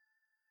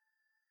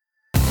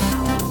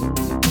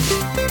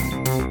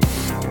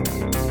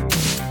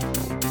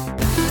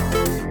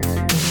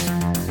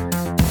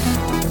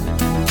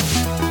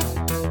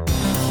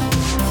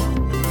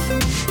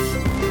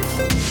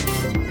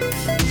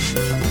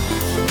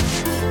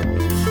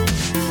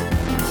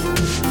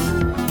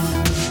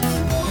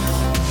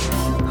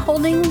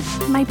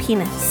my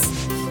penis.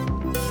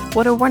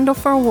 What a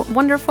wonderful,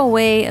 wonderful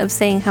way of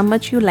saying how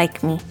much you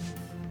like me.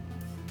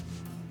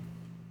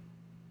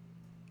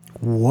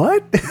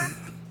 What?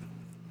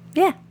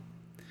 Yeah.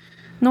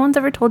 No one's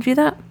ever told you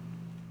that?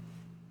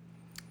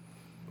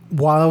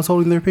 While I was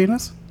holding their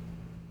penis?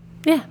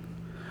 Yeah.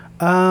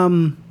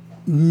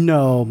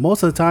 No.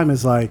 Most of the time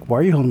it's like, why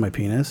are you holding my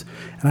penis?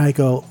 And I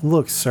go,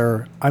 look,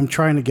 sir, I'm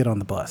trying to get on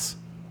the bus.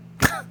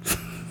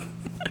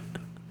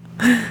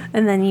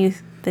 And then you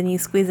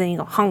squeeze it and you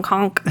go honk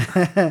honk.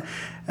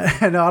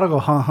 And I don't go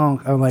honk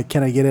honk. I'm like,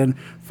 can I get in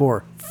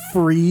for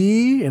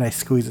free? And I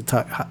squeeze it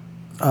tighter.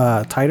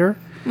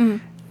 Mm-hmm.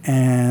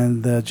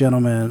 And the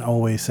gentleman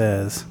always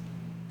says,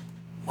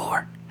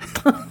 more.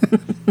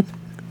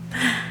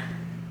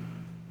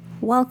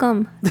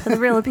 Welcome to the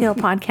Real Appeal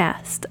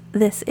Podcast.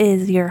 This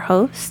is your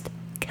host,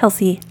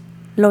 Kelsey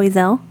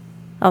Loisel,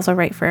 also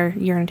right for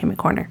Your Entertainment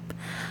Corner.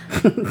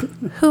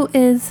 Who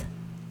is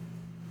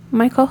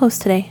my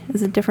co-host today?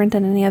 Is it different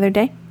than any other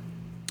day?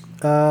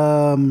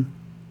 Managing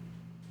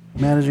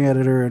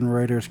editor and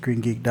writer of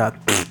Screen Geek.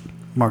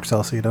 Mark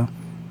Salcedo.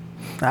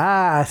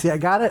 See, I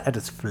got it. I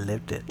just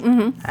flipped it.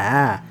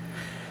 Mm-hmm.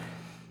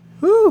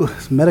 Ooh,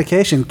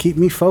 medication. Keep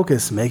me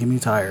focused, making me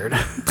tired.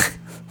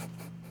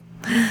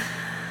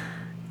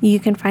 You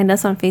can find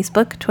us on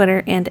Facebook,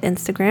 Twitter, and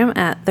Instagram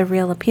at The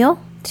Real Appeal,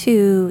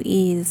 2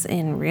 E's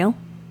in real.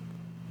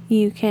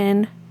 You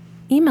can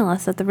email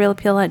us at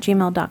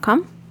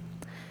therealappeal@gmail.com.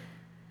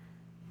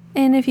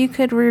 And if you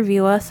could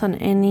review us on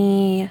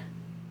any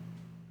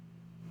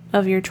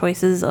of your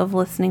choices of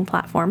listening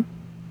platform,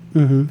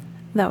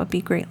 that would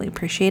be greatly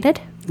appreciated.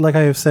 Like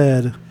I have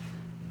said,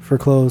 for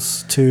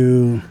close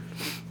to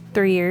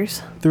 3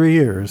 years. 3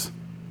 years,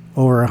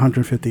 over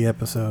 150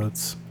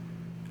 episodes.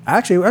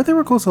 Actually, I think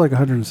we're close to like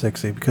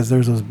 160 because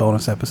there's those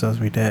bonus episodes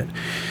we did.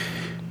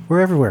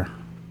 We're everywhere.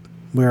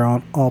 We're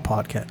on all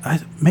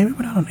podcasts. Maybe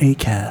we're not on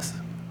Acast.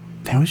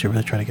 Damn, we should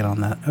really try to get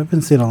on that. I've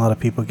been seeing a lot of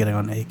people getting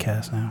on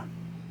Acast now.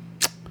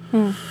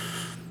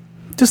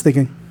 Just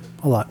thinking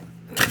a lot.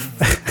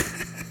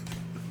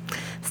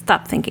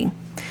 Stop thinking.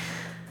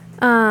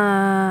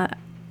 Our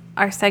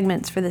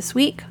segments for this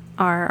week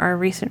are our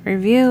recent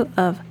review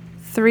of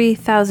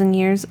 3,000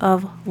 Years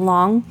of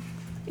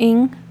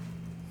Longing,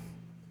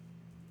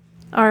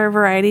 our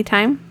variety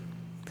time,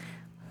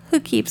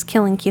 Who Keeps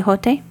Killing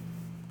Quixote,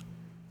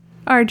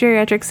 our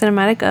geriatric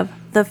cinematic of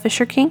The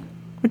Fisher King,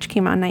 which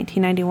came out in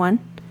 1991.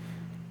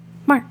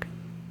 Mark.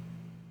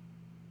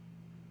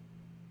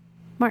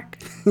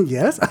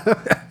 Yes?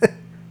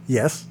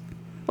 Yes.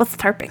 What's the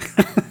topic?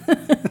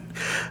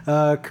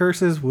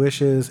 Curses,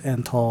 wishes,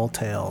 and tall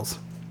tales.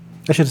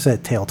 I should have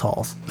said tail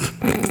talls.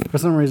 For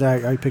some reason,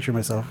 I picture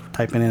myself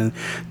typing in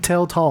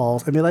tail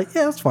talls and be like,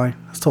 yeah, that's fine.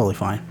 That's totally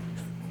fine.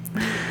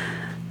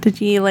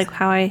 Did you like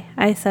how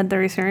I said the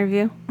recent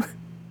review?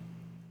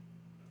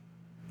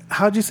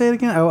 How'd you say it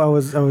again? I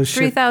was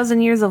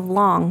 3,000 years of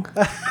long.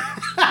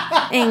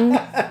 Ing.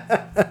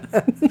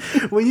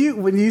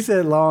 When you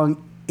said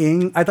long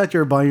ing, I thought you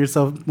were buying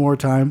yourself more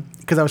time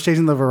because I was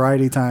changing the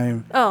variety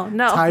time. Oh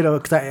no. Title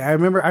because I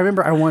remember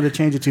I wanted to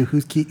change it to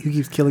who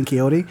keeps killing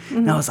Quixote,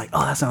 and I was like,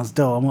 oh, that sounds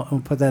dope. I'm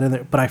gonna put that in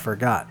there, but I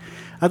forgot.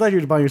 I thought you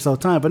were buying yourself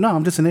time, but no,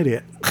 I'm just an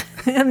idiot.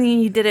 I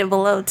mean, you did it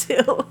below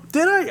too.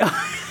 Did I?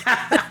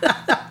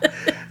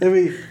 Let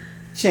me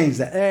change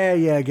that. There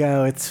you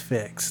go. It's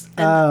fixed.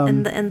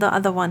 And the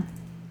other one.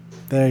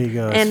 There you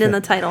go. And in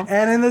the title.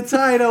 And in the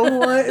title.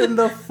 What in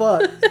the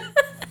fuck?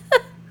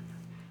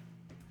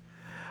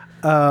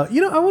 I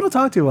want to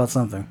talk to you about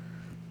something.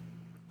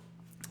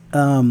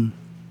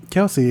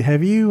 Kelsey,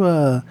 have you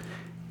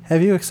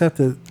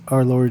accepted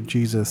our Lord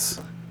Jesus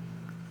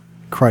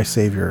Christ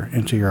Savior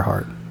into your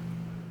heart?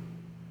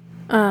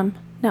 No.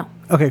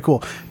 Okay,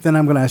 cool. Then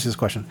I'm going to ask you this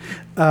question.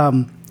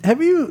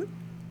 Have you...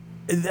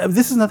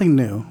 This is nothing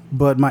new,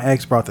 but my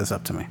ex brought this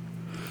up to me.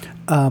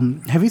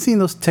 Have you seen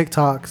those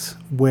TikToks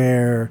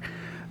where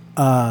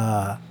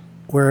a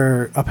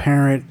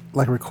parent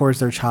like records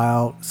their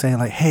child saying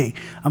like, "Hey,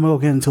 I'm gonna go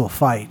get into a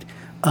fight,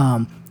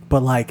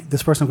 but like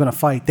this person I'm gonna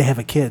fight, they have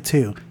a kid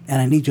too,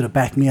 and I need you to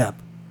back me up.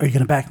 Are you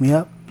gonna back me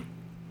up?"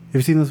 Have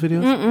you seen those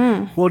videos?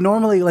 Mm-mm. Well,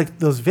 normally like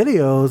those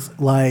videos,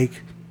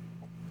 like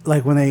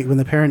when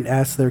the parent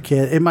asks their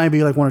kid, it might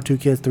be like 1 or 2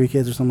 kids, 3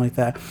 kids, or something like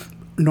that.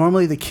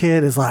 Normally the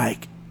kid is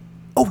like,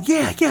 "Oh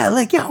yeah,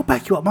 I'll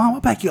back you up, Mom.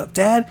 I'll back you up,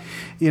 Dad."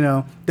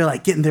 They're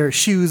like getting their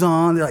shoes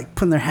on, they're like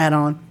putting their hat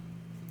on,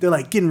 they're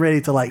like getting ready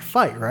to like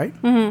fight, right?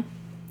 Mm-hmm.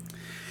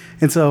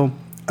 And so,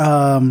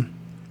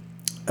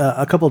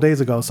 a couple of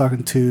days ago, I was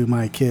talking to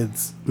my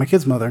kid's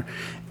mother,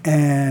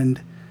 and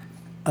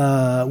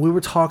we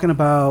were talking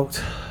about.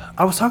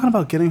 I was talking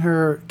about getting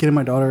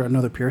my daughter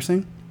another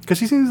piercing because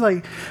she seems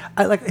like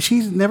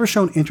she's never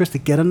shown interest to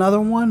get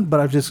another one, but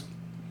I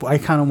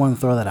kind of want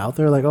to throw that out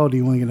there, like, oh, do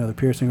you want to get another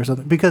piercing or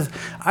something? Because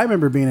I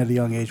remember being at a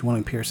young age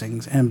wanting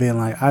piercings and being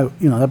like,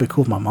 that'd be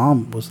cool if my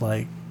mom was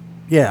like,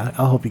 yeah,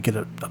 I'll help you get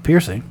a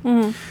piercing.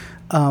 Mm-hmm.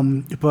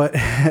 But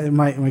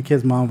my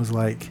kid's mom was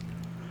like,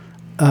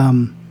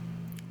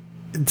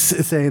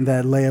 saying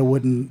that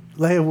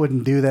Leia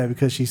wouldn't do that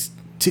because she's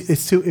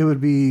it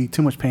would be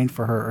too much pain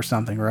for her or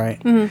something,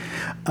 right?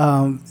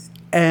 And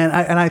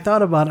I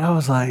thought about it. I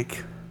was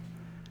like,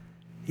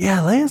 yeah,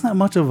 Leia's not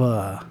much of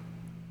a.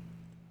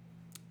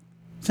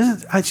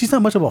 She's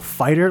not much of a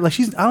fighter. Like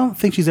I don't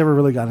think she's ever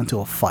really got into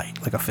a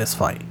fight, like a fist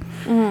fight,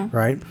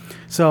 right?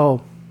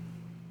 So,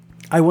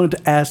 I wanted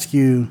to ask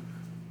you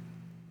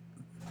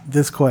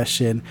this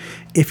question: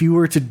 if you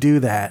were to do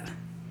that,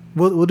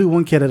 we'll do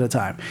one kid at a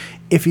time.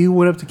 If you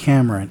went up to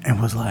Cameron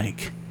and was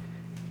like,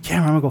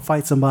 Cameron, I'm gonna go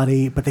fight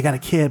somebody, but they got a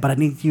kid, but I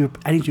need you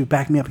to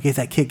back me up in case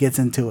that kid gets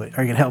into it,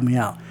 or you can help me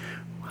out.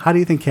 How do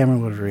you think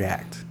Cameron would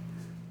react?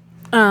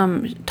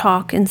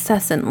 Talk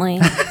incessantly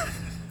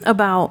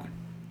about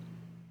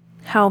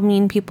how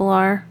mean people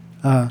are,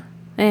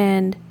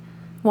 and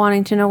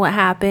wanting to know what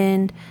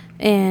happened,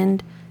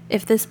 and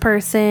if this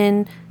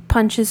person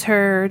punches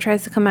her or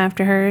tries to come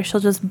after her,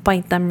 she'll just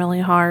bite them really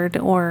hard,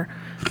 or,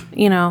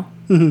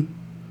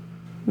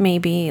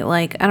 maybe,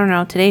 like, I don't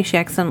know, today she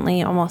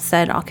accidentally almost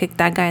said, I'll kick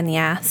that guy in the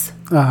ass.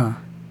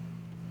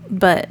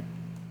 But,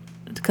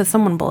 because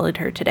someone bullied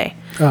her today.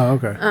 Oh,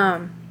 okay.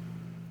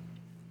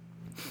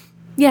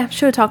 Yeah,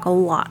 she would talk a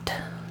lot.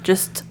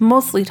 Just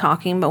mostly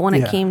talking, but when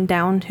it came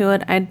down to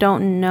it, I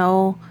don't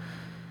know.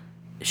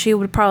 She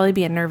would probably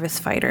be a nervous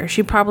fighter.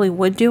 She probably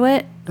would do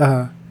it,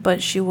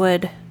 but she'd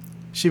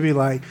be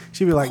like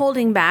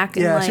holding back.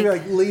 And she'd be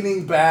like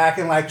leaning back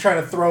and like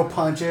trying to throw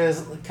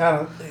punches,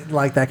 kind of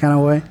like that kind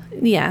of way.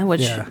 Yeah,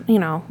 which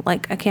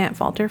like I can't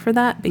fault her for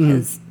that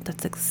because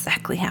that's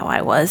exactly how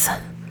I was.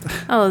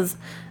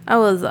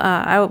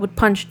 I would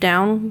punch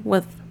down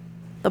with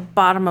the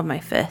bottom of my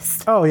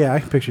fist. Oh yeah, I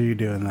can picture you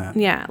doing that.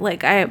 Yeah,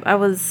 like I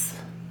was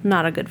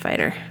not a good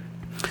fighter.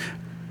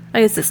 I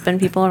used to spin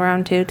people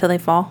around too till they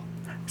fall.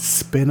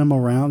 Spin them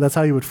around? That's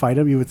how you would fight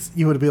them? You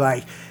would be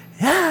like,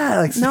 yeah,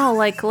 like no,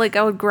 like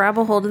I would grab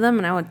a hold of them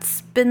and I would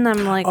spin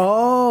them like.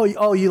 Oh,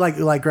 you like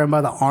grab them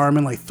by the arm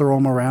and like throw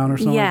them around or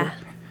something. Yeah, like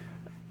that?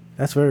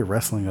 That's very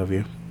wrestling of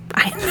you.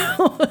 I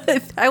know.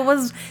 I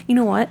was, you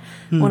know what?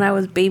 When I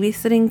was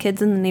babysitting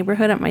kids in the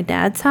neighborhood at my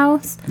dad's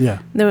house. Yeah.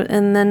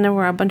 And then there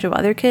were a bunch of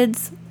other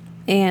kids,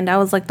 and I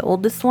was like the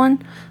oldest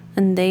one,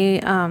 and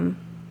they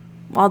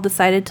all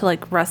decided to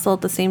like wrestle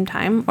at the same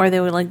time, or they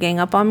would like gang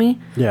up on me.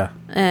 Yeah.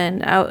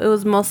 And it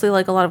was mostly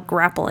like a lot of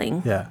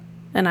grappling. Yeah.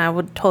 And I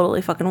would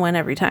totally fucking win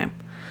every time.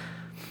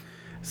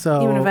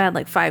 So even if I had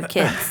like 5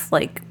 kids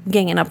like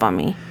ganging up on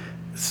me.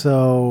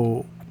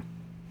 So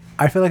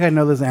I feel like I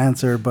know this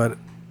answer, but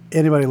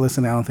anybody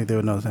listening, I don't think they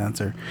would know this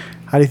answer.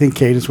 How do you think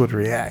Cadence would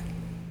react?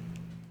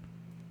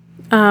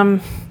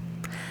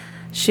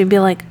 She'd be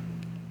like,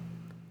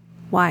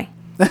 why?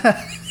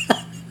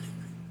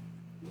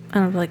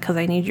 And I'd be like, because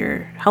I need your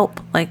help.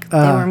 Like, they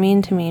were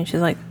mean to me. And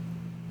she's like,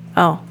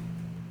 oh.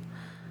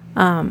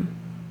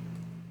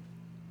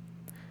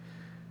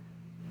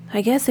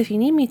 I guess if you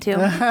need me to.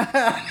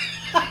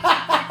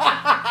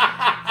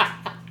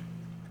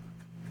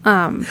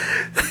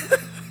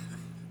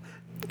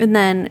 And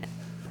then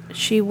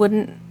she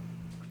would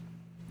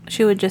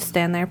just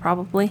stand there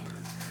probably.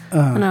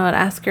 And I would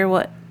ask her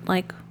what,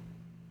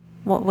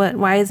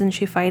 why isn't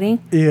she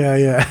fighting? Yeah,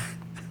 yeah.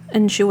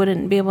 And she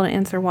wouldn't be able to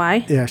answer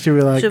why. Yeah, she'd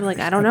be like,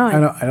 I don't know.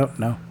 I don't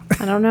know.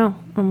 I don't know.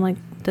 I'm like,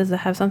 does it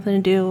have something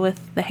to do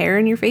with the hair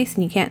in your face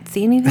and you can't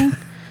see anything?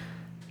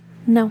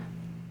 No.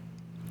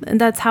 And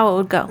that's how it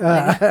would go.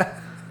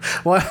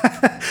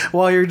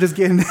 While you're just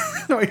getting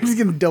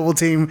double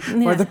teamed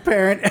by the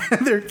parent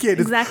and their kid.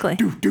 Exactly.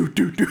 Do.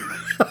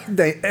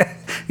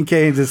 And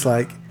Kane's just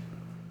like,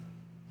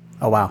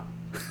 oh wow.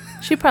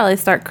 She'd probably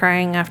start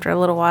crying after a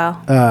little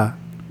while.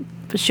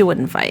 But she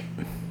wouldn't fight.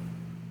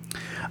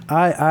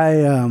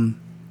 My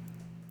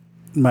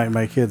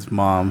kid's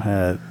mom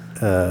had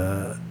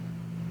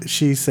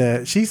she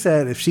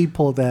said if she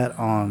pulled that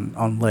on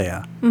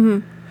Leia,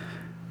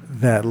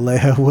 that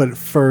Leia would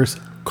first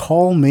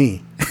call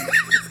me.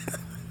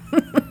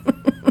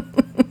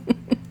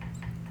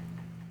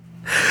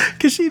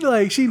 Cause she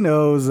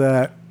knows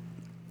that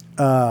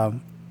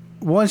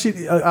one,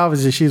 she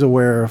obviously she's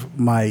aware of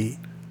my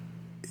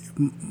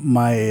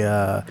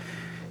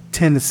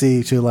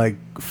tendency to like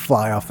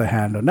fly off the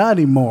handle. Not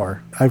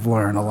anymore. I've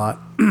learned a lot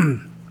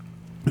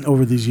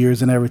over these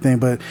years and everything,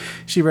 but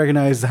she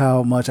recognized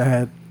how much I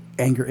had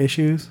anger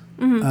issues.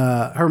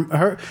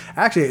 Her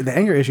actually the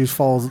anger issues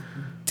falls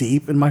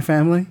deep in my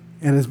family,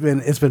 and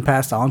it's been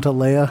passed on to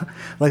Leia.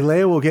 Like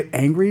Leia will get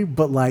angry,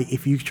 but like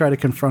if you try to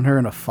confront her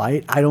in a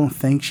fight, I don't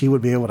think she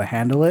would be able to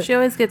handle it. She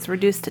always gets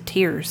reduced to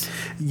tears.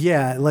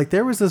 Yeah, like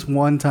there was this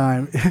one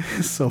time,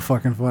 it's so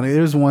fucking funny.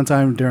 There was one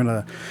time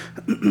during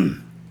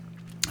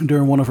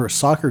during one of her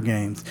soccer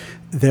games,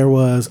 there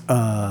was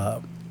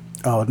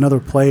another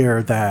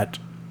player that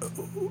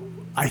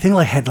I think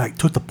had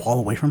took the ball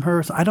away from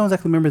her. So I don't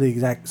exactly remember the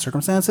exact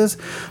circumstances,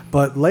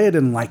 but Leia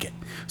didn't like it.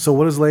 So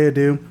what does Leia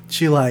do?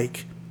 She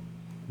like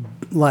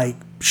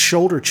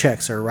shoulder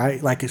checks her,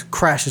 right? Like it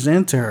crashes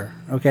into her,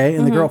 okay?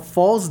 And the girl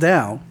falls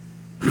down.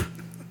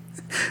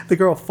 The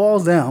girl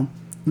falls down,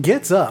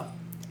 gets up,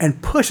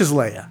 and pushes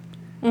Leia.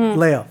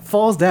 Leia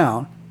falls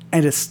down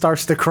and just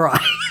starts to cry.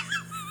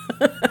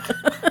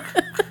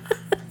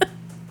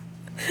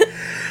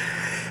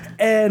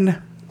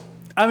 And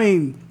I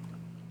mean,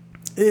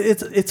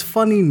 it's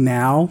funny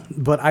now,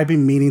 but I've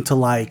been meaning to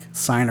like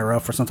sign her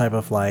up for some type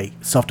of like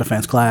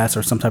self-defense class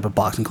or some type of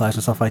boxing class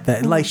and stuff like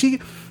that. Like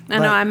I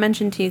know I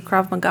mentioned to you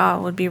Krav Maga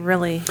would be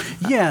really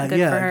yeah, good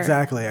for her.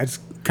 exactly. I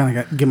just kind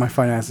of got to get my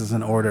finances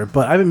in order,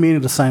 but I've been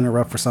meaning to sign her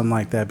up for something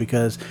like that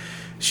because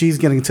she's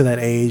getting to that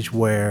age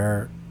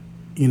where,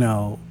 you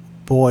know,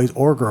 boys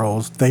or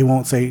girls, they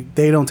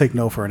don't take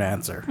no for an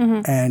answer.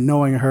 And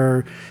knowing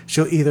her,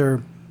 she'll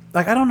either,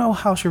 like, I don't know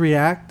how she'll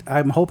react.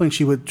 I'm hoping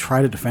she would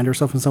try to defend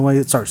herself in some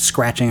way. Start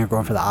scratching or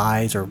going for the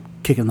eyes or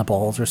kicking the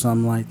balls or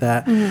something like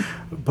that.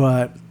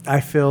 But I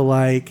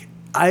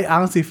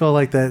honestly feel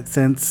like that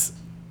since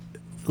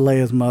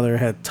Leia's mother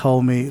had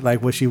told me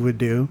like what she would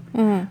do,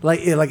 like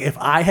if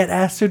I had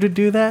asked her to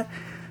do that,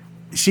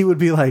 she would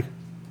be like,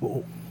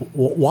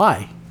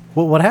 "Why?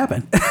 What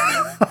happened?"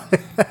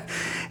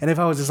 And if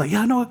I was just like,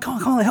 "Yeah, no,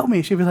 come on, help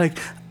me," she'd be like,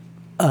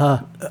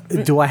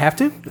 "Do I have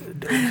to?"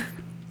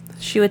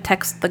 She would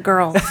text the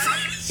girls.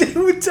 She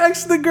would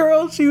text the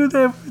girl. She would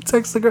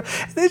text the girl.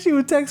 And then she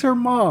would text her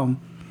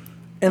mom.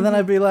 And then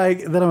I'd be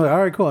like, all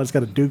right, cool. I just got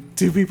to duke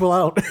two people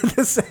out at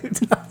the same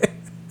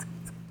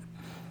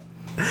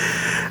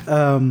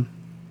time.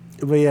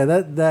 But yeah,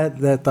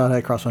 that thought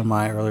had crossed my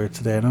mind earlier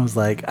today. And I was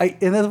like,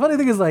 and the funny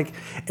thing is like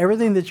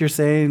everything that you're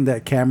saying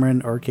that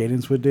Cameron or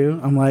Cadence would do,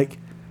 I'm like,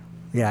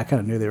 yeah, I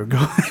kind of knew they were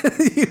going,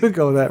 you would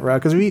go that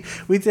route. Because we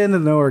tend to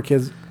know our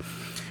kids.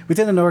 We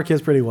tend to know our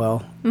kids pretty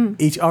well.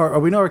 Or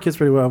we know our kids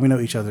pretty well. We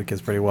know each other's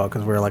kids pretty well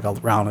because we're like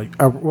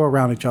we're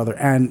around each other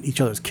and each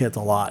other's kids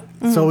a lot.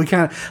 So we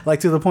kind of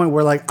like to the point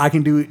where like I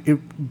can do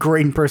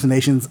great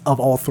impersonations of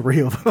all three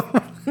of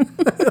them,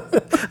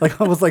 like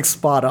almost like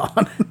spot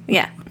on.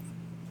 Yeah.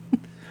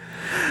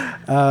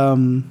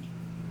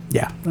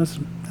 Yeah, that's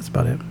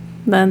about it.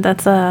 Then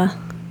that's a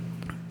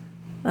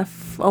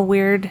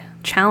weird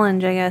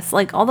challenge, I guess.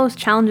 Like all those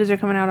challenges are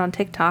coming out on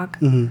TikTok.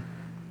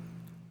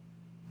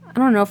 I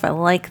don't know if I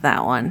like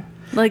that one.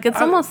 Like, it's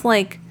almost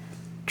like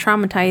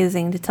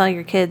traumatizing to tell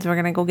your kids we're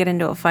going to go get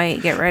into a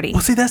fight, get ready.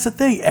 Well, see, that's the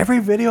thing. Every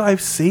video I've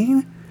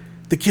seen,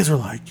 the kids are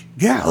like,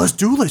 yeah, let's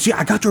do this. Yeah,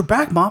 I got your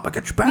back, Mom. I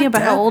got your back, Yeah, but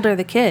Dad. how old are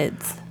the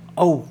kids?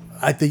 Oh,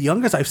 the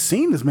youngest I've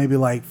seen is maybe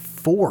like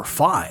 4 or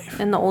 5.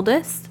 And the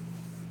oldest?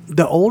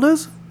 The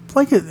oldest?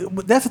 Like,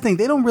 that's the thing.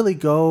 They don't really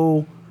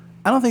go,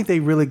 I don't think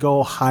they really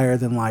go higher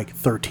than like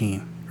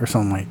 13. Or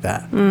something like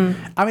that.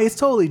 I mean, it's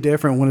totally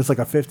different when it's like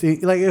a 15.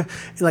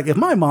 Like if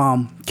my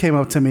mom came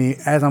up to me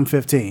as I'm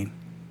 15,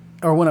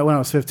 or when I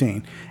was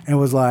 15, and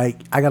was like,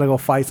 "I gotta go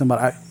fight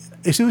somebody."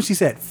 As soon as she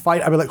said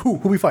fight, I'd be like, "Who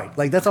we fight?"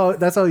 Like that's all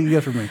you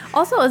get from me.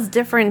 Also, it's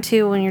different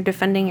too when you're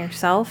defending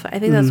yourself. I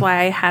think that's why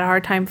I had a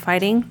hard time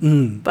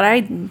fighting. But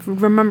I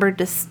remember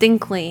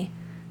distinctly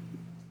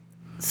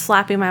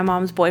slapping my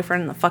mom's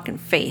boyfriend in the fucking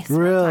face.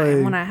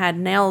 Really? When I had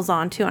nails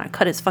on too, and I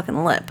cut his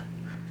fucking lip.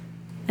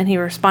 And he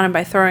responded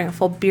by throwing a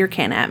full beer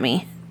can at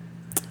me.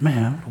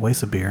 Man, what a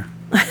waste of beer.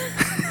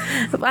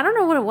 I don't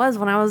know what it was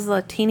when I was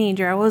a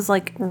teenager. I was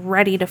like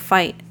ready to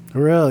fight.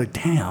 Really?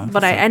 Damn.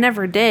 But I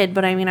never did.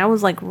 But I mean, I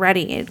was like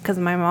ready because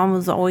my mom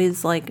was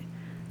always like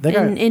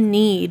in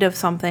need of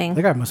something.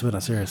 That guy must have been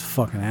a serious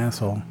fucking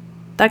asshole.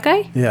 That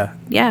guy? Yeah.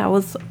 Yeah, I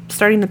was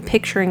starting to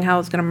picturing how I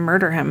was going to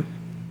murder him.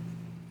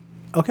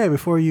 Okay,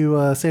 before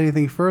you say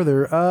anything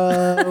further,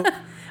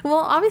 well,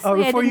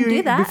 obviously I didn't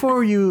do that.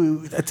 Before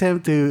you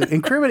attempt to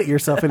incriminate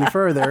yourself any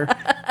further,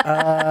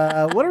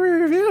 what are we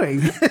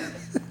reviewing?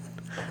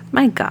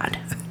 My God.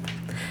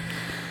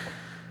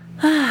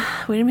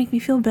 Way to make me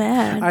feel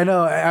bad. I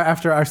know,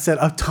 after I've said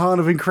a ton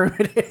of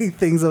incriminating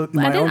things in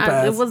my own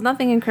past. It was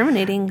nothing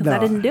incriminating because I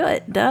didn't do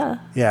it. Duh.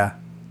 Yeah.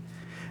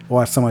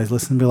 Watch somebody's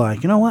listen and be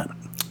like, you know what?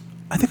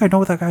 I think I know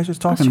what that guy's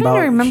just talking about. I was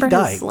trying to remember He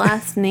his died.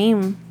 last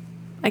name.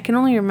 I can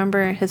only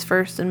remember his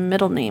first and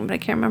middle name, but I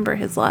can't remember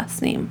his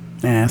last name.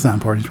 Yeah, it's not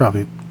important. He's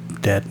probably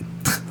dead.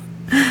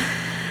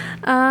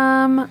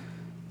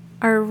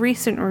 Our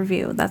recent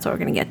review, that's what we're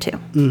going to get to.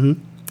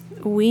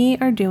 We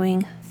are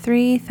doing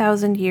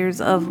 3,000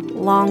 Years of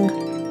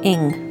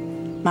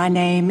Longing. My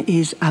name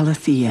is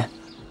Alethea.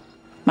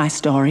 My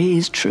story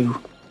is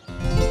true.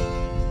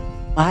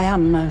 I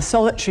am a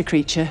solitary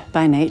creature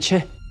by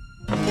nature.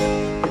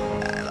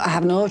 I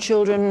have no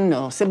children,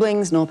 no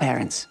siblings, no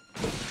parents.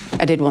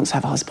 I did once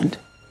have a husband.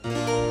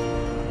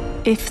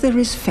 If there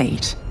is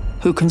fate,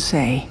 who can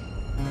say?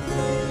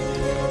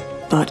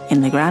 But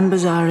in the Grand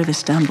Bazaar of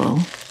Istanbul,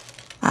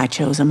 I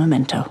chose a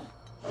memento.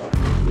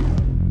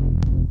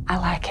 I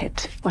like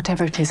it.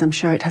 Whatever it is, I'm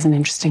sure it has an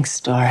interesting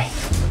story.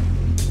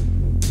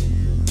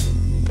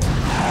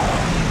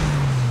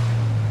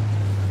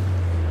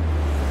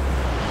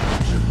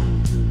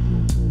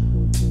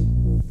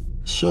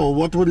 So,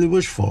 what will you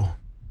wish for?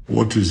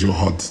 What is your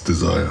heart's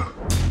desire?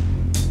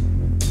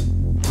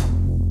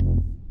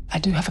 I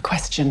do have a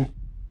question.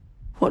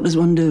 What does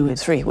one do with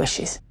 3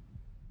 wishes?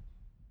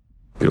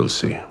 You'll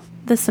see.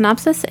 The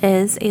synopsis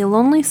is a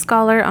lonely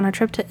scholar on a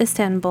trip to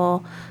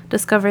Istanbul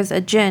discovers a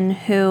jinn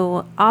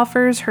who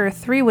offers her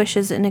 3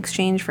 wishes in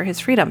exchange for his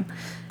freedom.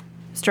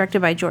 It's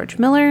directed by George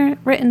Miller,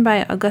 written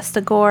by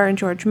Augusta Gore and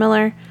George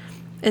Miller.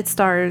 It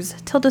stars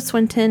Tilda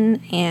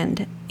Swinton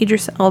and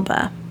Idris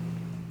Elba.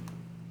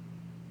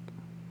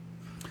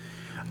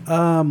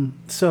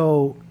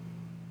 So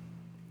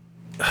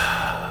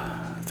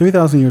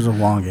 3,000 Years of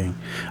Longing.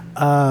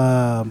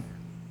 God,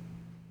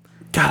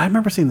 I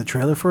remember seeing the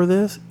trailer for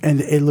this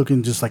and it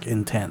looking just like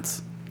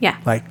intense. Yeah.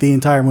 Like the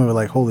entire movie,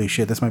 like, holy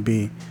shit, this might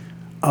be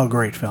a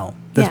great film.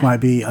 This Yeah.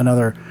 might be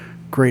another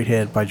great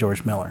hit by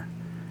George Miller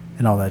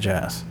and all that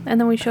jazz. And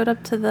then we showed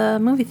up to the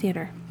movie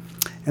theater,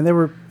 And there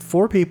were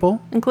 4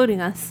 people,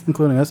 including us.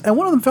 including us, and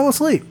one of them fell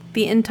asleep.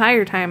 The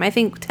entire time. I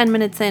think 10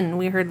 minutes in,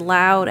 we heard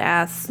loud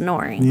ass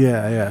snoring.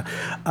 Yeah.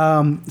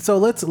 So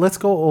let's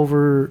go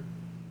over.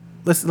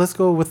 Let's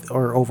go with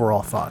our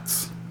overall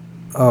thoughts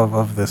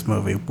of this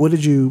movie. What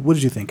did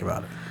you think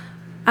about it?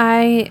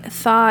 I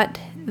thought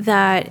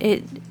that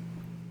it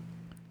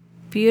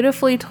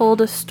beautifully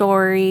told a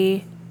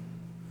story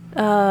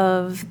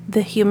of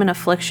the human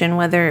affliction,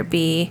 whether it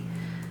be,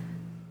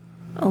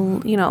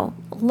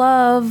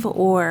 love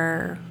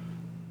or,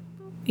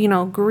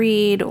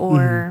 greed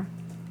or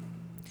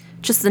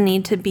just the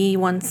need to be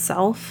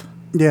oneself.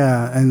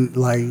 Yeah, and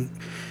like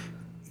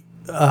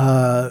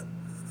the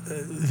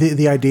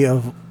idea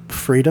of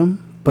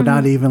freedom, but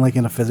not even like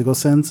in a physical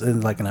sense,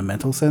 and like in a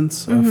mental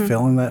sense of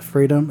feeling that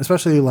freedom.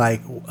 Especially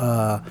like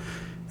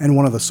in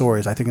one of the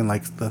stories, I think in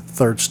like the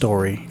third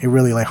story, it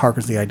really like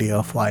harkens the idea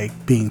of like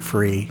being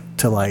free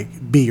to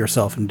like be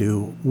yourself and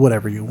do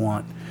whatever you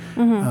want.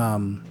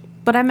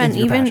 But I meant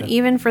It's your passion.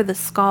 even for the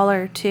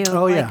scholar too.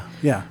 Oh like,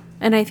 yeah.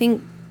 And I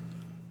think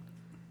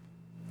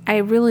I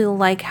really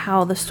like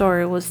how the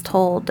story was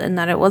told and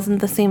that it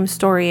wasn't the same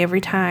story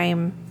every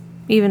time,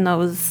 even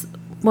though it was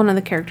one of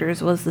the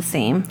characters was the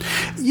same.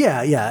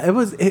 Yeah. It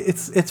was.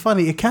 It's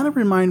funny. It kind of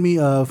reminded me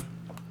of,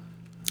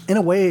 in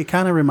a way,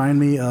 because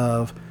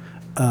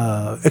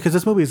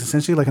this movie is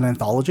essentially like an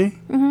anthology.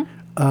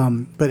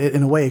 But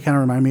in a way, it kind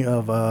of reminded me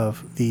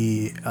of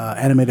the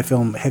animated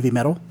film Heavy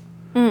Metal,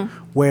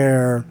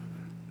 where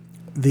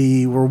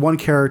one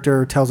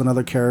character tells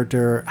another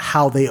character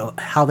how they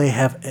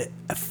have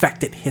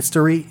affected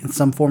history in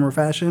some form or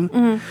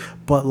fashion,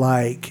 but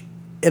like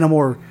in a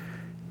more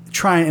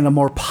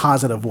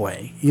positive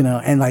way,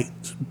 and like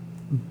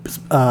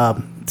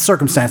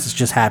circumstances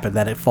just happen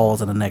that it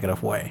falls in a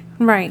negative way.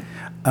 Right.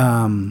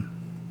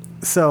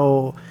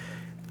 So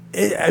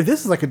this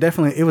is like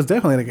it was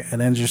definitely like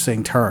an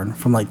interesting turn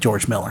from like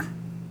George Miller.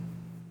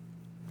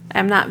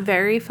 I'm not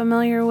very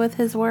familiar with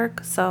his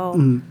work,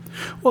 so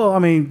Well, I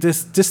mean,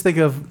 just think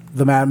of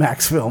the Mad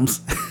Max films.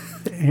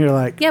 And you're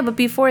like, yeah. But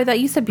before that,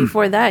 you said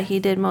before that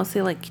he did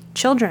mostly like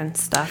children's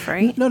stuff,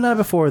 right? no, not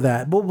before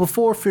that. But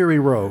before Fury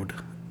Road,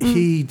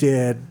 he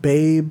did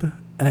Babe,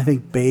 and I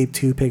think Babe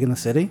 2, Pig in the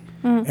City,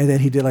 and then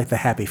he did like the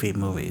Happy Feet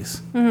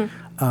movies.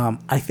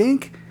 I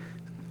think,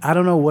 I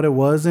don't know what it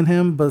was in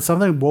him, but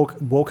something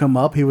woke him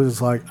up. He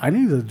was like, I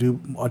need to do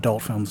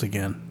adult films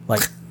again.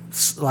 Like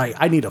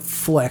I need to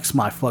flex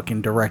my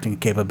fucking directing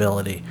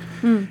capability.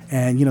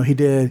 And he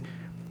did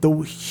the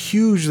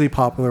hugely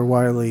popular,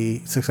 widely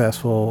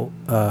successful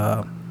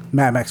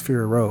Mad Max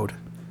Fury Road.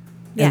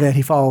 Yeah. And then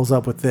he follows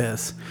up with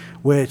this,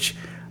 which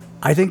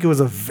I think it was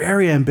a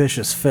very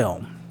ambitious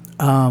film.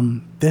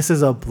 This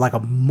is a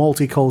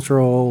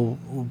multicultural,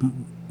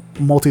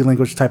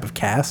 multi-language type of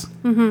cast.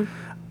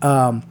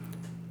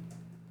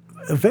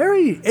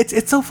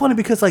 It's so funny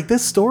because like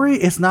this story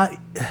is not,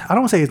 I don't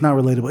want to say it's not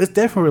relatable. It's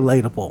definitely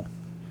relatable.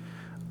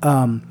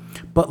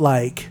 But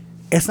like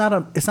it's not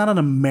an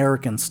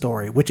American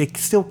story, which it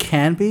still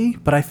can be,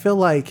 but I feel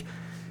like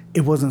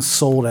it wasn't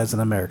sold as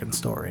an American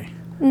story.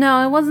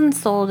 No, it wasn't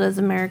sold as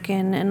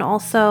American, and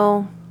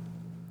also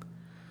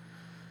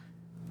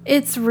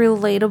it's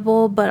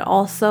relatable, but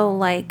also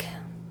like,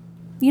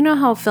 you know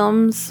how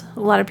films, a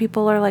lot of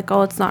people are like,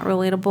 oh, it's not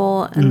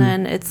relatable, and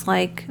then it's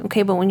like,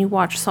 okay, but when you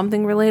watch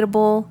something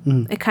relatable,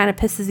 it kind of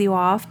pisses you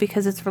off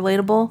because it's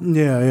relatable.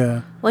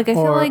 Yeah. Like I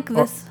feel like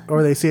this,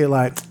 or they see it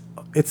like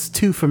it's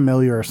too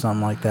familiar or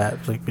something like that.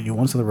 It's like, but you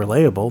want something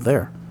relatable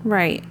there.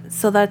 right?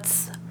 So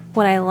that's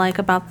what I like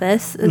about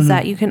this is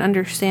that you can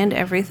understand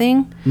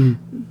everything,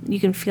 you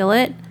can feel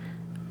it,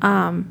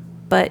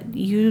 but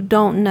you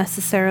don't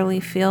necessarily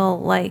feel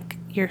like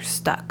you're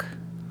stuck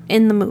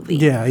in the movie.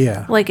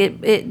 Yeah. Like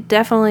it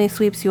definitely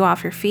sweeps you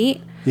off your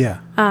feet, Yeah.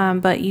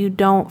 but you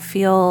don't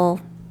feel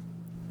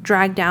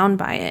dragged down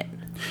by it.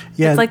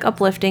 Yeah. It's like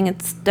uplifting.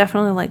 It's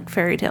definitely like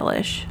fairy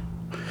tale-ish.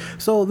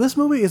 So this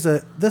movie is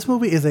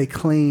a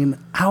clean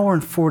hour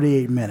and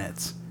 48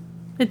 minutes.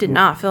 It did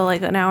not feel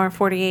like an hour and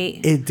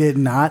 48. It did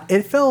not.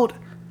 To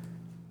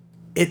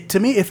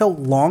me it felt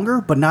longer,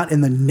 but not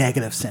in the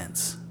negative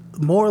sense.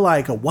 More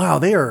like wow,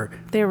 they're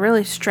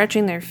really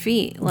stretching their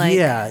feet. Like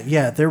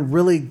yeah, they're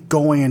really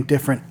going in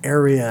different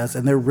areas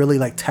and they're really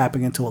like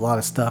tapping into a lot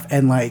of stuff,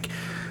 and like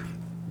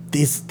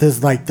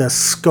there's like the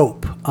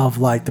scope of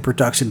like the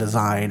production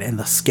design and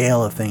the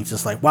scale of things,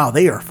 just like wow,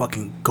 they are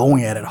fucking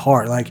going at it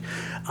hard. Like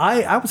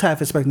I was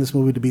half expecting this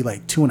movie to be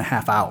like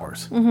 2.5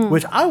 hours,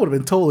 which I would have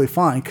been totally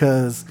fine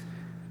because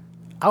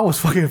I was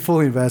fucking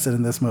fully invested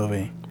in this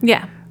movie.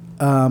 Yeah.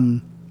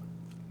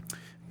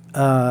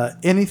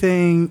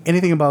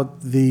 Anything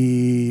about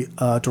the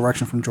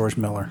direction from George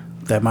Miller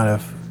that might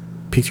have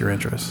piqued your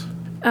interest?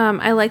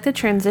 I like the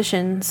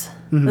transitions,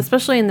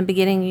 especially in the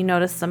beginning. You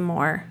notice them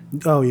more,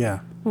 Oh yeah.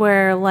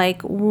 where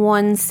like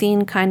one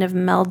scene kind of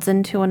melds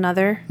into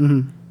another.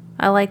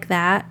 I like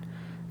that.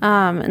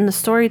 And the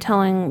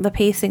storytelling, the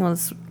pacing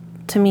was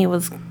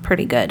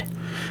pretty good.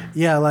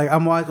 Yeah, like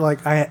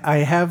I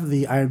have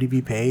the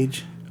IMDb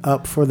page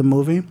up for the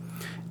movie,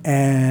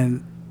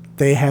 and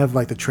they have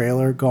like the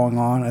trailer going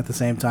on at the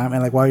same time.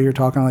 And like while you're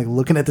talking, like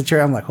looking at the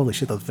trailer, I'm like, holy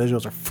shit, those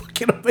visuals are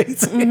fucking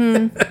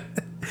amazing.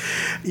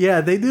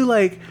 Yeah, they do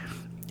like,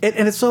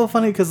 and it's so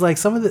funny because like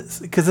some of this,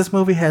 because this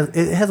movie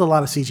has a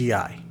lot of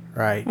CGI,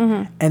 right?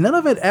 And none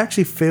of it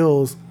actually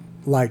feels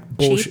like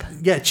bullshit. Cheap?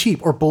 Yeah,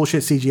 cheap or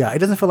bullshit CGI. It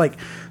doesn't feel like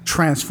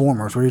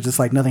Transformers where you're just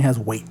like nothing has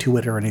weight to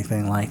it or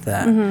anything like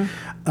that.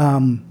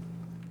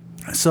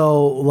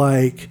 So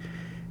like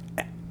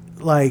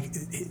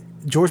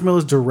George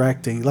Miller's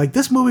directing, like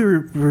this movie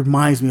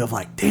reminds me of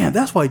like, damn,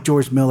 that's why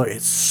George Miller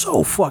is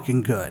so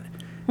fucking good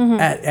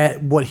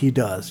at what he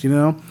does, you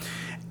know?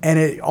 And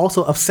it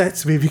also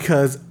upsets me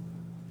because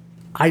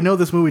I know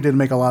this movie didn't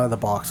make a lot of the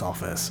box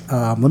office.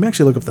 Let me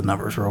actually look up the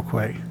numbers real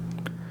quick.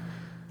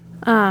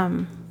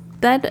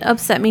 That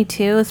upset me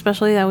too,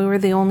 especially that we were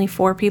the only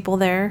 4 people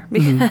there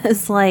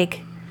because like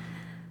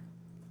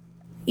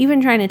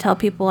even trying to tell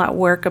people at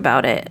work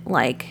about it,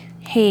 like,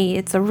 hey,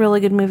 it's a really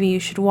good movie, you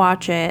should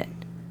watch it.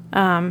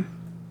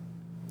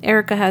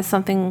 Erica has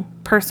something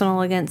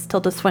personal against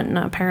Tilda Swinton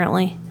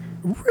apparently.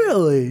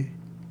 Really?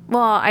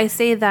 Well, I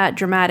say that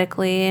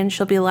dramatically and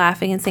she'll be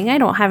laughing and saying, I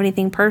don't have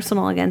anything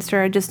personal against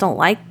her, I just don't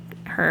like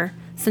her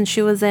since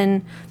she was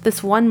in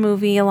this one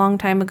movie a long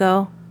time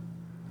ago.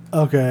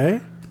 Okay.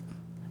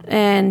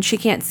 And she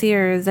can't see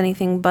her as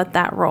anything but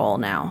that role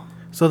now.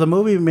 So the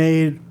movie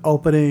made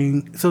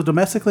so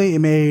domestically it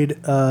made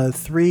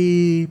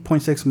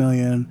 3.6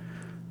 million.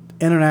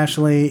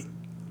 Internationally,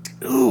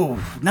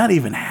 not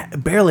even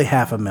barely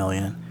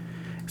 $500,000.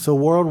 So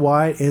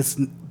worldwide, it's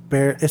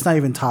not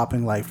even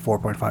topping like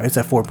 4.5. It's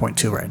at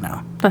 4.2 right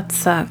now. That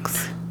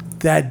sucks.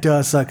 That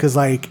does suck because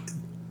like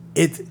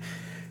because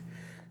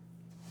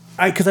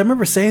I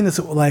remember saying this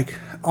like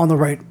on the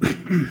right,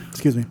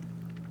 excuse me,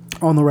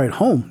 on the ride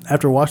home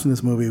after watching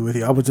this movie with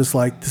you. I was just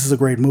like, this is a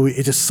great movie.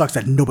 It just sucks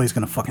that nobody's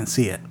gonna fucking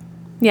see it.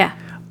 Yeah.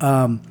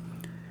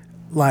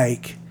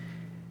 Like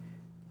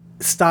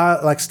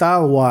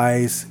style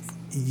wise,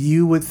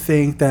 you would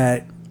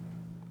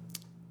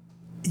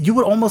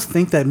almost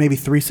think that maybe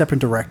 3 separate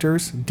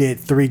directors did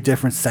 3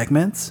 different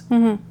segments,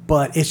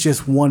 but it's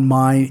just one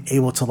mind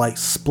able to like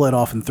split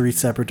off in 3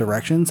 separate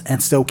directions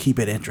and still keep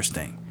it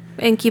interesting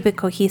and keep it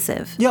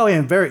cohesive. Yeah,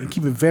 and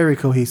keep it very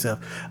cohesive.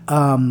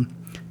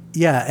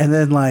 Yeah, and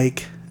then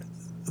like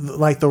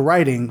the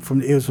writing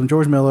it was from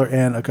George Miller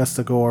and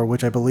Augusta Gore,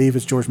 which I believe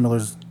is George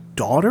Miller's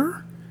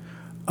daughter.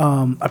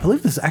 I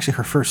believe this is actually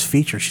her first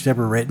feature she's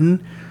ever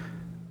written.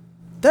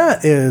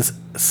 That is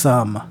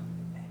some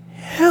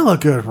hella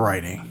good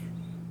writing.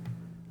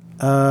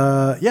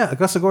 Yeah,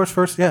 Augusta Gore's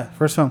first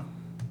film.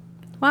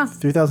 Wow.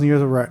 3,000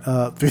 years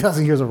of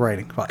 3,000 years of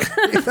writing. Fuck.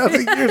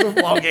 3,000 years of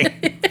logging.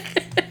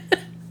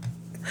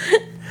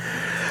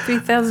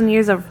 3,000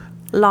 years of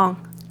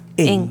long.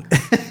 Ing.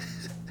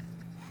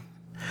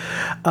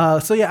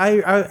 So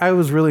yeah, I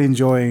was really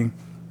enjoying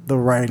the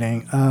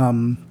writing.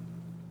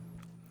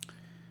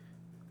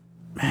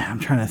 Man, I'm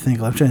trying to think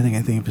of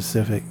anything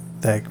specific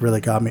that really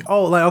got me.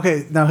 Oh, like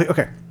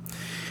okay.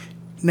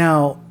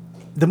 Now,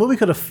 the movie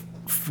could have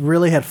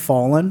really had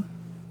fallen,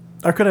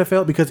 or could have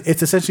failed because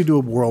it's essentially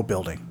doing world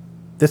building.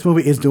 This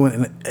movie is doing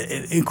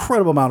an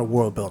incredible amount of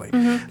world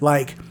building.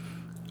 Like,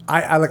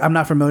 I'm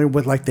not familiar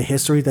with like the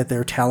history that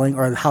they're telling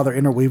or how they're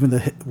interweaving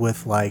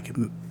with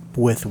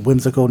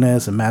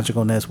whimsicalness and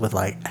magicalness with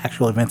like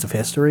actual events of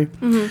history.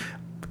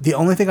 The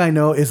only thing I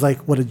know is like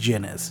what a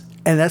djinn is,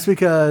 and that's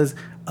because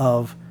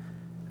of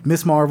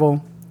Miss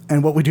Marvel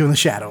and What We Do in the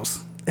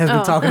Shadows has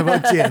been talking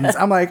about djinns.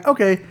 I'm like,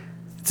 okay,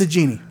 it's a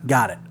genie,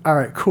 got it. All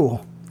right,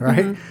 cool,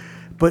 right?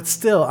 But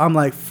still, I'm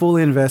like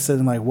fully invested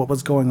in like what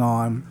was going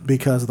on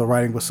because the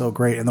writing was so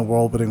great and the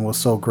world building was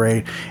so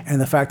great, and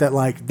the fact that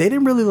like they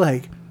didn't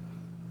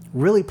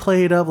really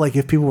play it up like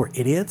if people were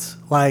idiots.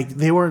 Like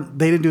they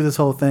didn't do this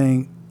whole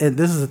thing. And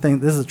this is the thing.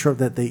 This is a trope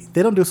that they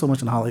don't do so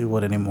much in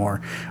Hollywood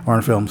anymore or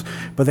in films.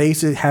 But they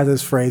used to have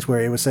this phrase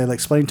where it would say, like,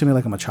 explain to me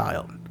like I'm a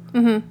child.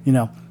 You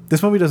know,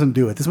 this movie doesn't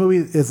do it. This movie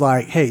is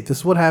like, hey, this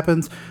is what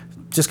happens.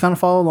 Just kind of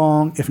follow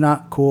along. If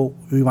not, cool.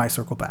 We might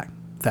circle back.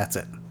 That's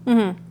it.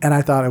 And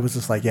I thought it was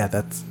just like,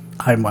 yeah,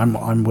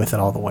 I'm with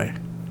it all the way.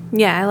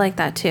 Yeah, I like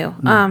that too.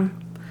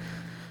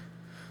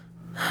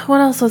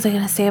 What else was I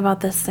going to say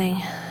about this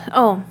thing?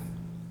 Oh,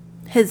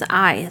 his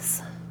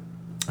eyes.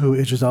 Who,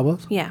 Idris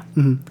Elba's? Yeah.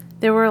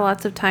 There were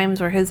lots of times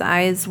where his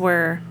eyes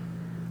were,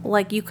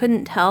 like, you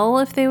couldn't tell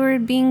if they were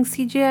being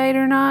CGI'd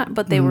or not,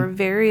 but they were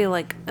very,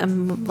 like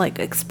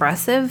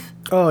expressive.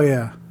 Oh,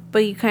 yeah.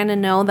 But you kind of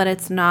know that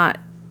it's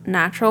not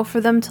natural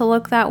for them to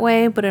look that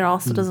way, but it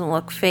also doesn't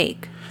look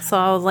fake. So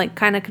I was like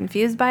kind of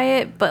confused by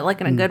it, but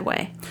like in a good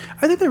way.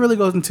 I think that really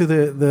goes into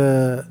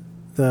the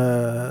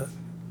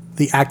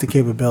acting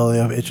capability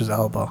of Idris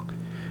Elba.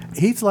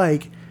 He's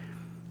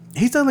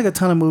done like a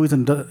ton of movies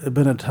and been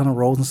in a ton of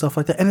roles and stuff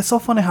like that. And it's so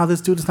funny how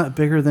this dude is not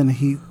bigger than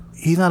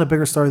he's not a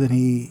bigger star than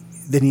he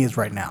is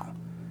right now.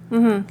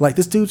 Mm-hmm. Like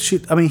this dude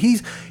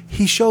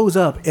he shows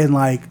up in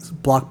like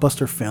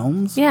blockbuster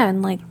films. Yeah,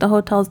 and like the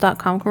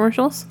Hotels.com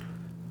commercials.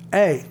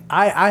 Hey,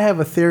 I have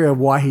a theory of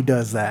why he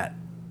does that.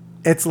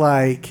 It's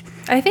like,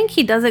 I think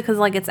he does it because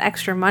like it's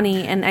extra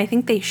money, and I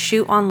think they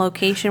shoot on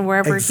location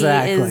wherever he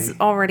is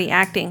already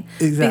acting.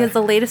 Exactly. Because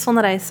the latest one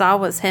that I saw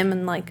was him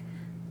in like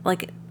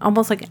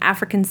almost like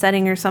African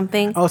setting or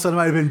something. Oh, so it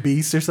might have been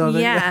Beast or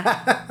something.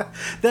 Yeah.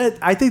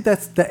 I think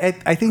that's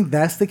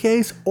the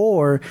case.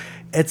 Or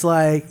it's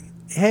like,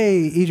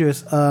 hey,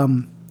 Idris,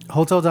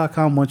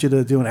 Hotel.com wants you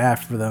to do an ad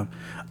for them.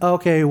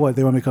 Okay, what,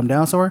 they want me to come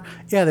down somewhere?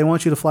 Yeah, they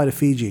want you to fly to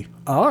Fiji.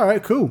 All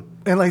right, cool.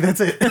 And like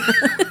that's it.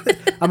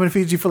 I'm in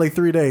Fiji for like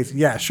 3 days.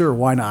 Yeah, sure,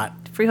 why not?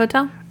 Free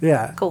hotel?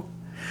 Yeah. Cool.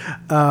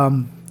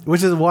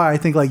 Which is why I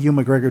think like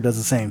Ewan McGregor does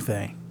the same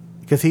thing.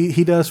 Because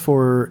he does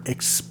for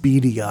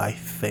Expedia, I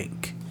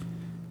think.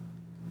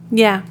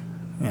 Yeah.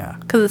 Yeah.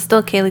 Because it's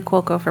still Kaylee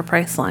Cuoco for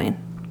Priceline.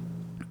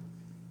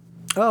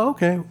 Oh,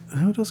 okay.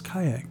 Who does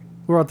Kayak?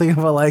 We're all thinking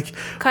about like...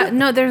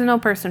 No, there's no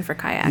person for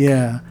Kayak.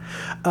 Yeah.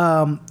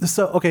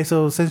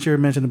 So since you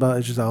mentioned about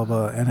Idris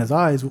Elba and his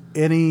eyes,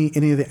 any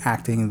of the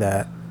acting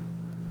that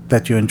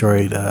you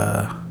enjoyed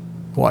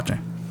watching?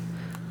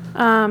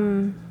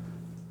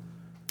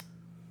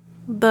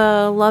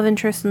 The love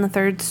interest in the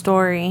third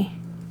story,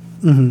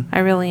 I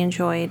really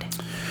enjoyed.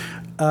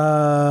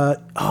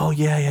 Oh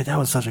yeah, that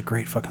was such a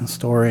great fucking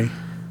story.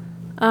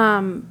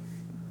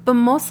 But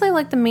mostly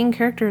like the main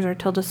characters are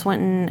Tilda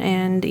Swinton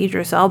and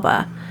Idris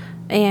Elba,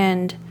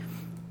 and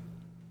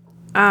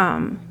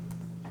I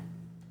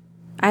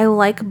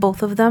like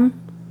both of them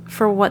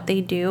for what they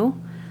do,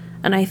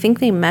 and I think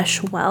they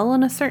mesh well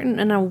in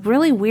a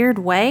really weird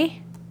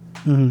way.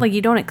 Like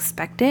you don't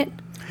expect it.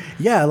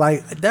 Yeah,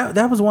 like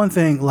that was one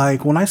thing.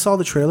 Like when I saw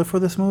the trailer for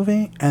this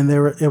movie, and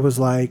it was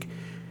like,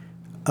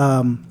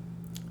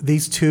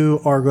 these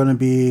two are going to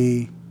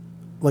be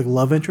like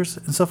love interests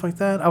and stuff like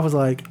that. I was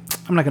like,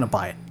 I'm not going to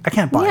buy it. I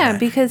can't buy it. Yeah,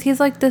 because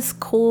he's like this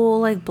cool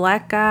like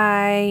black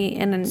guy,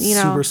 and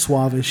super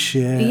suave as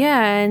shit.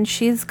 Yeah, and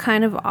she's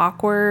kind of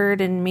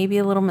awkward and maybe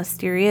a little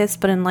mysterious,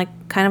 but in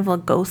like kind of a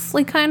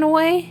ghostly kind of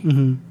way.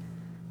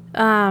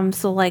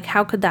 So like,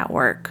 how could that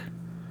work?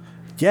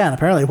 Yeah, and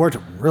apparently it worked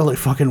really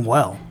fucking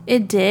well.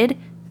 It did,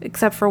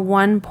 except for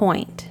one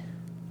point.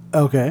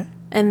 Okay.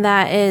 And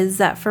that is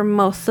that for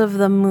most of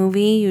the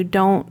movie, you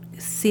don't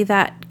see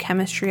that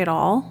chemistry at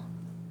all.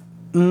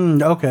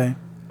 Okay.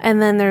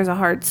 And then there's a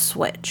hard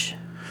switch.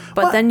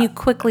 But then you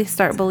quickly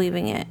start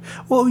believing it.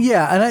 Well,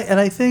 yeah, and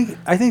I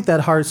think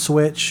that hard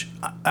switch,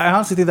 I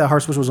honestly think that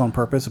hard switch was on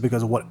purpose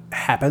because of what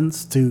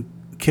happens to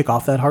kick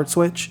off that hard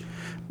switch.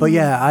 But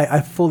yeah,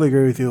 I fully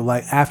agree with you.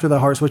 Like after the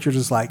hard switch, you're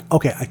just like,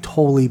 okay, I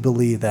totally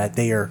believe that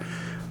they are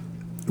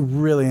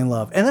really in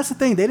love. And that's the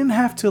thing, they didn't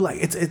have to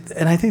like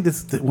and I think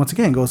this once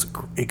again goes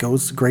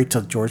great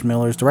to George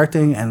Miller's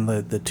directing and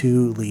the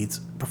two leads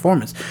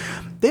performance.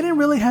 They didn't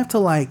really have to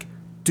like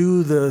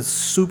do the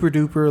super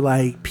duper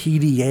like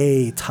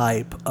PDA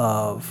type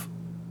of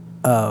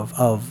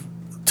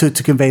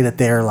to convey that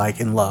they're like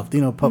in love.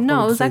 You know,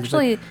 no, it was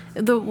actually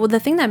the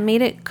thing that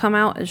made it come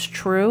out as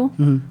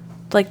true.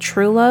 Like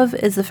true love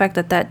is the fact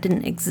that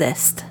didn't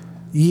exist.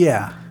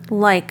 Yeah.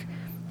 Like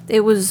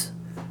it was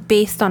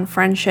based on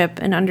friendship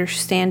and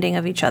understanding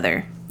of each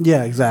other.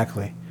 Yeah,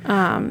 exactly.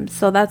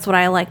 So that's what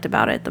I liked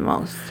about it the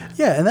most.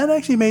 Yeah, and that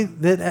actually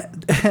made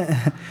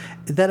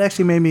that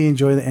actually made me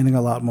enjoy the ending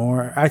a lot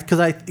more.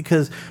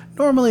 Because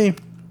normally,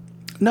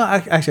 no,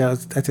 I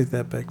take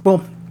that back.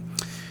 Well,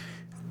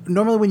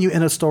 normally when you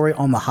end a story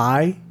on the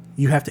high,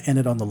 you have to end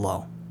it on the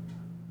low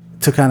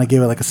to kind of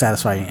give it like a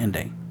satisfying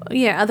ending.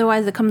 Yeah,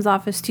 otherwise it comes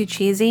off as too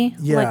cheesy.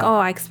 Yeah. Like, oh,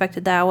 I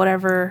expected that,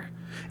 whatever.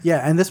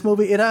 Yeah, and this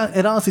movie, it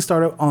honestly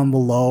started on the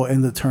low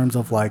in the terms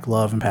of like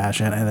love and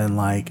passion, and then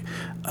like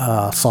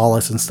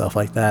solace and stuff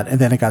like that, and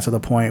then it got to the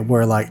point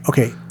where like,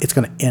 okay, it's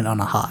gonna end on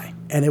a high,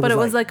 and it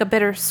was like a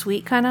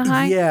bittersweet kind of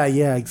high.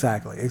 Yeah,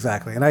 exactly,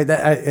 and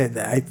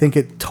I think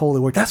it totally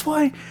worked. That's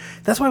why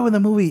when the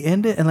movie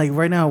ended, and like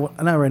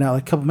not right now,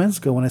 like a couple minutes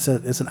ago when I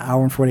said it's an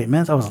hour and 48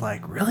 minutes, I was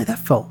like, really, that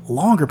felt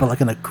longer, but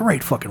like in a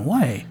great fucking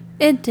way.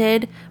 It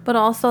did, but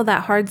also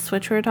that hard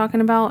switch we were talking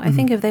about, I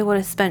think if they would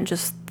have spent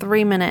just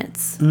 3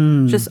 minutes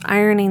just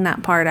ironing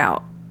that part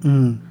out,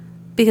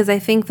 because I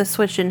think the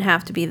switch didn't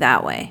have to be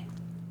that way.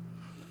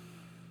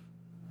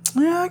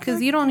 Yeah, because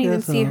you don't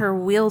even see her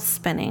wheels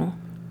spinning.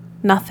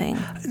 Nothing.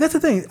 That's the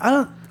thing.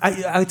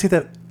 I take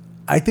that.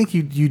 I think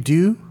you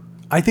do.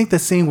 I think the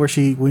scene where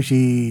she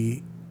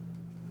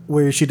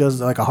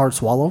does like a hard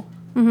swallow.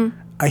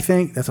 I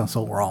think that sounds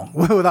so wrong.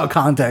 Without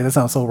context, that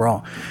sounds so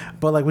wrong.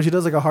 But like when she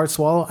does like a hard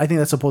swallow, I think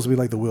that's supposed to be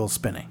like the wheels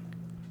spinning,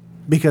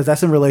 because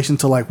that's in relation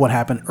to like what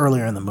happened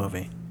earlier in the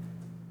movie.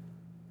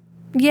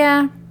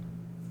 Yeah.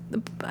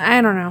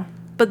 I don't know.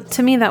 But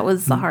to me, that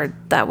was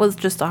that was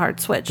just a hard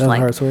switch. That was a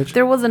hard switch?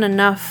 There wasn't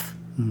enough,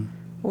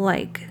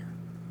 like,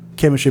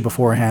 Chemistry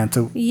beforehand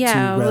to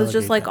yeah, to it was just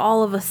relegate like that.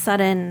 all of a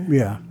sudden.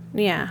 Yeah.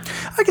 Yeah.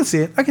 I can see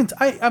it. I can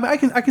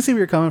see where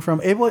you're coming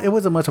from. It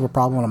wasn't much of a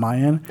problem on my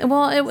end.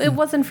 Well, it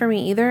wasn't for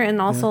me either. And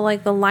also,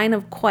 like, the line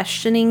of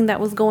questioning that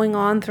was going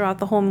on throughout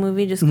the whole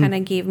movie just kind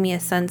of gave me a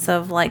sense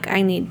of, like,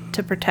 I need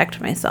to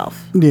protect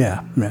myself.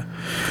 Yeah, yeah.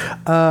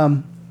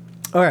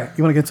 All right,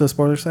 you want to get to the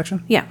spoiler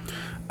section? Yeah.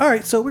 All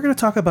right, so we're going to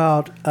talk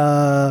about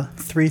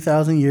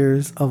 3,000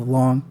 years of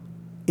longing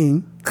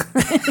in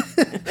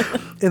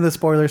the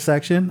spoiler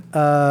section.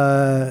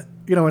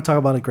 You know, we're talking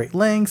about Great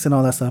Lengths and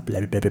all that stuff,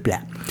 blah, blah, blah,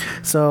 blah.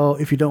 So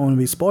if you don't want to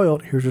be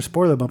spoiled, here's your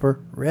spoiler bumper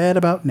right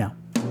about now.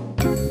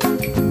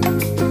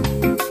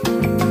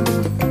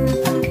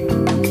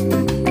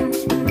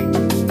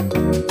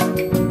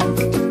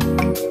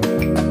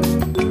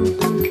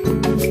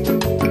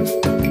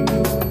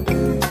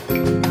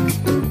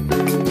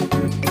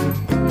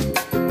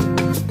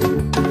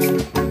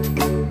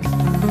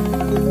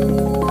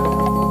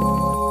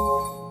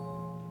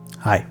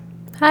 Hi,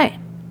 Hi.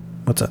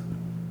 what's up?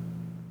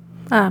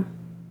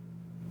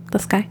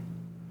 This guy.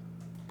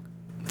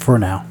 For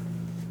now.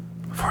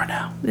 For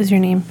now. Is your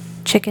name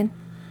Chicken?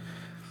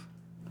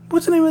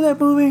 What's the name of that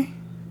movie?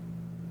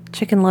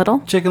 Chicken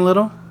Little? Chicken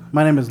Little?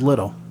 My name is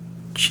Little.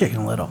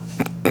 Chicken Little.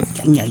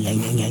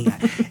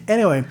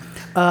 Anyway,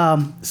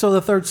 so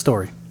the third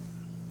story.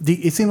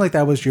 It seemed like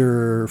that was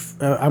your.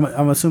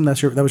 I'm assuming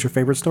that was your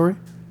favorite story.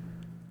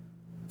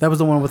 That was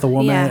the one with the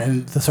woman Yeah.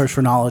 and the search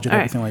for knowledge and All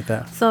right. everything like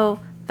that. So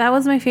that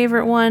was my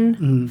favorite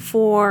one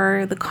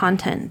for the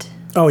content.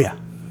 Oh yeah,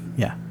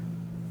 yeah,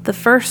 The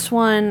first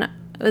one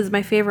was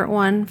my favorite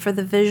one for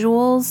the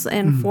visuals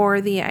and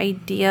for the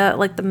idea,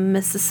 like the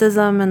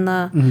mysticism and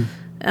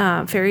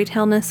the fairy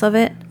tale-ness of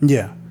it.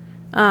 yeah.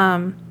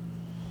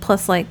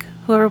 Plus, like,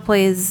 whoever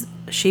plays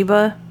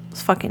Sheba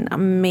is fucking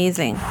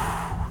amazing.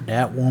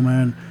 That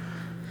woman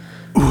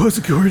was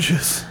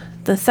gorgeous.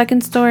 The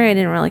second story I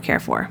didn't really care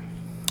for.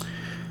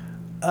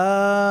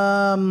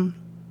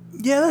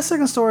 Yeah, that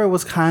second story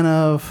was kind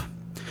of.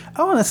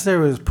 I wouldn't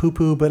necessarily was poo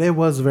poo, but it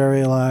was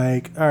very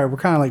like, all right, we're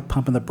kind of like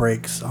pumping the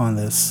brakes on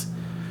this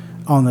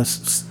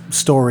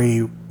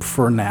story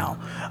for now.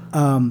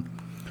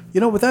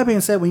 You know, with that being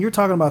said, when you're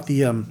talking about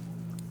the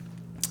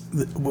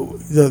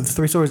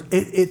three stories,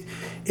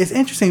 it's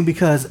interesting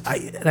because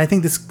I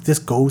think this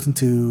goes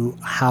into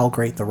how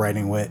great the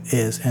writing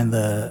is and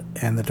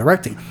the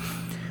directing.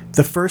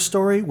 The first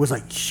story was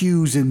like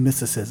huge in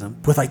mysticism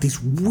with like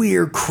these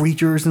weird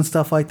creatures and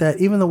stuff like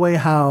that. Even the way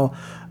how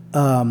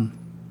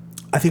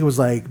I think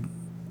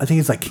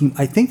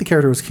the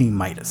character was King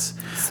Midas.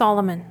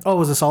 Solomon. Oh,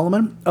 was it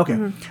Solomon?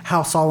 Okay.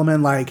 How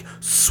Solomon like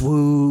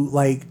swoo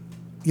like,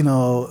 you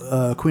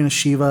know, Queen of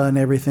Sheba and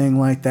everything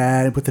like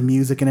that, and with the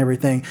music and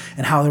everything,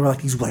 and how there were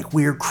like these like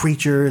weird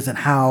creatures, and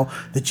how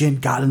the jinn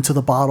got into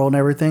the bottle and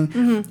everything.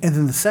 And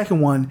then the second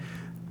one,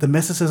 the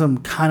mysticism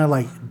kind of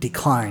like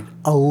declined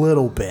a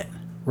little bit,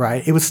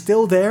 right? It was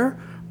still there,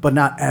 but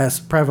not as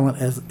prevalent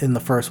as in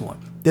the first one.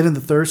 Then in the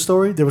third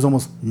story, there was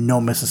almost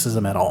no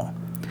mysticism at all.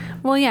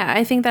 Well, yeah,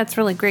 I think that's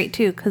really great,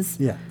 too, because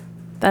Yeah.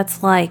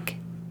 that's like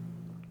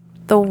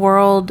the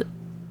world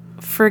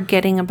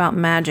forgetting about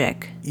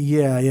magic.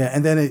 Yeah, yeah.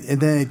 And then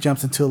it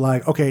jumps into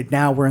like, okay,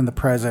 now we're in the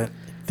present.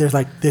 There's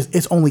like this,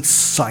 it's only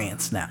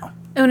science now.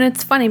 And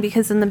it's funny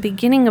because in the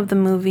beginning of the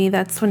movie,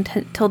 that's when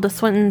Tilda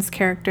Swinton's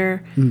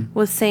character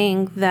was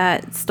saying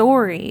that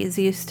stories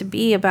used to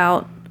be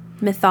about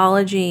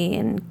mythology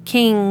and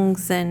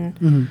kings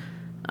and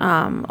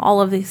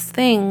all of these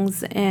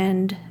things.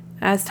 And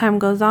as time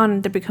goes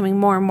on, they're becoming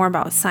more and more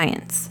about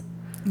science.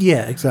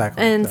 Yeah,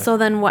 exactly. And so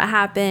then what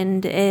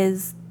happened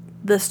is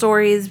the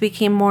stories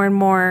became more and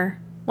more,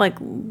 like,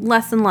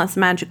 less and less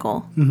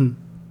magical.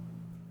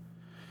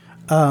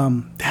 Damn,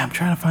 I'm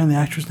trying to find the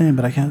actress name,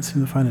 but I can't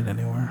seem to find it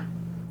anywhere.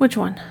 Which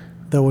one?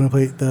 The one who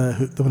played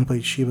the one who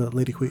played Sheba,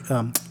 Lady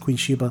Queen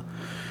Sheba.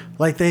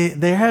 Like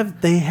they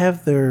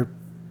have their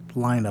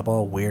lineup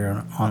all weird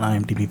on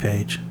IMDb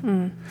page.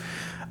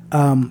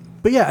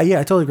 But yeah,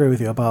 I totally agree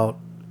with you about,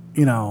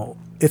 you know,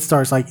 it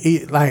starts like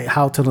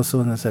how Tilda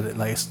Swinton said it,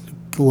 like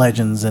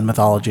legends and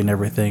mythology and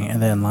everything,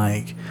 and then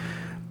like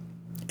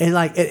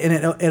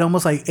it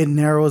almost like it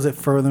narrows it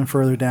further and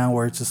further down,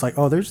 where it's just like,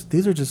 oh,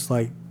 these are just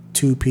like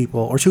two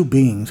people or two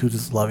beings who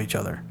just love each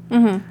other,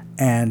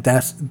 and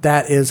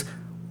that is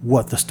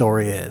what the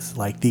story is,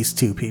 like these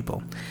two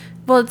people.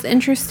 Well, it's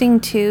interesting,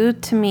 too,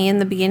 to me in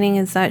the beginning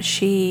is that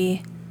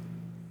she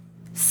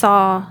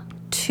saw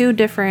two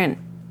different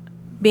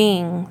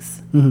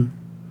beings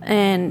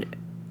and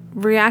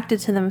reacted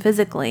to them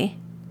physically.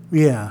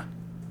 Yeah.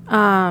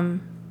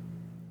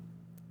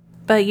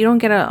 But you don't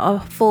get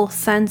a full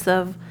sense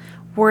of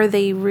were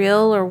they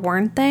real or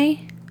weren't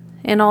they?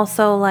 And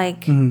also,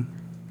 like,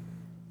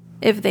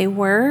 if they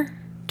were,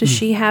 does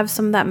she have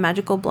some of that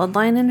magical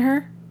bloodline in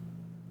her?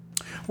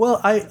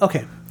 Well,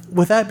 okay.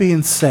 With that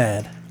being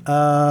said,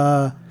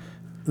 let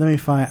me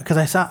find, because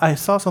I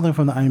saw something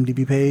from the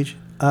IMDb page.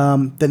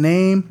 The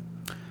name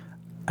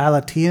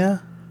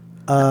Alatia.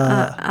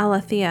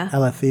 Aletheia.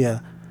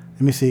 Aletheia.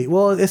 Let me see.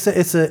 Well, it's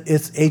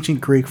ancient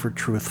Greek for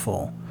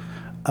truthful.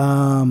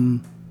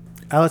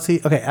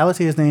 Aletheia. Okay,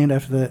 Aletheia is named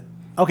after the.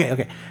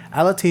 Okay.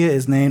 Aletheia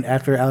is named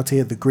after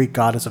Aletheia, the Greek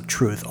goddess of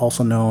truth,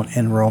 also known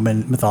in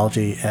Roman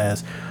mythology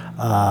as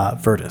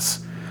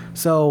Virtus.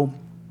 So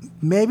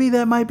maybe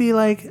that might be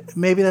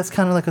maybe that's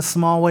kind of like a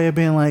small way of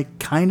being like,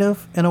 kind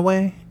of, in a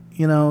way.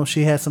 You know,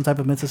 she has some type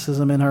of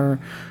mysticism in her,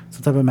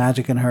 some type of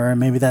magic in her, and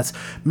maybe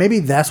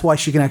that's why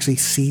she can actually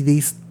see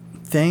these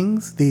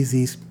things,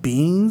 these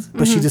beings,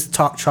 but she just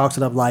chalks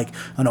it up like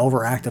an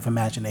overactive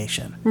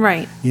imagination.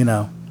 Right. You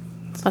know.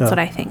 That's what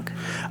I think.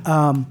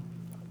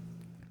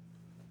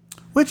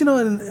 Which, you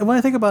know, when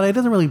I think about it, it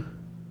doesn't really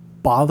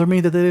bother me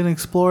that they didn't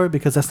explore it,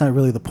 because that's not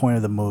really the point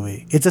of the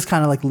movie. It just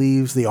kind of like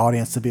leaves the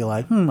audience to be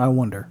like, I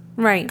wonder.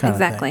 Right,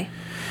 exactly.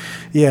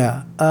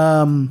 Yeah.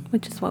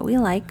 Which is what we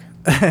like.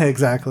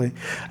 Exactly.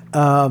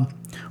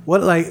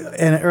 What, like,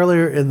 and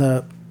earlier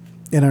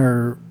in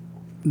our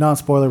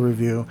non-spoiler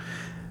review,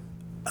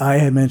 I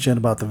had mentioned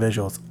about the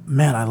visuals.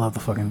 Man, I love the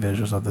fucking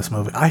visuals of this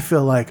movie. I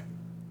feel like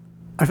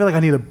I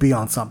need to be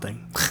on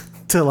something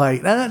to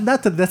like,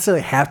 not to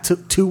necessarily have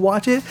to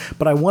watch it,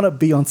 but I want to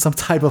be on some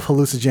type of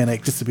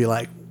hallucinogenic just to be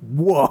like,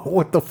 whoa,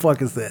 what the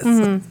fuck is this?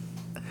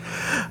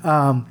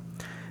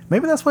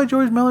 Maybe that's why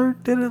George Miller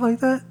did it like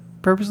that,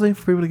 purposely,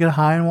 for people to get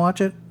high and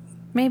watch it.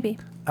 Maybe.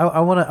 I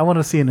want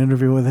to see an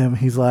interview with him.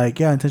 He's like,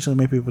 yeah, intentionally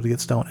make people to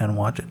get stoned and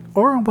watch it,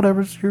 or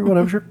whatever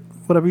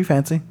you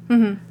fancy.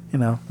 You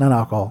know, not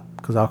alcohol,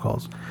 because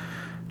alcohol's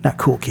not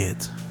cool,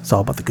 kids. It's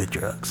all about the good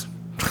drugs.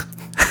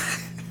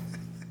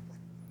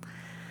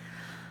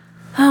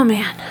 Oh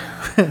man.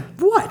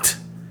 What?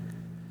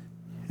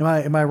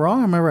 Am I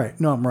wrong or am I right?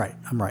 No, I'm right.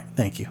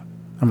 Thank you.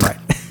 I'm right.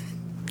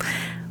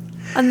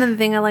 Another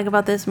thing I like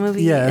about this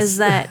movie is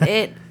that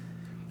it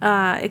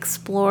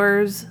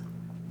explores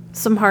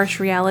some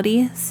harsh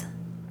realities.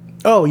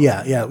 Oh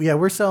yeah.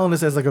 We're selling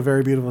this as like a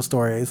very beautiful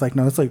story. It's like,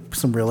 no, it's like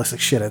some realistic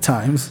shit at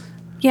times.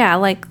 Yeah,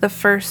 like the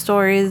first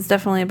story is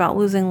definitely about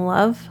losing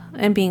love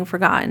and being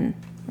forgotten,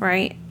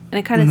 right? And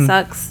it kind of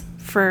sucks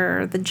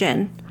for the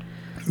djinn.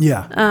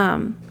 Yeah.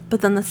 But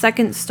then the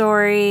second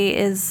story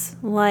is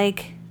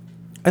like,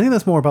 I think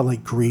that's more about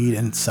like greed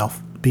and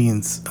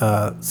being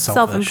selfish.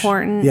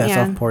 Self-important. Yeah,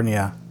 self-important.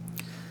 Yeah.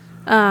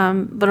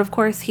 but of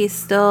course he's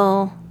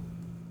still.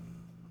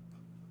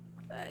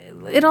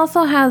 It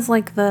also has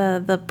like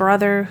the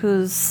brother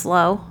who's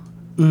slow,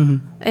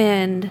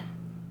 and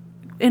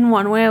in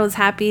one way I was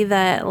happy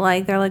that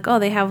like they're like, oh,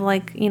 they have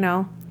like, you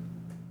know,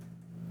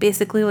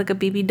 basically like a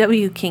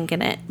BBW kink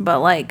in it, but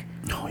like,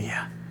 oh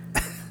yeah,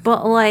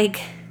 but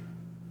like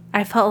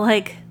I felt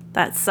like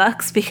that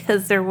sucks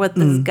because they're with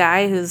this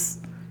guy who's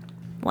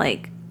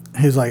like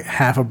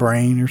half a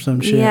brain or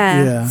some shit.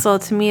 Yeah. So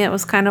to me, it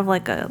was kind of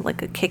like a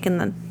kick in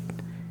the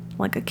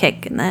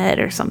head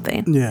or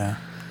something. Yeah.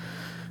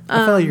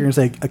 I felt like you were gonna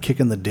say a kick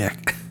in the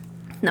dick.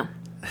 No.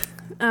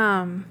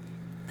 And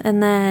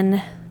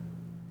then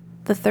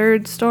the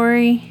third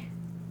story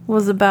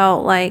was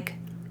about like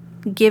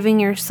giving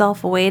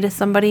yourself away to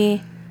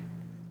somebody,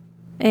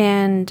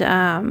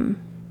 and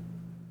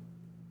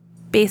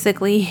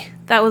basically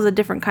that was a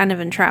different kind of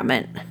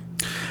entrapment.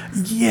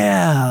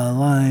 Yeah,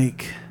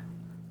 like,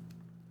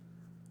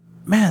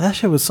 man, that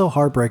shit was so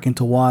heartbreaking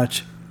to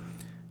watch.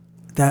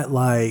 That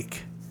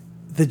like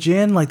the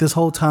djinn, like this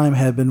whole time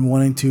had been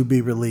wanting to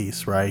be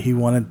released, right? He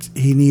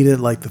needed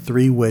like the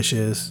 3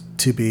 wishes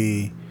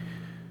to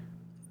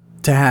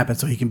happen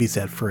so he can be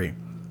set free.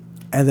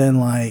 And then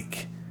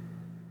like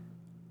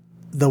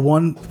the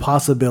one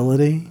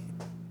possibility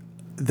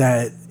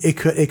that it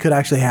could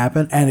actually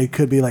happen, and it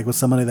could be like with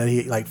somebody that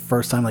he like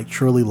first time like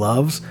truly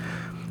loves,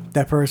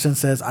 that person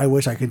says, I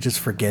wish I could just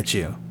forget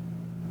you.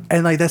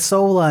 And like that's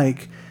so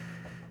like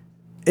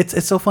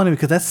it's so funny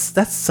because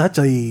that's such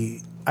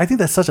a, I think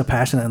that's such a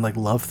passionate and like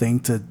love thing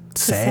to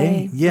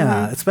say.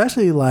 Yeah,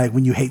 especially like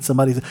when you hate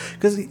somebody,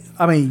 because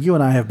I mean, you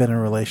and I have been in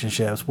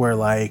relationships where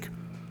like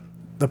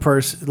the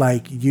person,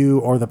 like you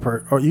or the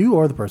person,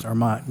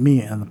 or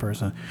me and the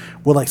person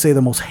will like say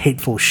the most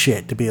hateful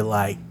shit to be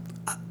like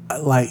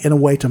in a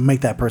way to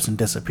make that person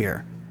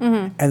disappear.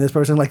 And this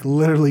person like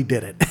literally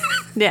did it.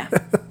 Yeah.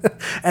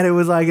 And it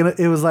was like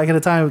in a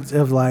time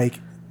of like,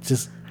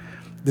 just,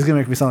 this is gonna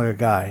make me sound like a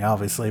guy,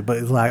 obviously, but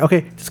it's like,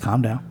 okay, just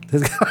calm down.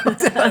 Just calm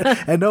down.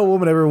 And no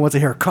woman ever wants to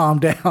hear calm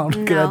down,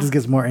 because that just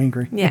gets more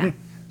angry. Yeah.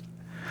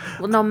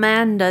 Well, no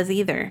man does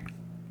either.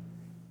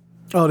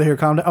 Oh, to hear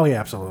calm down? Oh yeah,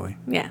 absolutely.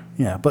 Yeah.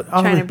 Yeah, but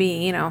Trying to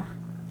be, you know.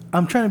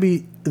 I'm trying to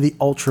be the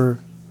ultra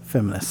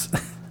feminist.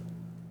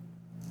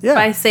 Yeah.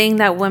 By saying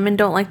that women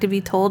don't like to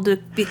be told to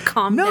be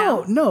calm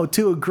down. No,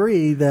 to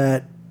agree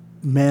that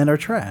men are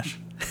trash.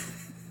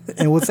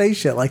 And we'll say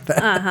shit like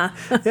that.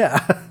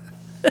 Yeah.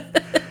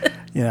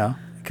 You know,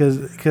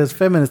 because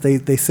feminists,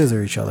 they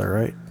scissor each other,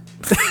 right?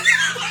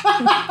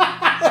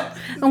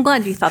 I'm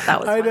glad you thought that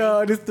was funny. I know,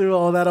 I just threw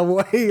all that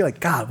away. Like,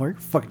 God, we're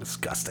fucking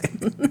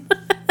disgusting.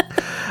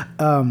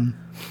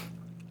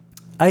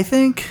 I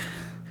think,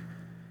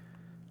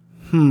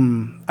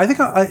 I think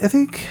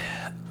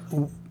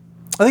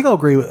I'll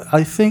agree with.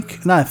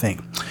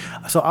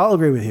 So I'll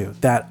agree with you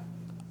that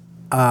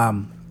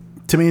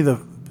to me the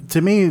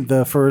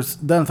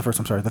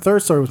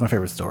third story was my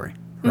favorite story,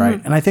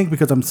 right? And I think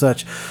because I'm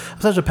such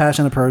a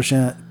passionate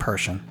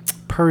person.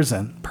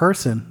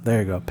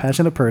 There you go,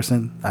 passionate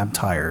person. I'm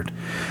tired,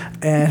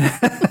 and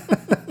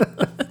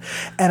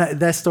and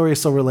that story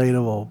is so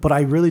relatable. But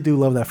I really do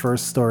love that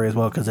first story as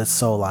well because it's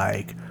so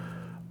like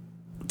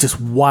just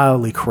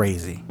wildly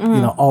crazy,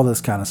 all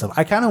this kind of stuff.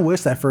 I kind of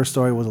wish that first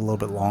story was a little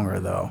bit longer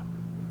though.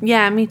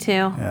 Yeah, me too.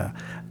 Yeah,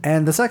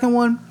 and the second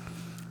one,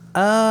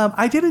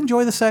 I did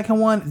enjoy the second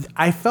one.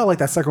 I felt like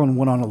that second one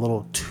went on a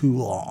little too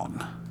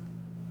long.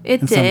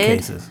 It in did. some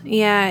cases.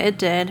 Yeah, it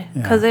did.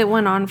 Because it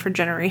went on for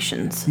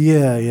generations.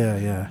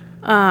 Yeah.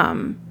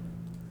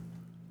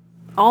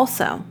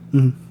 Also,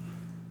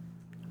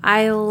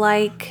 I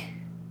like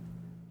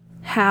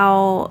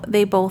how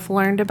they both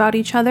learned about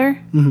each other.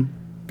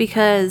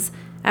 Because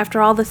after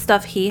all the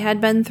stuff he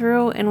had been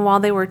through, and while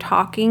they were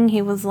talking,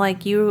 he was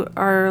like, you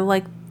are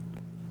like,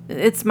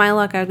 it's my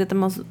luck I get the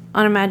most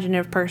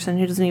unimaginative person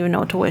who doesn't even know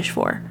what to wish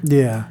for.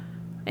 Yeah.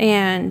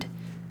 And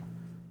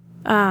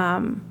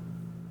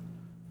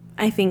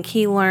I think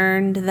he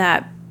learned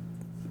that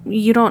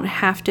you don't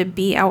have to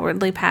be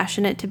outwardly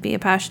passionate to be a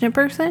passionate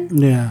person.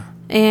 Yeah.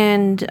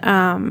 And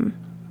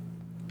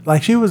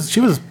like she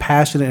was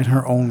passionate in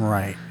her own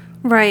right.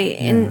 right.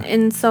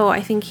 And so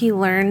I think he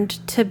learned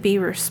to be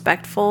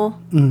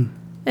respectful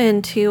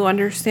and to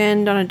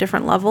understand on a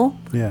different level.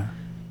 Yeah.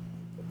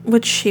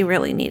 Which she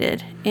really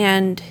needed.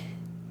 And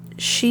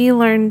she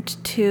learned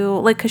to,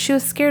 like, because she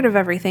was scared of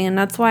everything, and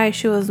that's why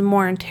she was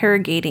more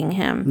interrogating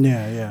him.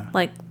 Yeah.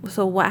 Like,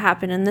 so what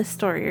happened in this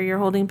story, or you're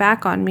holding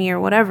back on me, or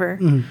whatever.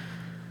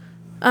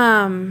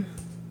 And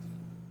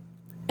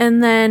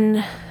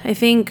then I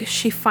think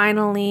she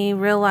finally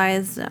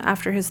realized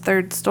after his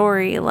third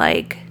story,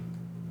 like,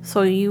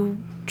 so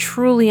you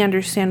truly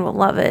understand what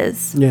love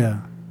is.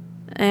 Yeah.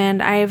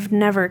 And I've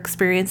never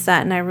experienced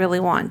that, and I really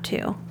want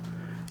to.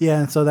 Yeah,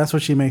 and so that's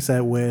what she makes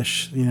that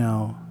wish,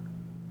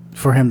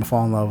 for him to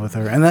fall in love with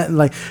her. And that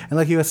like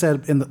you had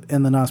said in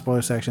the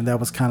non-spoiler section, that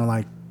was kind of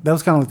like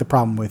the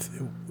problem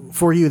with,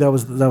 for you, that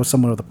was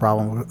somewhat of the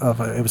problem of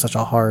it was such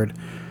a hard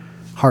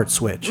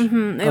switch.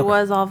 It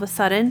was all of a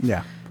sudden.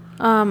 Yeah.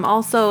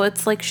 Also,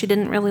 it's like she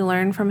didn't really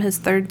learn from his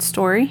third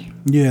story.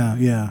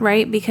 Yeah.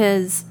 Right?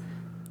 Because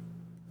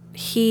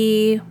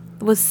he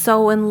was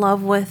so in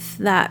love with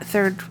that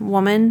third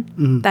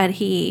woman that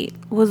he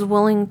was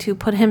willing to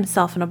put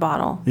himself in a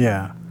bottle.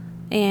 Yeah.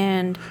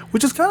 And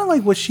which is kind of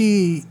like what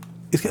she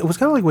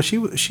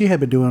had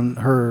been doing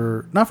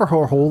not for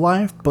her whole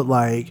life, but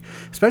like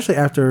especially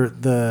after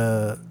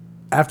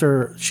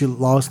she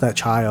lost that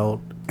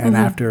child and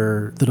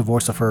after the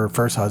divorce of her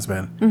first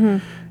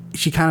husband.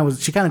 She kind of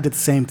did the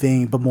same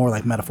thing, but more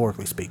like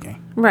metaphorically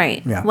speaking.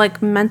 Right. Yeah.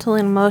 Like mentally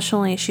and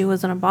emotionally she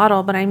was in a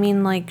bottle, but I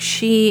mean, like,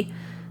 she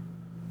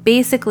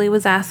basically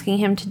was asking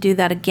him to do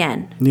that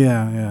again.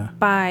 Yeah.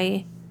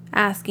 By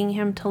asking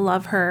him to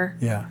love her.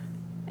 Yeah.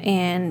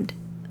 And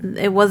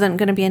it wasn't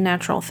going to be a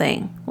natural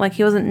thing. Like,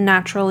 he wasn't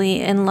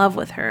naturally in love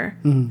with her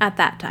at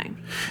that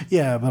time.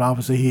 Yeah, but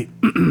obviously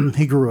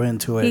he grew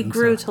into it. He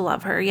grew to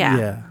love her, yeah.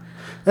 Yeah.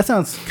 That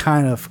sounds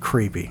kind of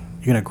creepy.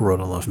 You're going to grow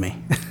to love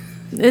me.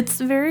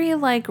 It's very,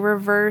 like,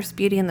 reverse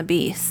Beauty and the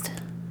Beast.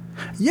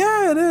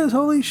 Yeah, it is.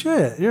 Holy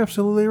shit. You're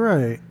absolutely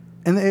right.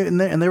 And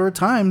there were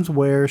times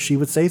where she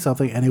would say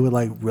something and it would,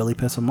 like, really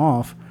piss him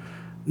off.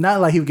 Not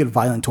like he would get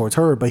violent towards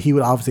her, but he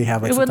would obviously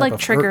have, like, it would, like,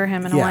 trigger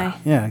him in a way.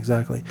 Yeah,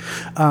 exactly.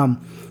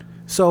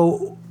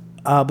 So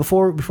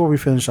before we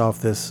finish off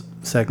this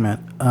segment,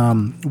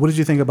 what did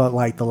you think about,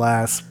 like, the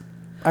last,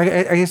 I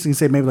guess you can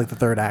say maybe, like, the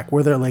third act,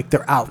 where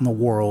they're out in the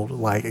world,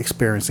 like,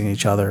 experiencing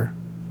each other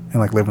and,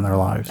 like, living their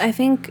lives? I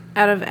think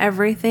out of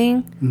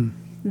everything,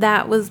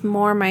 that was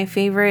more my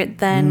favorite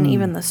than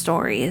even the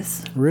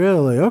stories.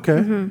 Really?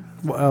 Okay.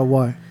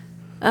 Why?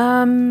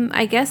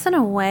 I guess in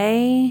a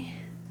way,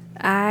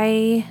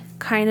 I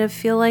kind of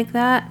feel like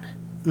that.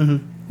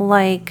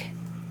 Like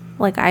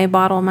I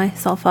bottle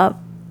myself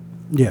up.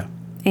 Yeah.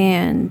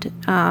 And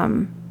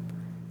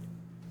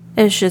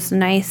it's just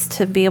nice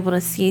to be able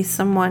to see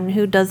someone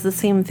who does the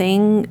same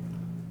thing,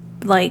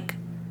 like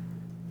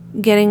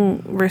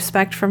getting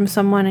respect from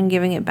someone and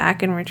giving it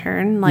back in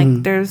return.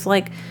 Like there's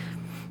like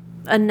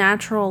a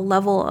natural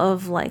level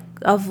of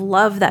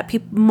love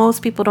that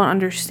most people don't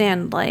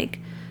understand. Like,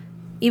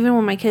 even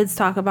when my kids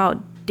talk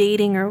about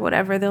dating or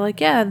whatever, they're like,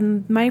 yeah,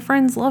 my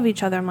friends love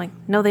each other. I'm like,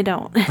 no, they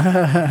don't.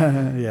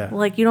 Yeah.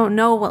 Like, you don't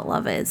know what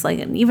love is. Like,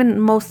 even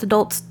most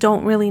adults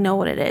don't really know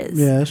what it is.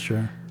 Yeah, that's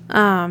true. You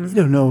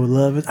don't know what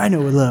love is. I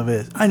know what love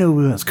is. I know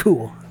when it's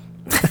cool.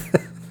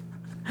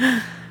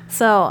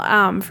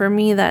 So, for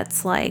me,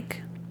 that's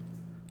like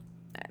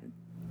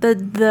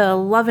the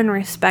love and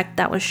respect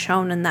that was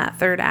shown in that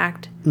third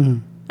act,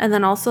 and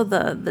then also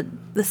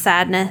the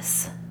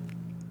sadness.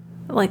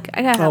 Like,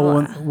 I gotta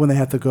have when they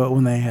had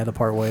to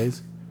part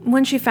ways.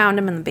 when she found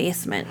him in the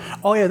basement.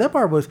 Oh yeah, that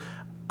part was.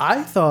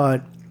 I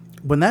thought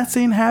when that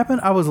scene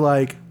happened, I was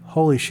like,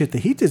 holy shit,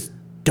 did he just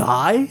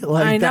die?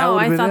 Like, I know,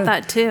 would've I been thought it.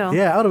 that too.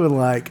 Yeah, I would have been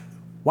like,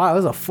 wow,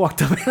 this is a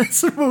fucked up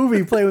ass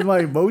movie, playing with my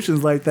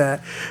emotions like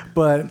that.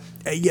 But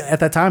yeah, at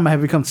that time, I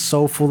had become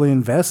so fully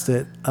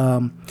invested.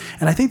 And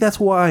I think that's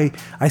why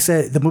I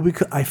said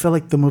I felt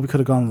like the movie could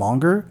have gone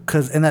longer,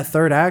 because in that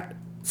third act,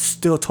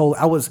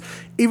 I was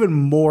even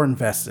more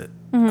invested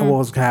in what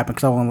was going to happen,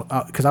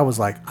 because I was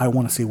like, I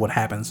want to see what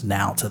happens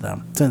now to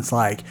them, since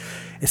like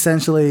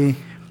essentially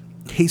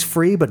he's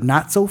free but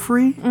not so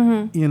free,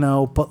 you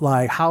know, but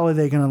like how are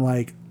they going to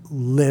like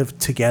live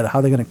together, how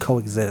are they going to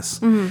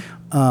coexist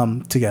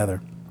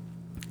together.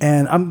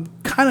 And I'm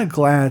kind of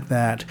glad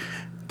that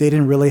they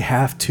didn't really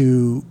have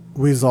to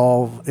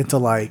resolve into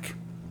like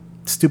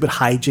stupid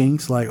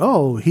hijinks, like,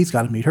 oh, he's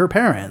got to meet her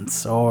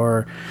parents,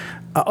 or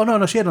oh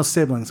no, she had no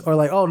siblings, or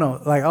like, oh no,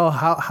 like, oh,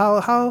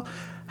 how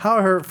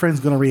are her friends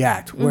gonna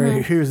react?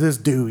 Where here's this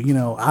dude, you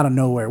know, out of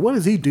nowhere. What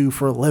does he do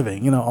for a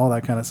living? You know, all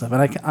that kind of stuff.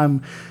 And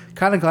I'm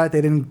kind of glad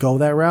they didn't go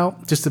that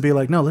route, just to be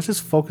like, no, let's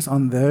just focus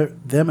on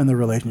them and their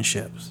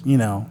relationships. You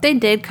know, They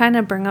did kind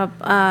of bring up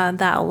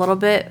that a little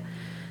bit.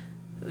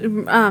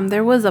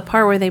 There was a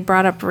part where they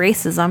brought up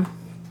racism.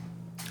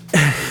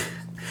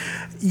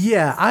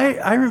 yeah,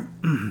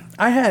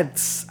 I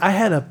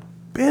had a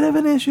bit of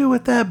an issue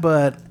with that,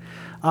 but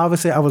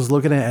obviously I was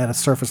looking at it at a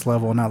surface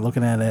level, not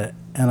looking at it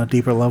on a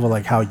deeper level,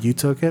 like how you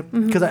took it.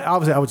 Because I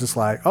was just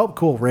like, oh,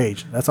 cool,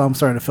 rage. That's all I'm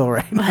starting to feel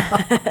right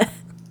now.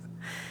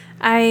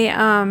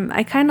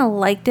 I kind of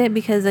liked it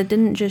because it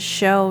didn't just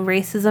show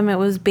racism. It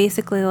was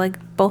basically like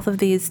both of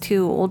these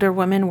two older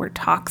women were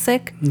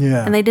toxic.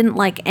 Yeah. And they didn't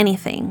like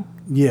anything.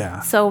 Yeah.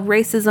 So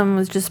racism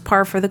was just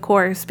par for the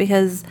course,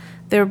 because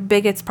they're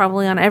bigots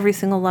probably on every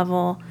single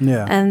level.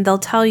 Yeah. And they'll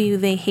tell you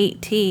they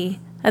hate tea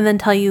and then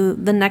tell you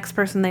the next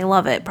person they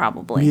love it,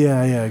 probably.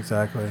 Yeah,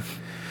 exactly.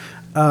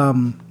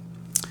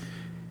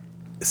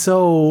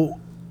 So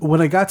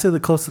when I got to the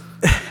close,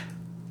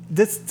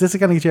 this is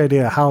gonna get you an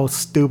idea of how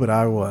stupid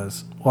I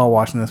was while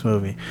watching this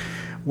movie,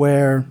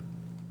 where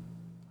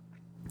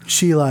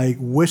she like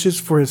wishes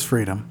for his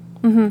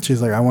freedom.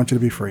 She's like, I want you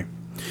to be free.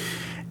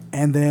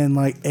 And then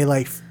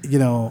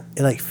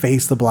it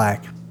fades to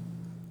black.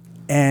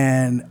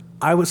 And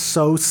I was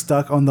so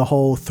stuck on the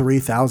whole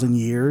 3,000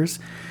 years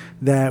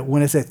that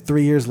when it said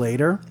 3 years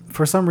later,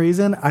 for some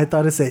reason, I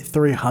thought it said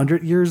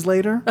 300 years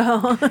later.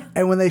 Oh.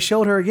 And when they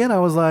showed her again, I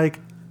was like,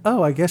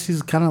 oh, I guess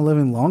she's kind of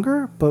living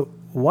longer. But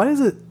why is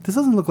it? This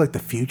doesn't look like the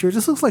future.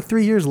 This looks like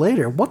 3 years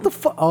later. What the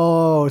fuck?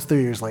 Oh, it's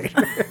 3 years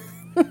later.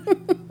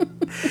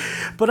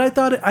 But I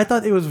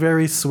thought it was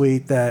very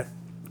sweet that,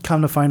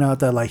 come to find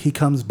out that like he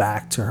comes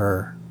back to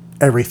her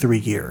every 3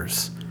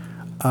 years.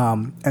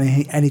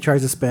 And he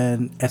tries to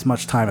spend as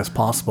much time as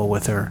possible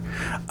with her.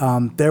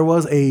 There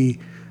was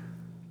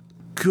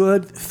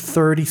good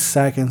 30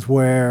 seconds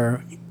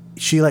where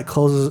she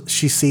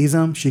sees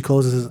him, she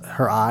closes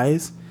her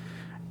eyes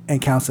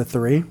and counts to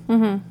 3.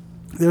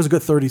 There was a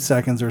good 30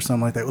 seconds or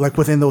something like that, like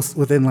within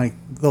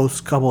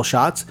those couple of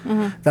shots,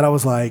 that I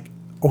was like,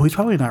 oh, he's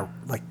probably not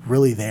like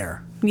really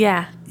there,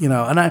 Yeah. you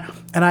know. And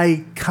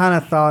I kind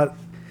of thought,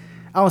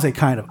 I won't say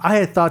kind of, I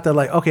had thought that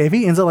like, okay, if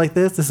he ends up like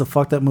this is a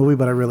fucked up movie,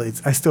 but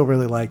I still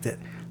really liked it.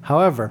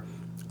 However,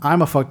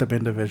 I'm a fucked up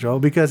individual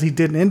because he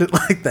didn't end it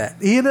like that.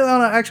 He ended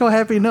on an actual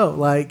happy note.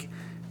 Like,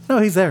 no,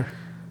 he's there.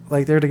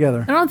 Like, they're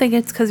together. I don't think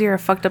it's because you're a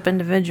fucked up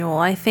individual.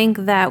 I think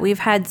that we've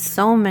had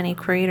so many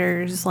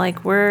creators.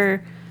 Like,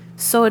 we're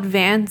so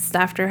advanced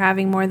after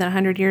having more than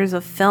 100 years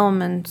of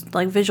film and,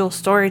 like, visual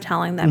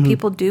storytelling that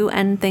people do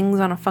end things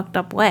on a fucked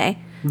up way.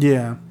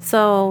 Yeah.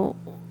 So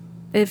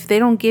if they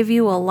don't give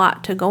you a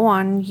lot to go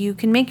on, you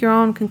can make your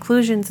own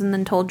conclusions and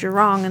then told you're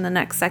wrong in the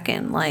next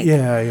second. Like,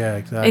 Yeah,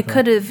 exactly. it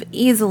could have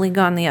easily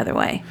gone the other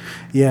way.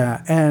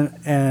 Yeah,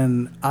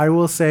 and I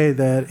will say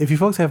that if you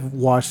folks have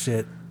watched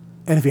it,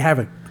 and if you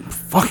haven't,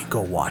 fucking go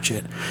watch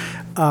it.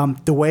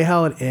 The way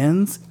how it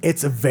ends,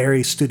 it's a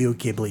very Studio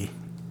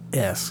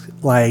Ghibli-esque.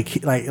 Like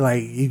you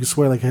can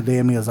swear like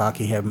Hideo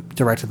Miyazaki had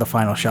directed the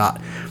final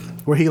shot,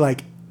 where he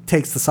like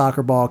takes the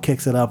soccer ball,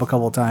 kicks it up a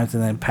couple of times,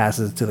 and then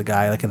passes it to the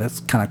guy like in this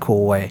kind of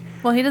cool way.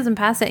 Well, he doesn't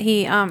pass it.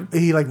 He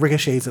like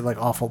ricochets it like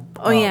off a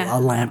yeah.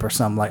 lamp or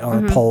something, like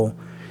on a pole.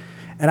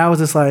 And I was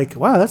just like,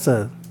 wow, that's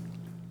a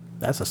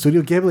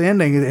Studio Ghibli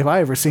ending if I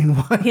ever seen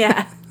one.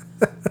 Yeah.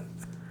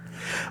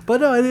 But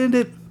no, it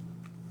ended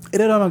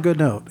on a good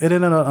note. It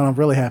ended on a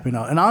really happy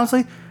note. And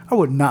honestly, I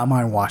would not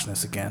mind watching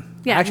this again.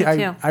 Yeah, actually,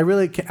 me too. I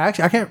really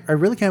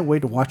can't wait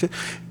to watch it.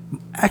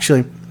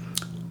 Actually,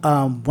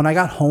 when I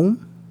got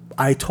home,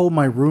 I told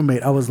my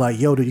roommate, I was like,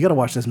 yo, dude, you gotta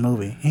watch this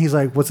movie. And he's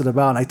like, what's it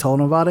about? And I told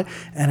him about it,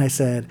 and I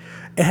said,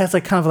 it has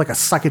like kind of like a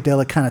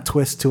psychedelic kind of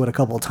twist to it a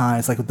couple of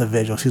times, like with the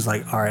visuals. He's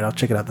like, all right, I'll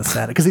check it out this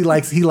Saturday, because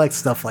he likes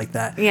stuff like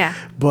that. Yeah.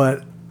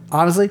 But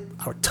honestly,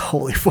 I would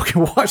totally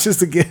fucking watch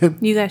this again.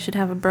 You guys should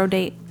have a bro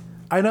date.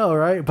 I know,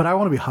 right? But I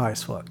want to be high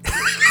as fuck.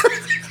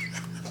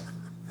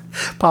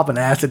 Pop an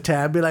acid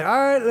tab, be like, all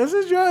right, let's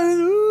enjoy this.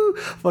 Ooh.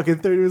 Fucking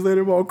 30 minutes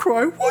later, I'm all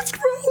crying, what's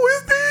wrong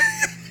with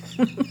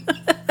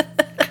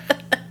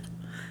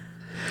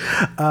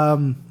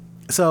me?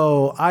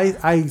 So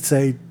I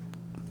say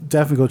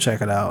definitely go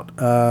check it out.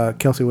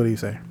 Kelsey, what do you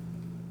say?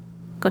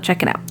 Go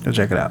check it out. Go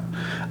check it out.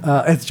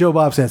 As Joe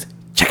Bob says,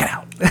 check it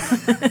out.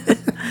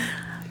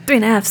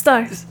 3.5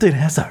 stars.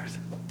 3.5 stars.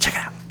 Check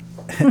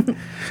it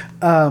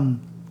out.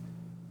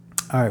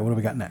 All right, what do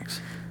we got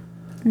next?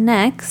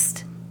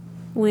 Next,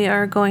 we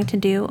are going to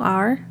do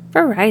our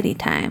variety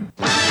time.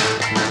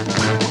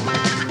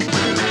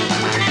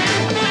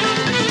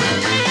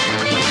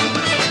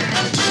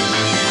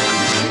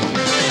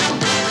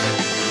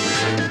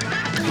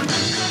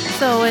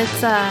 So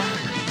it's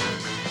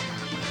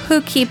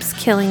who keeps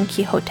killing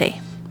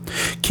Quixote?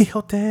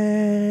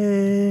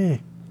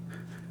 Quixote.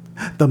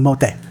 The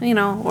mote. You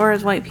know, or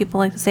as white people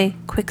like to say,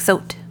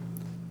 Quixote.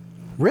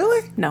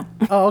 Really? No.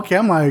 Oh, okay.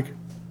 I'm like,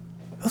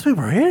 those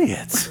people are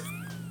idiots.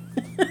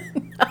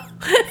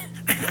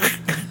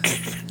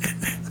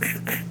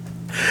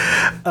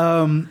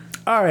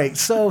 All right.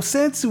 So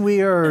since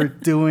we are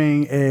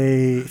doing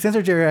since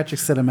our geriatric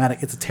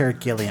cinematic, it's a Terry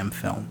Gilliam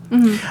film.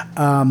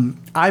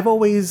 I've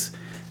always,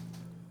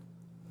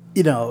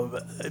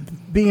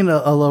 being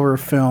a lover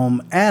of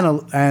film and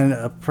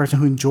a person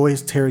who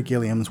enjoys Terry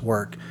Gilliam's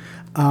work,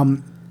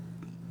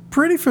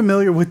 pretty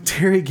familiar with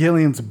Terry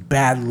Gilliam's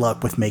bad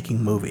luck with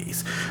making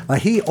movies.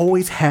 Like, he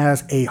always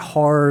has a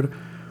hard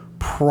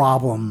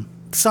problem.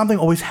 Something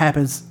always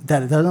happens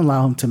that it doesn't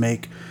allow him to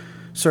make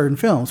certain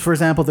films. For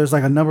example, there's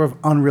like a number of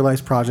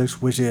unrealized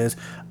projects, which is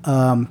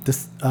The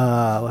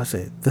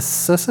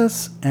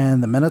Sisyphus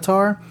and the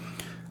Minotaur.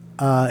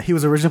 He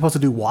was originally supposed to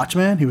do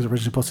Watchmen. He was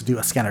originally supposed to do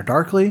A Scanner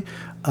Darkly.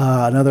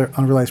 Another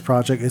unrealized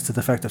project is The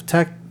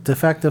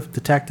Defective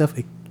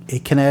Detective, a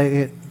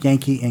Connecticut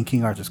Yankee in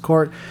King Arthur's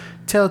Court,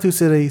 Tale of Two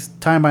Cities,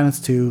 Time Bandits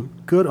 2,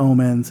 Good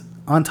Omens,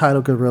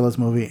 Untitled Gorillas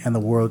movie, and The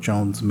World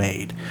Jones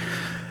Made.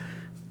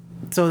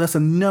 So that's a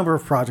number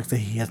of projects that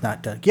he has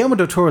not done. Guillermo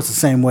del Toro is the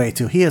same way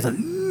too. He has a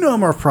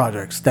number of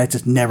projects that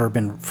just never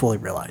been fully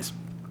realized.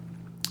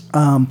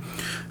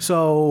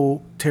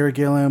 So Terry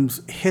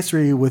Gilliam's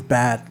history with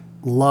bad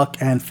luck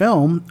and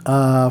film,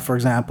 for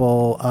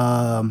example,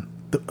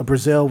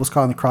 Brazil was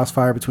caught in the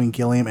crossfire between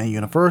Gilliam and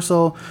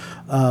Universal,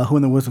 who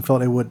in the wisdom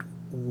felt it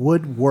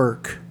would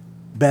work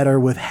better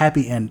with a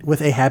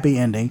happy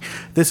ending.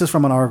 This is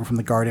from an article from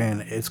The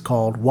Guardian. It's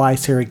called "Why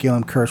is Terry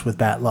Gilliam Cursed with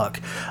Bad Luck?"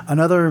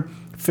 Another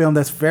film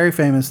that's very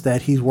famous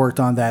that he's worked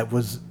on that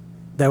was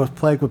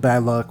plagued with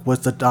bad luck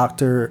was the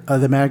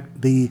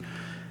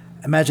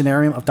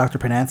Imaginarium of Dr.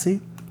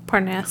 Parnassus.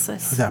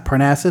 Is that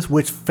Parnassus,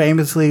 which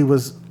famously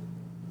was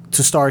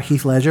to star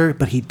Heath Ledger,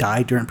 but he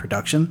died during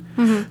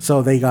production.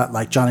 So they got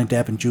like Johnny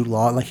Depp and Jude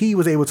Law. Like, he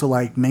was able to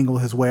like mingle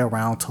his way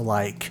around to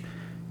like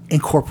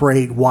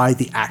incorporate why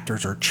the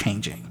actors are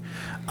changing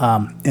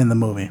in the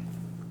movie.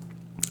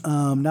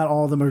 Not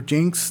all of them are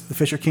jinx. The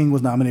Fisher King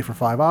was nominated for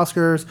 5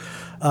 Oscars.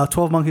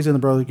 12 Monkeys and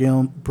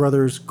the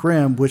Brothers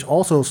Grimm, which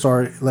also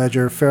starred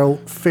Ledger,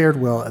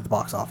 fared well at the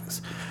box office.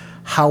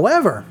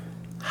 However,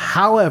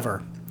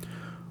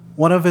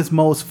 one of his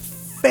most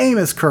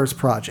famous cursed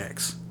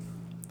projects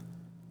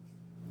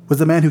was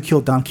The Man Who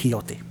Killed Don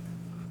Quixote.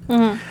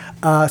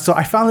 So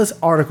I found this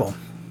article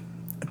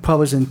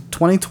published in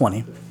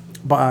 2020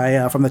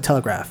 from The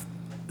Telegraph.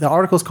 The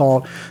article is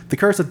called "The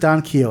Curse of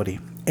Don Quixote: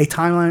 A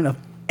Timeline of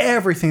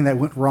Everything That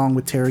Went Wrong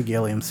with Terry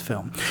Gilliam's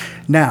Film."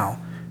 Now,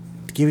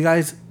 to give you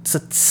guys a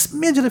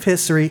smidgen of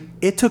history,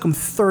 it took him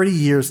 30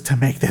 years to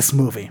make this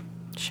movie.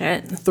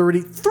 Shit.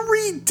 3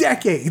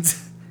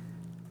 decades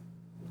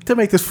to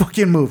make this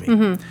fucking movie.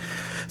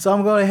 So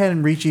I'm going to go ahead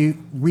and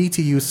read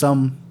to you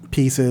some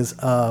pieces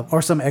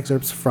or some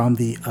excerpts from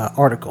the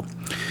article.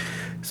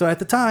 So at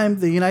the time,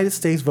 the United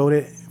States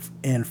voted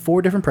in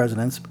 4 different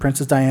presidents.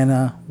 Princess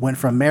Diana went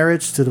from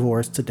marriage to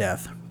divorce to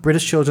death.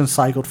 British children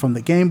cycled from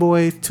the Game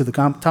Boy to the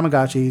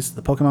Tamagotchis,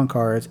 the Pokemon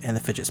cards, and the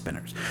fidget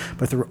spinners.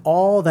 But through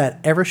all that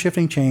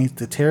ever-shifting change,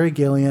 the Terry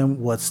Gilliam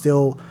was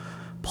still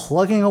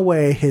plugging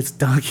away his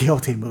Don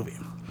Quixote movie.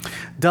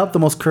 Dubbed the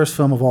most cursed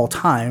film of all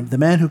time, The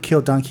Man Who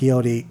Killed Don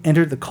Quixote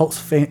entered the cult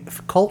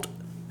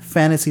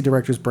fantasy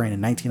director's brain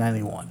in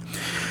 1991,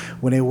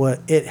 when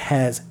it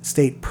has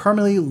stayed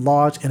permanently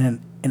lodged in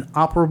an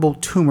inoperable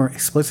tumor,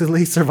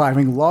 explicitly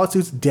surviving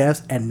lawsuits,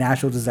 deaths, and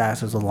natural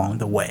disasters along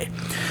the way.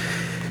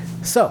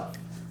 So,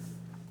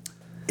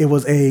 it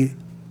was the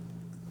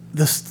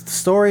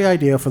story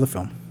idea for the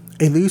film,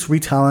 a loose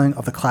retelling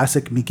of the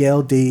classic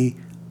Miguel de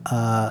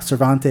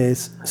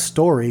Cervantes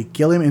story.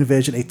 Gilliam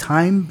envisioned a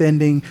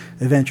time-bending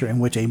adventure in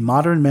which a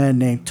modern man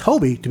named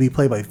Toby, to be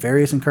played by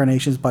various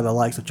incarnations by the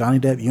likes of Johnny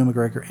Depp, Ewan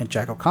McGregor, and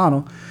Jack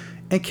O'Connell,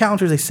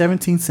 encounters a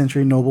 17th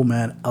century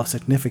nobleman of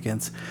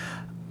significance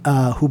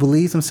who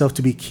believes himself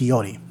to be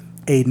Quixote,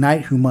 a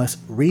knight who must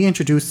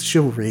reintroduce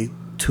chivalry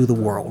to the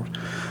world.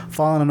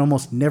 Following an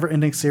almost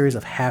never-ending series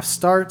of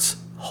half-starts,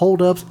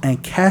 hold-ups,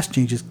 and cast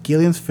changes,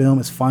 Gilliam's film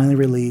is finally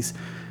released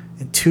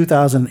in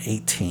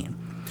 2018.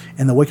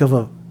 In the wake of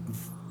an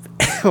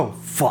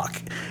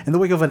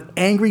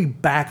angry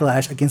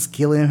backlash against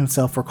Gilliam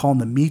himself for calling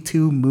the Me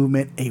Too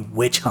movement a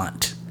witch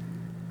hunt.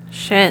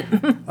 Shit.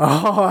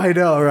 Oh, I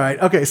know, right?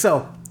 Okay,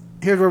 so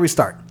here's where we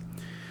start.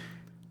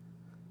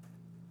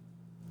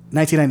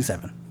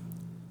 1997.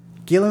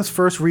 Gilliam's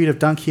first read of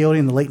Don Quixote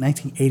in the late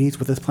 1980s,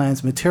 with his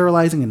plans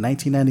materializing in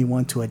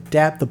 1991 to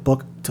adapt the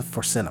book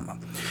for cinema.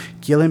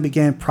 Gilliam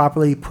began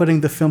properly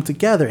putting the film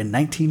together in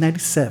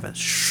 1997,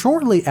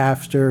 shortly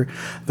after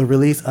the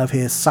release of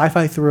his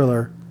sci-fi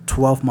thriller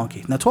 12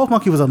 Monkeys. Now, 12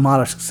 Monkeys was a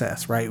modest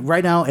success, right?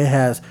 Right now, it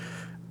has...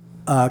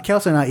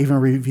 Kelsey and I even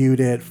reviewed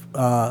it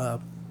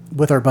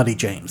with our buddy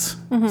James.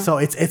 Mm-hmm. So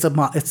it's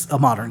a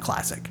modern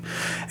classic,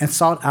 and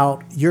sought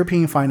out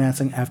European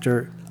financing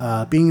after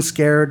being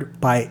scared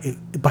by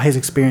his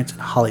experience in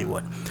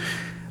Hollywood.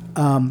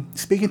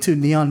 Speaking to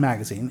Neon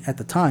Magazine at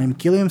the time,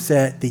 Gilliam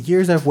said, "The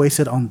years I've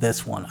wasted on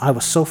this one. I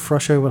was so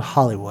frustrated with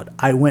Hollywood.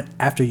 I went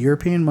after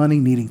European money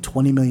needing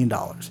 $20 million.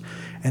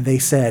 And they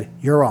said,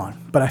 'You're on.'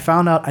 But I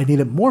found out I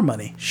needed more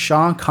money.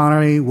 Sean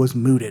Connery was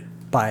mooted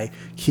by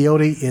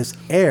Quixote is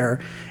air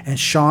and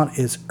Sean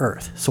is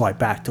earth, so I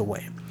backed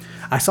away.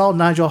 I saw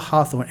Nigel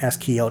Hawthorne as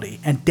Quixote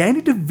and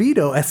Danny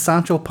DeVito as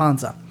Sancho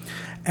Panza,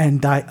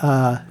 and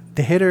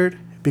they hittered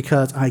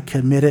because I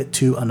committed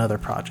to another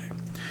project."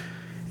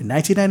 In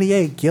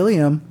 1998,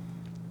 Gilliam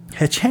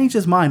had changed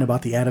his mind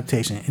about the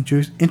adaptation,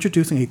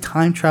 introducing a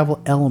time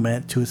travel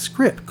element to his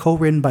script,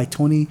 co-written by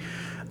Tony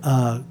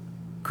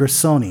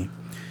Grisoni,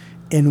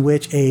 in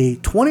which a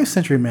 20th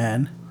century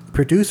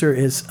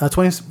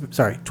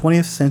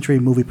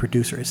movie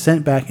producer is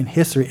sent back in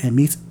history and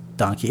meets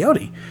Don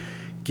Quixote.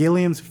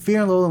 Gilliam's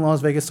Fear and Loathing in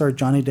Las Vegas star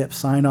Johnny Depp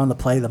signed on to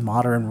play the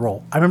modern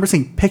role. I remember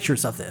seeing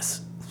pictures of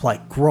this,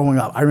 like growing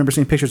up. I remember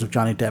seeing pictures of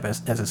Johnny Depp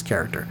as his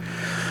character.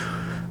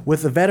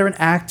 With the veteran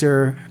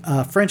actor,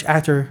 French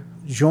actor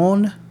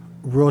Jean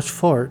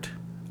Rochefort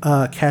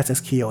cast as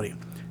Quixote.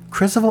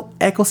 Christopher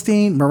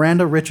Eccleston,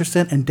 Miranda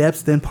Richardson, and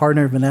Depp's then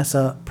partner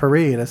Vanessa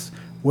Paredes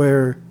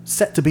were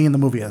set to be in the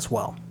movie as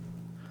well.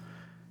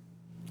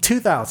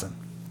 2000.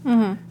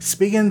 Mm-hmm.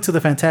 Speaking to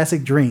the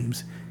Fantastic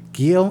Dreams,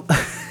 Guillermo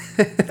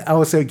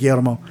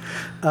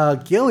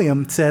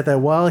Gilliam said that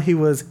while he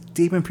was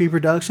deep in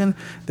pre-production,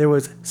 there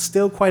was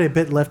still quite a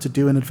bit left to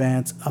do in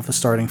advance of the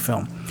starting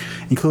film,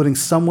 including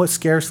somewhat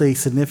scarcely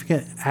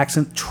significant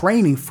accent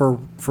training for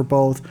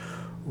both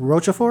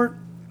Rochefort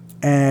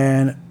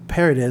and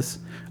Paredes.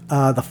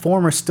 The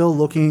former still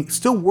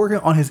working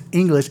on his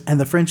English, and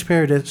the French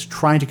Paredes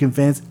trying to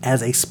convince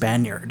as a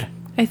Spaniard.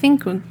 I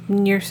think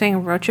when you're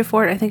saying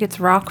Rochefort, I think it's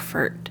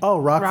Rockford. Oh,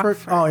 Rockford?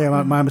 Oh,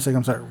 yeah, my mistake.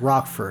 I'm sorry.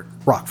 Rockford.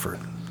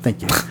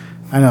 Thank you.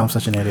 I know I'm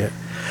such an idiot.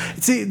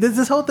 See, there's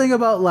this whole thing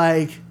about,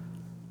 like,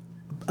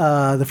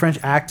 the French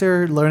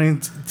actor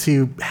learning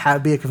to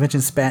be a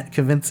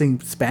convincing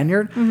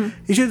Spaniard. Mm-hmm.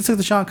 You should have took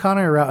the Sean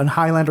Connery route in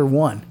Highlander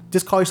 1.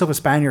 Just call yourself a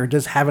Spaniard.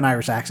 Just have an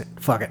Irish accent.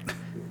 Fuck it.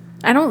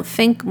 I don't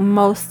think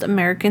most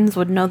Americans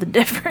would know the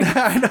difference.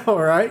 I know,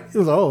 right? It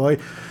was,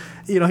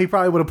 he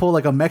probably would have pulled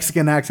like a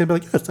Mexican accent, be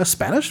like, yes, that's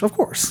Spanish, of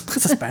course.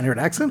 It's a Spaniard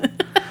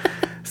accent.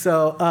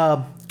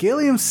 So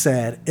Gilliam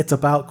said it's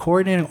about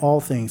coordinating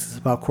all things. It's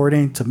about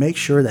coordinating to make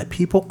sure that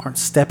people aren't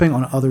stepping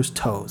on others'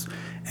 toes.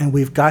 And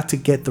we've got to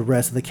get the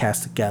rest of the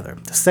cast together.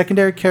 The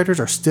secondary characters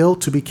are still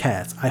to be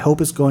cast. I hope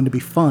it's going to be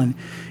fun.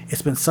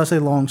 It's been such a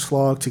long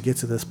slog to get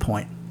to this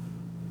point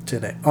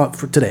today.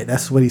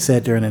 That's what he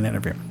said during an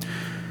interview.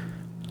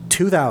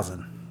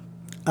 2000.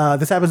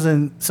 This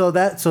happens so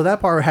that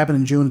part happened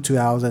in June of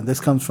 2000. This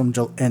comes from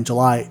in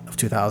July of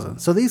 2000.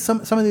 So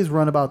some of these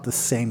run about the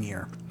same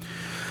year.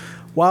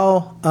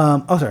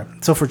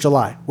 So for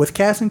July, with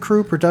cast and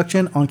crew,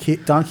 production on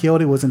Don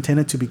Quixote was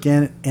intended to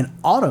begin in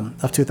autumn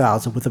of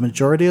 2000, with the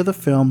majority of the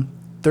film,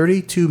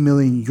 32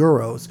 million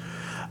euros,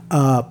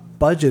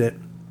 budgeted,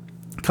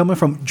 coming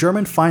from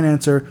German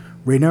financer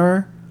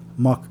Rainer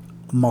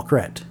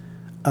Marquardt.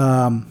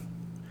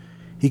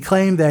 He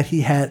claimed that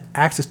he had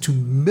access to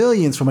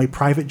millions from a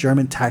private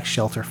German tax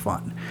shelter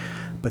fund.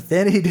 But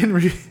then he didn't,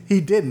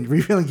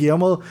 revealing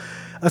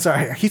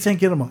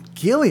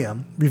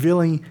Gilliam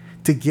revealing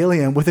to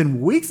Gilliam within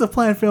weeks of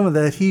planned filming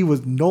that he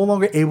was no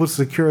longer able to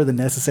secure the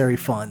necessary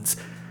funds.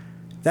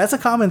 That's a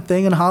common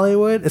thing in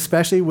Hollywood,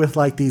 especially with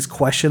like these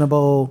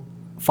questionable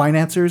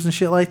financiers and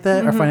shit like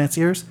that, or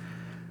financiers.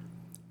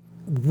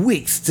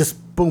 Weeks,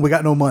 just boom, we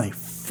got no money.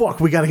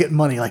 Fuck, we got to get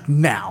money like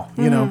now,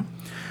 you know?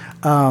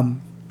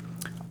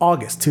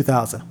 August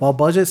 2000. While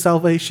budget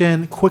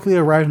salvation quickly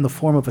arrived in the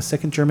form of a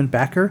second German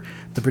backer,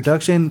 the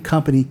production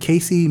company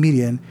KC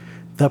Median,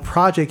 the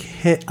project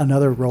hit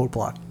another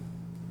roadblock.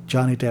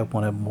 Johnny Depp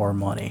wanted more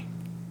money.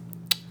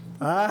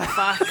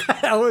 Fuck.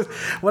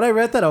 When I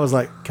read that, I was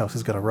like,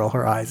 Kelsey's going to roll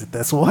her eyes at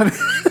this one.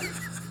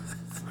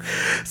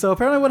 So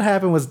apparently what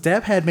happened was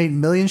Depp had made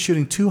millions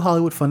shooting two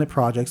Hollywood-funded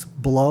projects,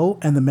 Blow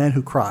and The Man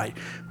Who Cried,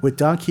 while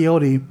Don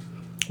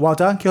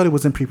Quixote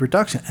was in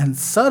pre-production, and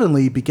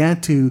suddenly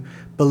began to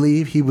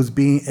believe he was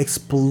being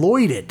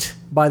exploited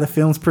by the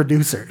film's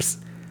producers.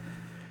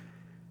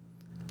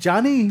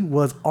 Johnny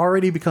was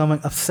already becoming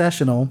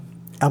obsessional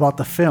about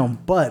the film,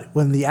 but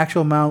when the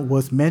actual amount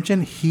was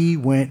mentioned, he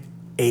went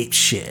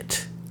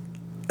apeshit.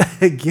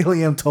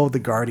 Gilliam told The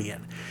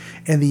Guardian.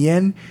 In the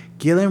end,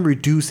 Gilliam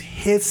reduced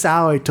his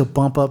salary to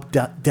bump up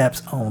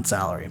Depp's own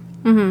salary.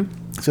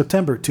 Mm-hmm.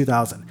 September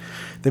 2000.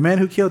 The Man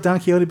Who Killed Don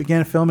Quixote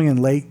began filming in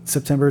late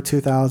September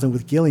 2000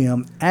 with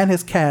Gilliam and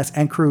his cast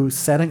and crew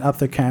setting up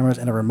their cameras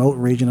in a remote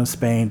region of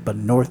Spain but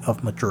north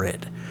of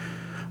Madrid.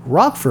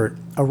 Rockford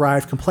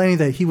arrived complaining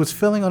that he was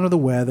feeling under the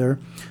weather.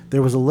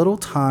 There was a little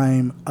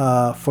time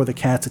for the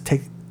cast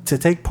to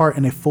take part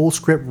in a full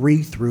script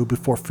read-through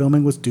before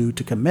filming was due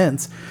to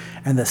commence,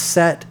 and the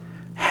set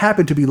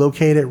happened to be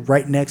located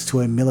right next to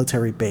a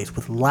military base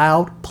with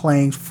loud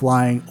planes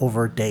flying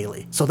over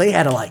daily. So they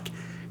had to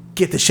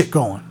get the shit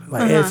going,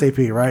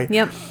 ASAP, right?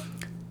 Yep.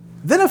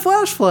 Then a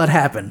flash flood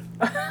happened,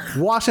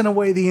 washing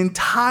away the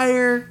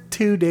entire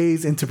 2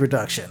 days into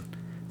production.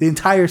 The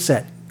entire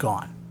set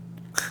gone.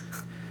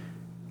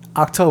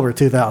 October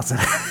 2000.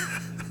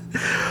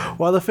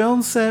 While the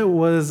film set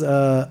was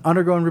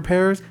undergoing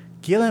repairs,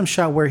 Gilliam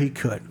shot where he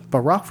could,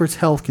 but Rockford's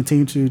health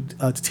continued to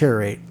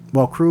deteriorate,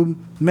 while crew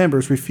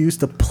members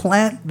refused to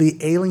plant the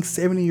ailing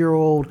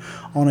 70-year-old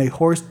on a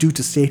horse due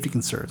to safety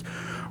concerns.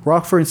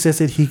 Rockford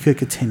insisted he could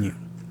continue.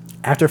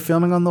 After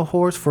filming on the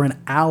horse for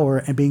an hour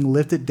and being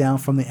lifted down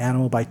from the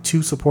animal by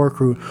 2 support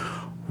crew,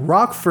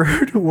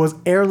 Rockford was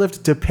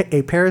airlifted to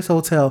a Paris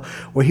hotel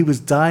where he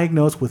was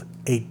diagnosed with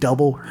a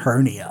double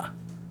hernia.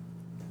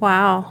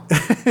 Wow.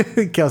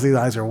 Kelsey's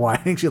eyes are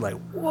widening. She's like,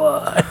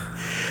 what?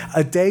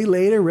 A day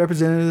later,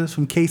 representatives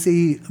from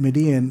KC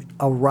Median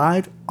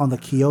arrived on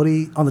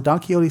the Don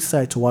Quixote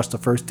site to watch the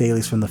first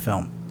dailies from the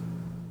film.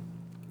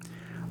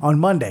 On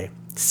Monday,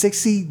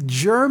 60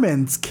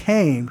 Germans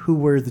came who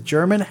were the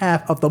German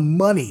half of the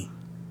money.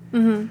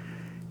 Mm-hmm.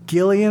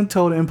 Gilliam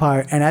told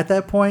Empire, and at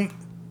that point,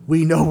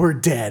 we know we're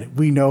dead.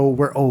 We know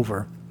we're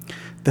over.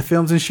 The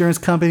film's insurance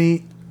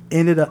company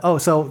ended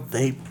up... so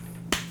they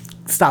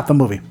stopped the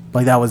movie.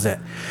 That was it.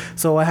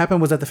 So what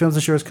happened was that the film's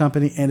insurance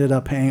company ended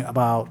up paying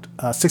about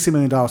 $60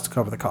 million to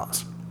cover the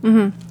cost.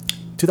 Mm-hmm.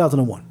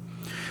 2001.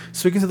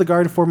 Speaking to The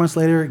Guardian 4 months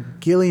later,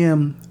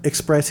 Gilliam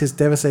expressed his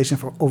devastation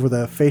over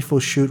the fateful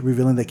shoot,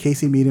 revealing that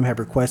KC Medium had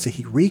requested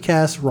he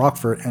recast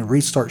Rockford and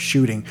restart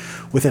shooting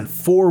within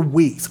 4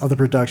 weeks of the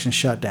production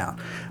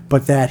shutdown,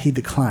 but that he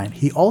declined.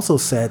 He also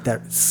said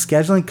that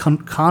scheduling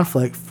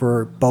conflict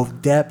for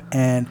both Depp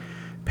and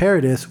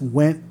Paradis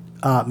meant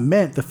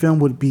the film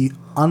would be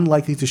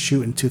unlikely to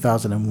shoot in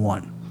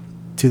 2001.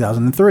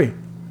 2003.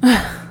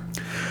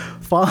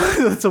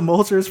 Following the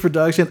tumultuous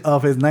production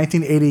of his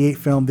 1988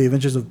 film, The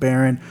Adventures of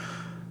Baron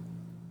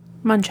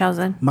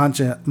Munchausen,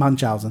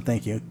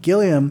 thank you.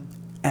 Gilliam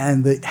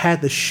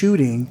had the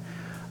shooting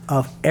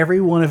of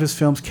every one of his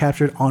films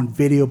captured on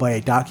video by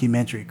a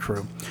documentary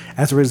crew.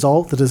 As a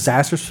result, the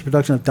disastrous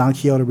production of Don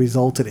Quixote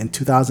resulted in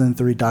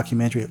 2003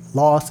 documentary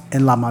Lost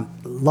in La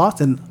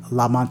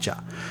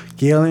Mancha.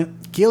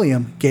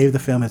 Gilliam gave the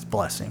film his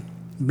blessing.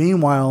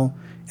 Meanwhile,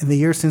 in the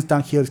years since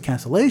Don Quixote's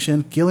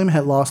cancellation, Gilliam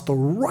had lost the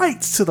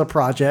rights to the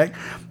project,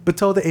 but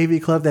told the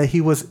AV Club that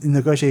he was in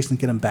negotiations to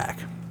get him back.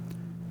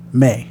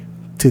 May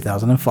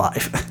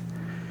 2005.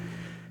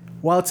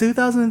 While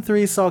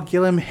 2003 saw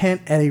Gilliam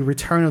hint at a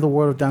return of the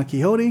world of Don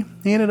Quixote,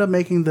 he ended up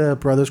making The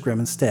Brothers Grimm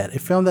instead, a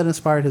film that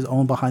inspired his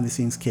own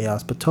behind-the-scenes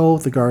chaos, but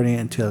told The Guardian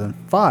in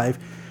 2005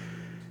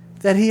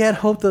 that he had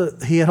hoped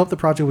the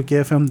project would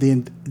give him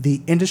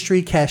the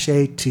industry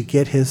cachet to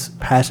get his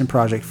passion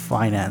project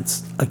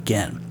financed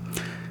again.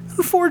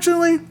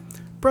 Unfortunately,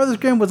 Brothers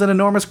Grimm was an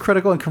enormous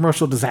critical and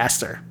commercial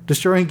disaster,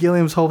 destroying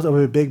Gilliam's hopes of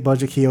a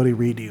big-budget Quixote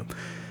redo.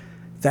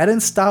 That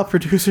didn't stop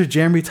producer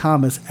Jeremy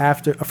Thomas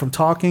from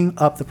talking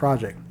up the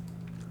project.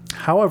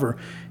 However,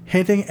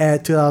 hinting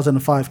at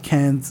 2005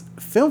 Cannes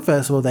Film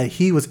Festival that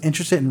he was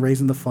interested in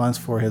raising the funds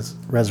for his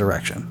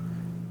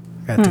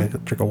resurrection. Gotta take a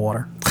drink of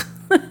water.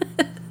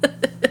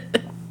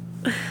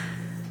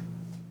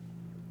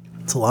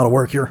 It's a lot of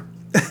work here.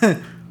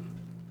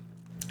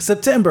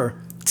 September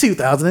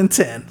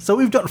 2010. So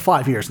we've done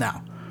 5 years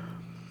now.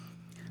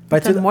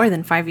 More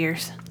than 5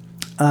 years.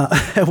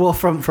 Well,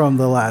 from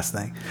the last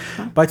thing.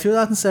 By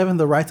 2007,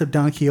 the rights of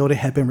Don Quixote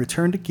had been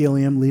returned to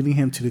Gilliam, leading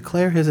him to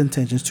declare his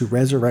intentions to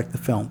resurrect the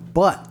film.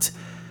 But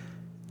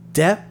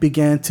Depp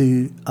began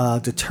to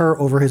deter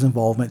over his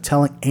involvement,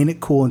 telling Ain't It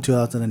Cool in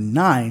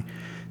 2009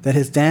 that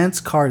his dance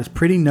card is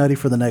pretty nutty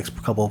for the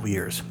next couple of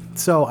years.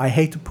 So I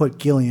hate to put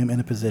Gilliam in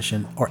a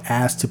position, or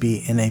ask to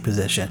be in a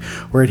position,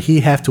 where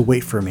he'd have to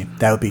wait for me.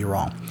 That would be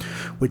wrong.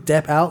 With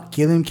Depp out,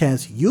 Gilliam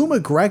cast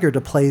Ewan McGregor to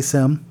replace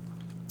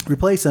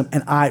him,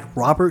 and eyed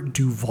Robert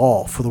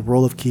Duvall for the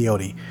role of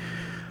Quixote.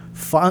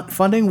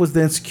 Funding was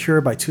then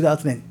secured by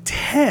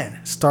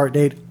 2010 start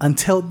date,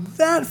 until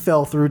that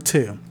fell through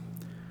too.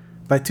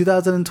 By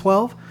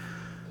 2012,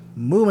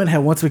 movement had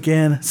once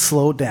again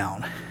slowed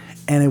down,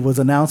 and it was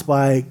announced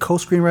by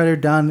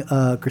co-screenwriter Don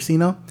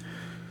Grissoni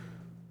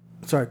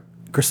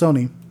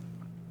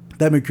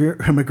that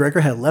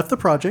McGregor had left the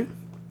project.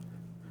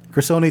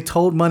 Grissoni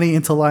told Money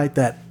into Light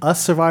that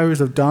us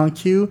survivors of Don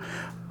Q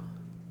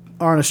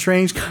are in a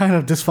strange kind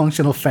of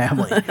dysfunctional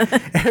family.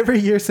 Every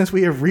year since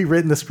we have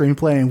rewritten the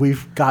screenplay and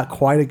we've got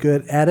quite a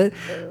good at it,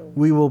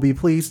 you'll be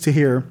pleased to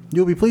hear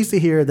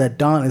that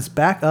Don is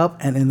back up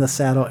and in the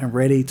saddle and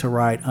ready to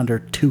ride under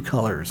two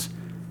colors.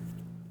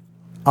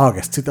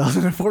 August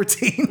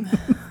 2014.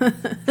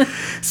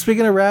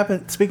 Speaking to the rap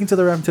in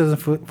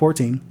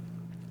 2014,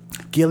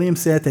 Gilliam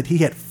said that he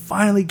had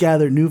finally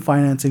gathered new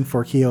financing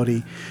for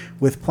Quixote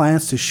with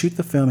plans to shoot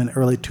the film in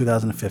early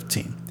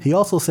 2015. He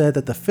also said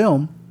that the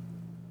film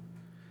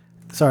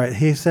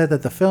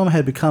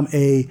had become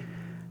a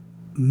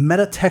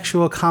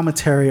metatextual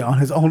commentary on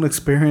his own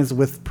experience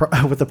with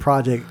the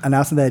project,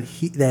 announcing that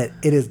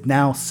it is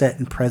now set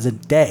in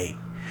present day,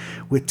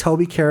 with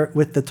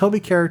the Toby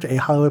character, a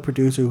Hollywood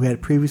producer who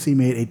had previously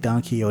made a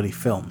Don Quixote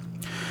film.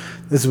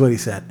 This is what he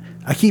said.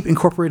 I keep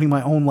incorporating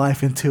my own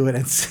life into it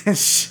and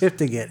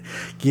shifting it,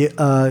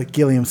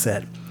 Gilliam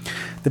said.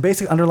 The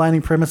basic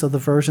underlying premise of the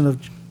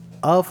version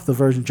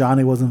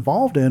Johnny was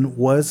involved in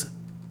was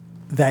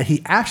that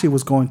he actually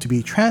was going to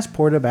be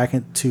transported back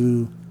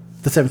into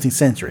the 17th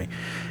century,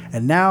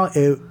 and now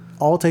it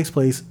all takes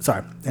place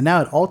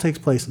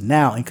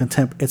now in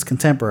its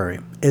contemporary.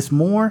 It's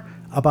more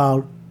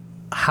about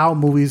how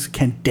movies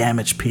can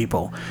damage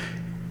people.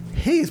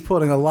 He's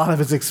putting a lot of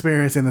his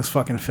experience in this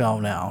fucking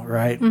film now,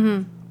 right?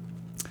 Mm-hmm.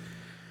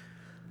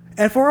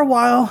 And for a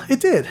while, it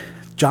did.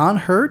 John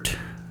Hurt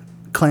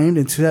claimed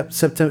in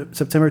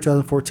September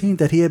 2014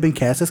 that he had been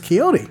cast as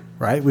Quixote,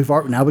 right? We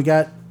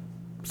got,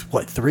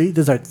 what, 3?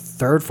 This is our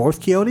 3rd,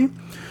 4th Quixote?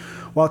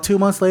 While 2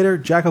 months later,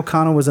 Jack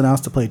O'Connell was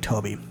announced to play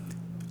Toby.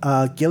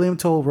 Gilliam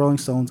told Rolling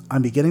Stones,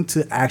 I'm beginning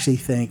to actually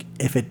think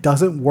if it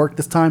doesn't work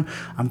this time,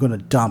 I'm going to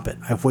dump it.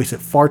 I've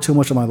wasted far too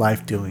much of my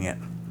life doing it.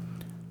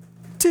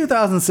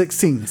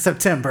 2016,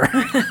 September.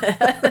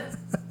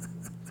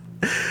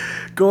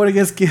 Going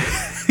against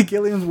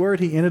Gilliam's word,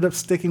 he ended up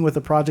sticking with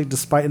the project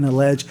despite an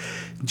alleged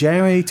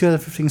January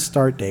 2015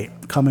 start date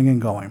coming and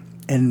going.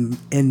 In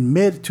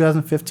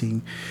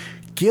mid-2015,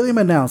 Gilliam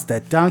announced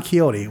that Don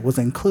Quixote was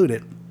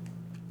included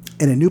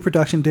in a new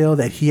production deal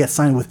that he had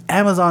signed with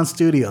Amazon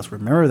Studios.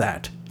 Remember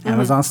that. Mm-hmm.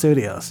 Amazon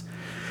Studios.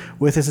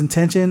 With his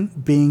intention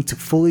being to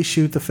fully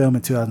shoot the film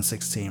in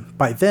 2016.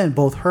 By then,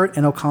 both Hurt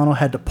and O'Connell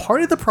had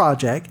departed the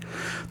project.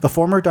 The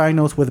former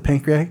diagnosed with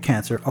pancreatic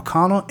cancer.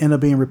 O'Connell ended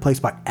up being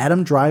replaced by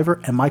Adam Driver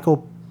and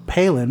Michael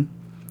Palin,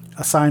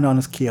 assigned on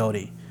as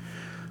Quixote.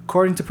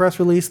 According to press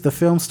release, the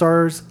film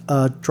stars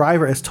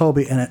Driver as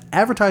Toby and an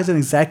advertising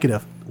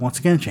executive, once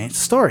again changed the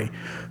story,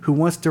 who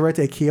once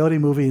directed a Quixote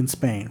movie in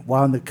Spain.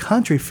 While in the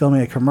country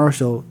filming a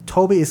commercial,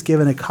 Toby is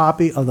given a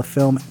copy of the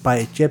film by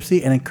a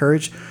gypsy and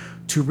encouraged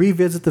to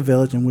revisit the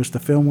village in which the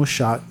film was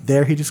shot.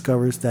 There he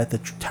discovers that the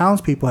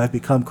townspeople have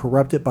become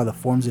corrupted by the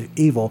forms of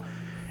evil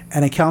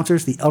and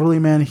encounters the elderly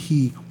man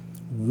he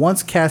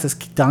once cast as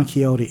Don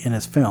Quixote in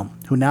his film,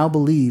 who now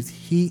believes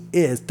he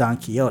is Don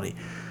Quixote.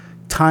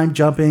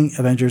 Time-jumping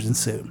adventures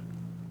ensue.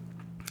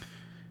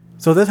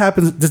 So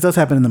this does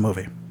happen in the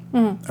movie.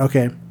 Mm-hmm.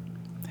 Okay.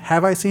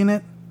 Have I seen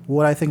it?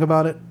 What I think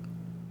about it?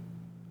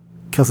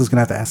 Kelsey's going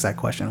to have to ask that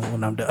question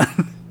when I'm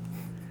done.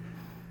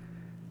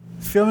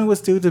 Filming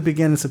was due to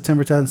begin in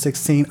September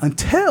 2016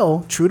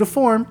 until, true to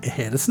form, it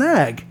hit a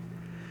snag.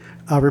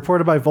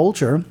 Reported by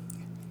Vulture,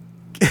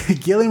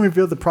 Gilliam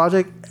revealed the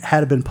project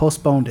had been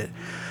postponed.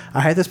 I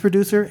had this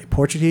producer, a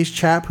Portuguese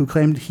chap, who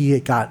claimed he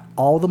had got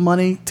all the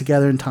money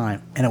together in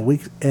time. And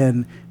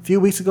a few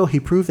weeks ago, he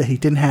proved that he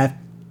didn't have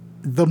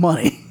the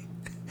money.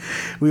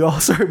 We all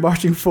started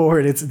marching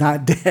forward. It's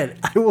not dead.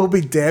 I will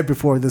be dead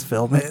before this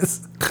film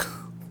is.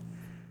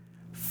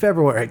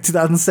 February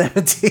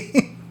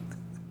 2017.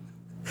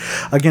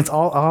 Against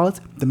all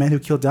odds, The Man Who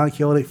Killed Don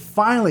Quixote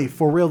finally,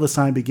 for real this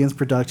time, begins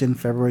production in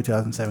February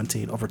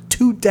 2017. Over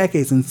 2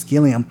 decades since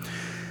Gilliam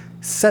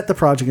set the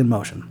project in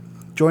motion.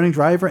 Joining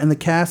Driver in the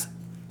cast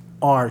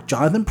are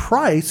Jonathan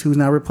Pryce, who's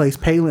now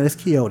replaced Palin as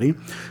Quixote,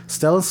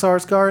 Stellan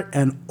Skarsgård,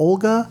 and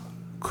Olga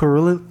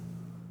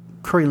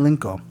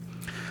Kurylenko.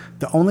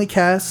 The only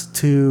cast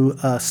to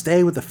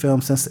stay with the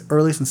film since the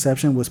earliest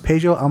inception was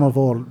Pedro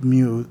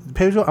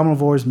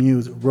Almodovar's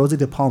muse, Rosie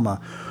De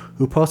Palma,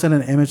 who posted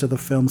an image of the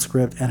film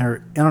script and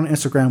on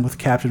Instagram with the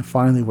caption,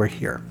 "Finally, we're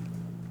here."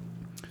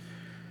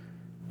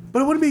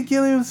 But it wouldn't be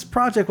Gilliam's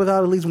project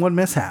without at least one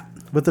mishap,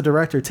 with the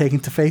director taking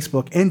to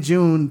Facebook in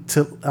June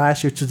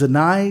last year to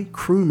deny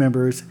crew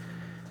members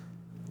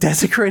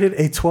desecrated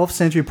a 12th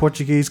century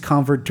Portuguese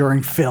convert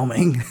during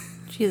filming.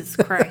 Jesus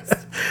Christ.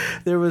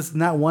 There was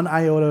not one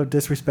iota of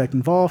disrespect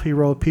involved. He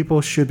wrote,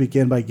 "People should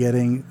begin by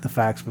getting the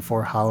facts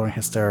before hollering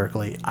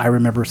hysterically." I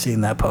remember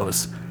seeing that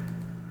post.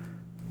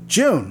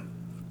 June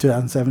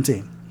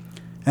 2017.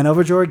 And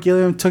overjoyed,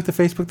 Gilliam took to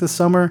Facebook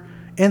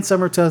in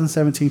summer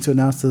 2017 to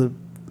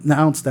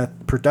announce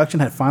that production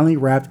had finally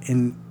wrapped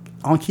on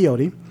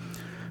Quixote,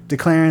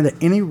 declaring that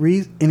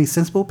any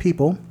sensible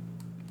people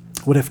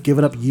would have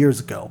given up years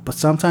ago, but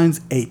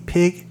sometimes a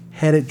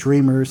pig-headed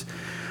dreamers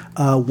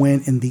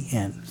win in the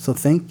end. So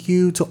thank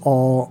you to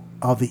all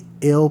of the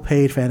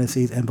ill-paid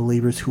fantasies and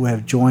believers who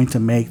have joined to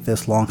make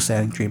this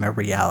long-standing dream a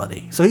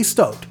reality. So he's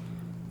stoked.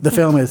 The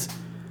film is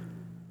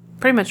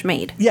pretty much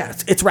made. Yeah,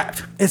 it's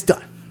wrapped. It's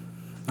done.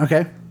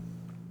 Okay.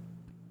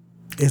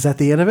 Is that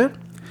the end of it?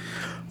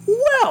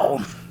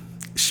 Well,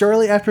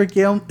 Shortly after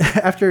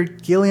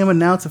Gilliam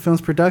announced the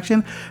film's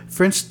production,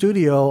 French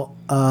studio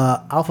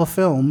Alpha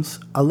Films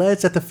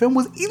alleged that the film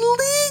was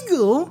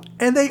illegal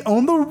and they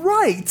owned the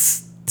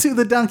rights to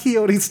the Don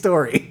Quixote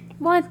story.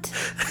 What?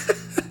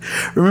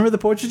 Remember the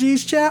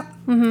Portuguese chap?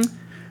 Mm-hmm.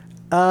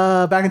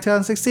 Back in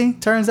 2016,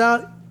 turns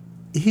out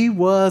he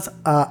was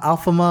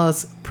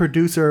Alfama's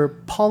producer,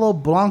 Paulo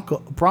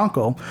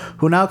Branco,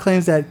 who now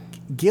claims that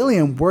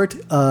Gilliam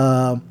worked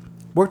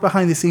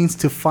behind the scenes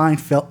to find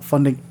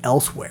funding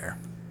elsewhere.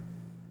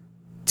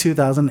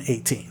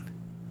 2018,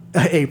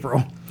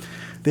 April.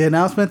 The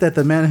announcement that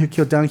The Man Who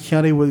Killed Don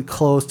Quixote would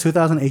close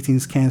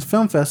 2018's Cannes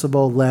Film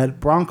Festival led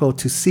Branco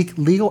to seek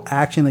legal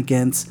action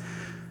against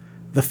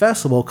the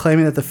festival,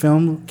 claiming that the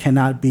film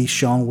cannot be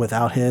shown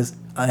without his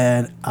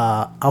and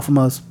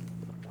Alfama's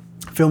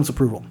film's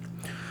approval.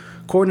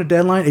 According to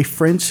Deadline, a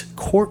French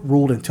court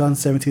ruled in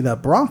 2017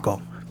 that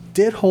Branco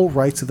did hold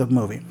rights to the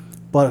movie,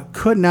 but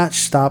could not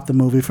stop the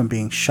movie from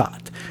being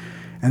shot.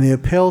 And the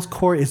appeals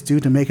court is due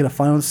to make a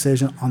final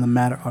decision on the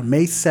matter on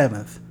May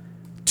 7th,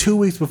 2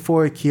 weeks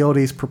before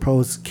Quixote's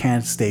proposed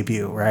Cannes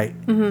debut, right?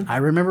 Mm-hmm. I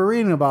remember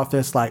reading about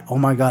this like, oh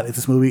my God, is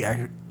this movie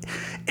going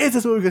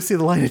to see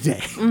the light of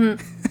day? Mm-hmm.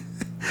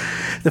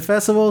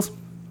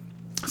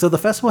 The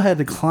festival had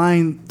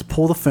declined to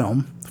pull the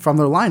film from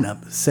their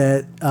lineup,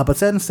 but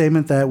said in a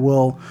statement that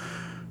will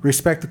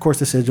respect the court's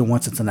decision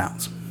once it's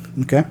announced.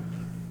 Okay?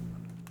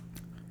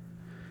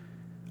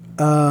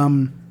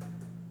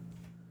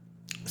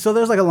 So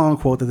there's like a long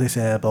quote that they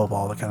said, blah, blah,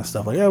 all that kind of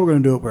stuff. Like, yeah, we're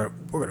going to do it. We're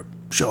going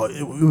to show it.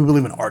 We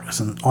believe in artists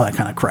and all that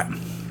kind of crap.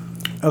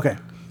 Okay.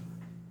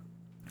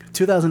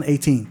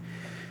 2018.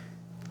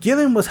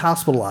 Gilliam was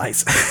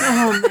hospitalized.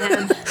 Oh,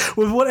 man.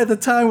 With what at the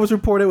time was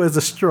reported as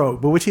a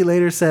stroke, but which he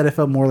later said it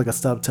felt more like a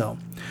stub toe.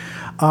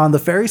 On the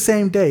very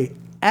same day,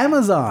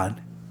 Amazon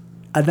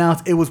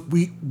announced it was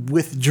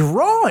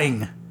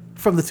withdrawing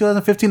from the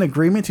 2015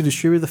 agreement to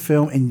distribute the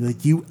film in the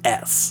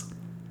U.S.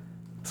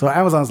 So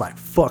Amazon's like,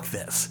 fuck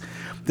this.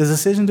 The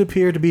decision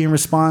appeared to be in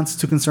response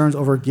to concerns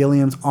over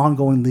Gilliam's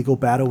ongoing legal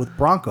battle with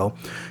Branco,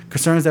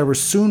 concerns that were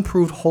soon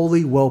proved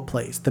wholly well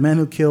placed. The Man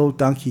Who Killed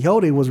Don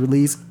Quixote was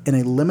released in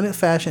a limited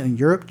fashion in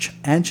Europe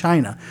and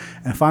China,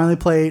 and finally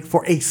played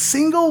for a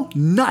single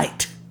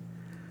night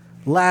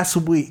last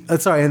week.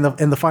 In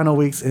the final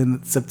weeks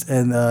in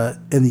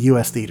the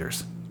U.S.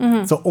 theaters.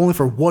 Mm-hmm. So only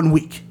for 1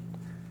 week.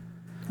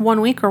 1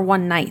 week or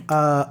one night?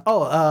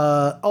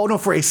 No,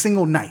 for a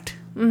single night.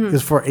 Mm-hmm. It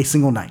was for a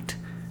single night.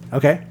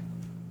 Okay.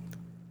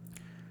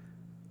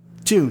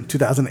 June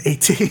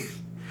 2018.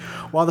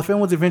 While the film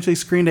was eventually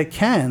screened at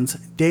Cannes,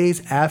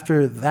 days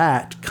after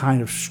that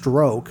kind of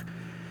stroke,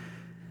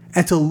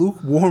 and to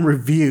lukewarm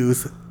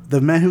reviews,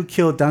 The Man Who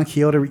Killed Don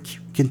Quixote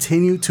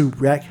continued to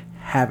wreak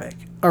havoc.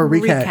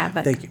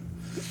 Thank you.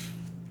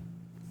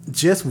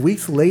 Just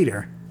weeks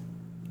later,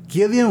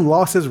 Gilliam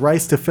lost his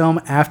rights to the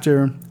film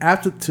after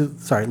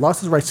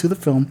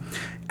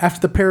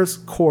the Paris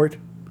Court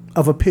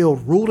of Appeal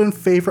ruled in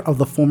favor of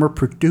the former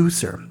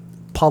producer,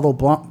 Paulo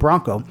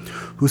Branco,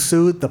 who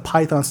sued the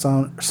Python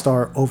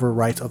star over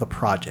rights of the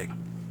project.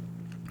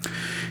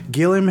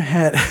 Gilliam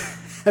had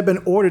been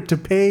ordered to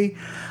pay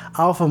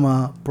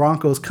Alfama,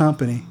 Branco's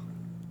company,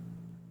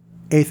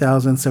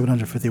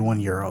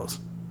 8,751 euros.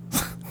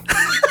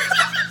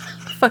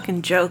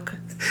 Fucking joke.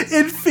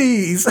 In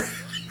fees.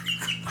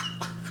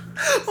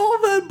 All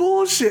that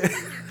bullshit.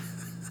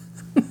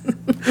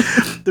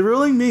 The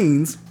ruling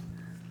means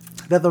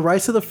that the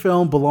rights to the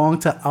film belong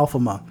to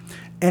Alfama.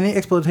 Any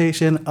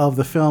exploitation of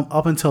the film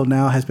up until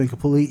now has been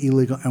completely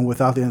illegal and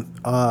without the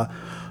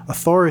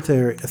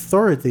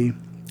authority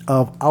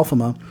of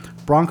Alfama.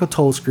 Branco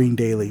told Screen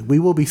Daily, "We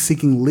will be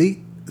seeking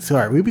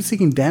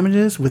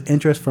damages with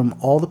interest from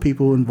all the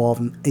people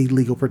involved in a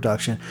legal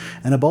production,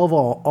 and above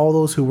all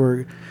those who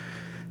were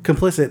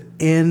complicit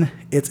in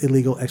its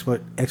illegal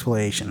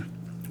exploitation.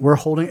 We're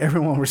holding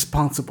everyone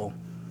responsible."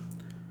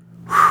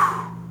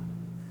 Whew.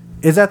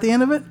 Is that the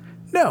end of it?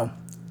 No.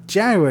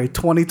 January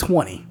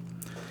 2020.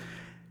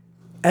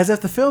 As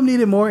if the film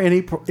needed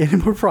any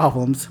more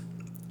problems,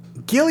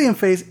 Gilliam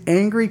faced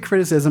angry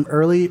criticism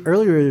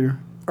earlier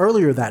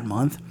that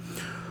month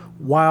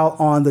while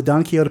on the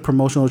Don Quixote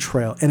promotional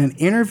trail. In an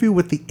interview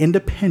with The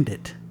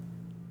Independent,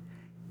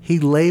 he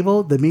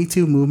labeled the Me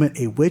Too movement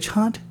a witch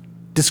hunt,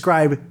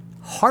 described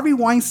Harvey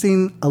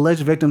Weinstein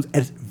alleged victims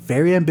as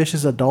very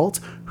ambitious adults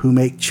who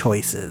make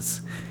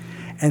choices,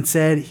 and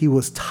said he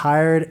was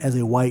tired as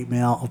a white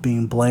male of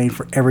being blamed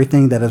for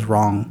everything that is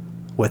wrong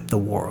with the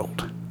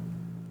world.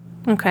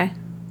 Okay.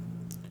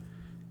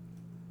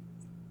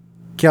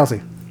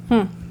 Kelsey,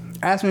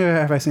 ask me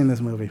have I seen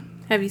this movie.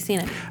 Have you seen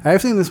it? I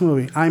have seen this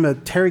movie. I'm a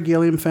Terry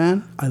Gilliam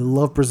fan. I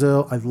love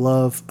Brazil. I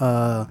love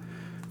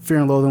Fear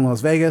and Loathing in Las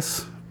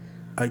Vegas.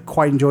 I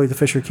quite enjoyed The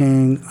Fisher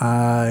King.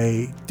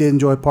 I did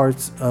enjoy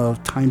parts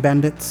of Time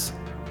Bandits.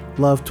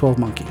 Love 12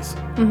 Monkeys.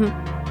 Mm-hmm.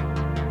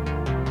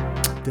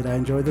 Did I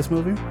enjoy this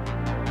movie?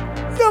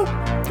 No,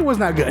 it was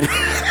not good.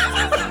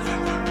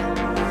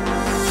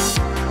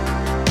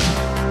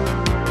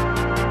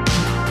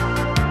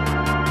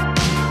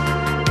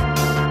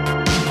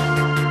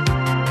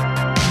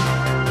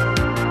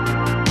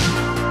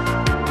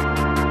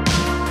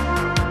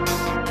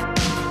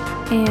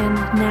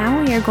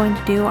 are going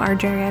to do our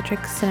geriatric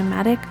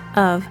cinematic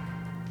of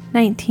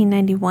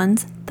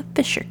 1991's The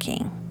Fisher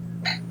King.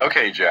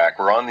 Okay, Jack,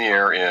 we're on the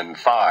air in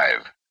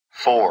 5,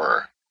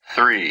 4,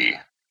 3,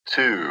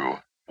 2,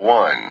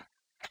 1.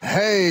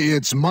 Hey,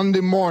 it's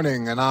Monday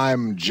morning, and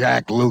I'm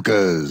Jack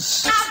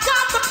Lucas.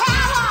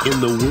 In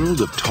the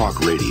world of talk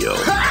radio,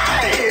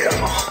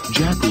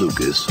 Jack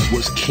Lucas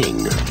was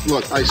king.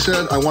 Look, I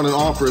said I want an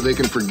offer, they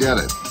can forget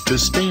it. To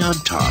stay on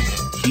top,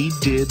 he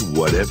did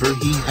whatever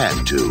he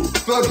had to.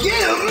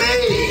 Forgive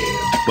me!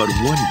 But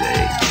one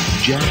day,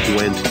 Jack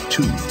went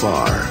too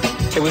far.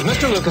 It was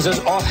Mr. Lucas's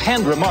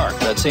offhand remark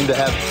that seemed to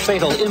have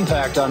fatal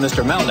impact on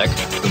Mr. Melnick.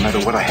 No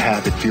matter what I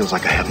have, it feels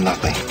like I have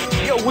nothing.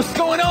 Yo, what's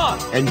going on?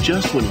 And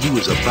just when he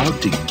was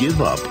about to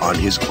give up on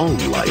his own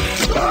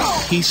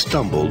life, he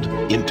stumbled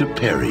into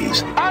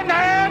Perry's.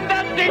 Unhand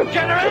that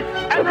degenerate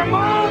and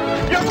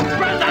remove your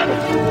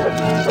presence!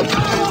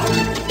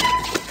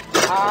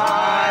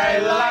 I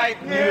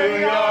like New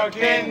York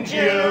in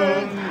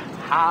June.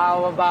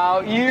 How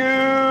about you?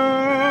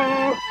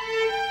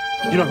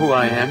 You know who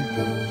I am?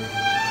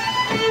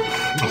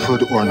 A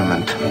hood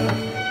ornament.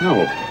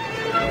 No.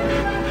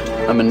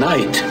 I'm a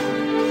knight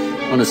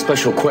on a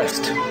special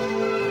quest.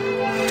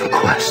 A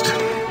quest.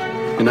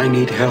 And I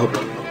need help.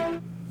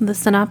 The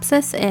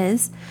synopsis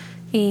is: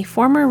 a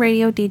former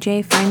radio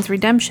DJ finds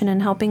redemption in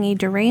helping a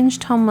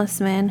deranged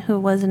homeless man who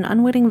was an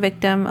unwitting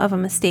victim of a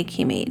mistake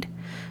he made.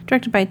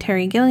 Directed by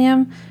Terry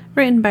Gilliam,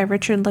 written by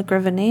Richard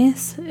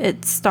LaGravenese.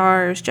 It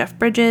stars Jeff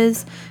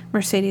Bridges,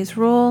 Mercedes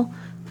Ruehl,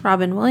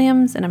 Robin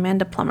Williams, and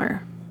Amanda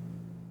Plummer.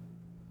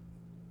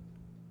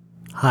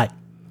 Hi.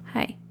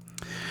 Hi.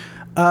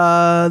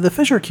 The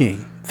Fisher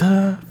King.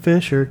 The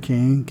Fisher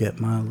King. Get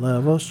my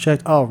levels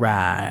checked. All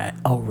right.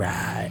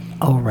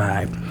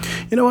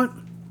 You know what?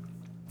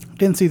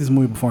 Didn't see this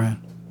movie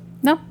beforehand.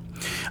 No.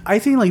 I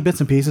seen like bits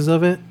and pieces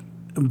of it,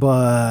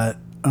 but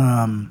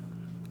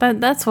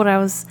that's what I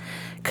was,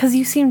 because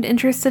you seemed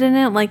interested in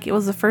it, like it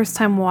was the first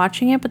time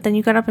watching it, but then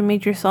you got up and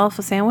made yourself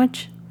a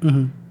sandwich.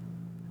 Mm-hmm.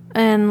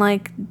 And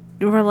like,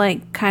 you were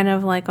like, kind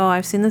of like, oh,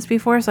 I've seen this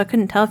before, so I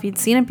couldn't tell if you'd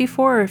seen it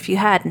before or if you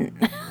hadn't.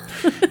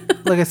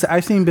 Like I said,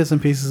 I've seen bits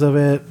and pieces of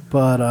it,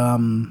 but I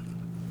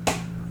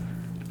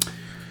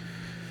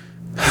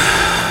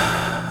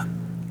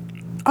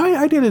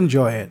did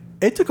enjoy it.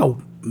 It took a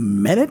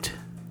minute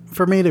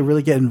for me to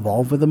really get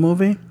involved with the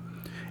movie,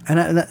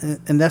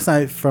 and that's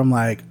not from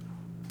like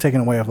taking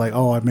away of like,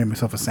 oh, I made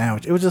myself a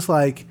sandwich. It was just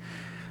like,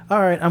 all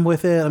right, I'm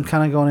with it. I'm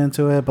kind of going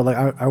into it, but like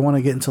I want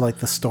to get into like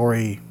the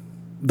story,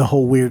 the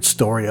whole weird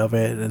story of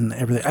it and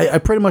everything. I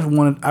pretty much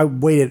I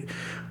waited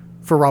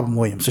for Robin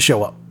Williams to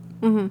show up.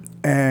 Mm-hmm.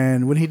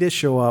 And when he did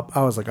show up,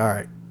 I was like, all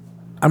right,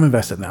 I'm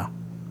invested now.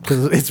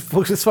 Because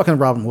it's fucking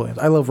Robin Williams.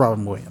 I love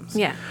Robin Williams.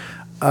 Yeah.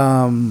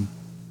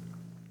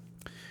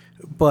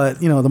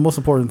 But, you know, the most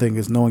important thing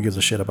is no one gives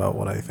a shit about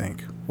what I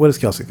think. What does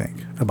Kelsey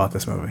think about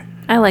this movie?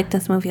 I liked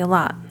this movie a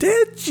lot.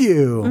 Did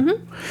you?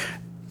 Mm-hmm.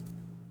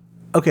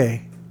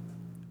 Okay.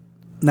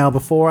 Now,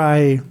 before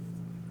you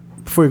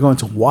go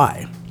into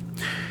why,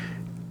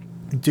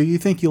 do you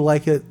think you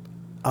like it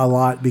a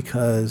lot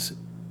because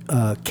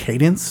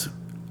Cadence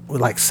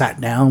like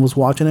sat down and was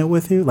watching it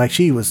with you? Like,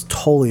 she was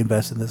totally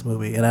invested in this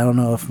movie, and I don't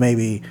know if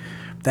maybe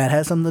that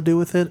has something to do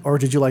with it, or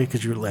did you like it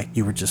because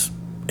you were just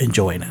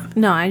enjoying it?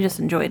 No, I just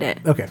enjoyed it.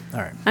 Okay,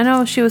 all right. I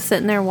know she was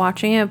sitting there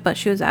watching it, but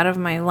she was out of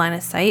my line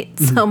of sight,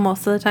 so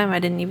most of the time I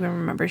didn't even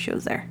remember she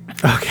was there.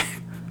 Okay.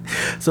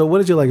 So what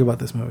did you like about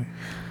this movie?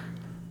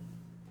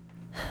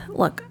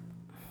 Look,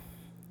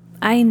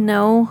 I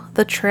know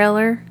the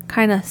trailer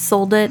kind of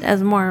sold it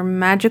as more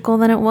magical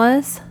than it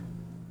was.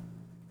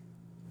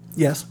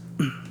 Yes.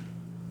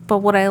 But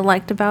what I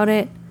liked about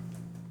it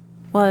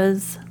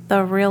was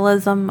the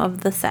realism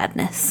of the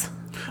sadness.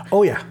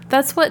 Oh, yeah.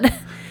 That's what...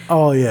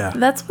 Oh, yeah.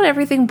 That's what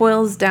everything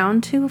boils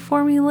down to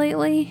for me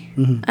lately.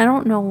 Mm-hmm. I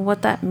don't know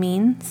what that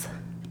means.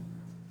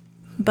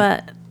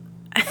 But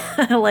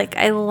I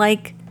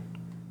like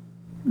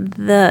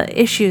the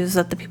issues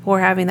that the people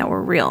were having that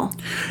were real.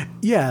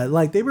 Yeah,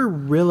 like they were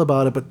real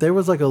about it, but there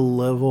was like a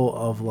level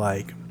of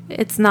like...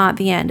 It's not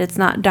the end. It's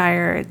not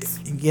dire. It's...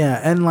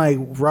 Yeah, and like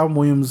Robin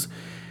Williams...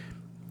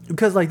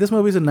 Because like this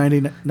movie's in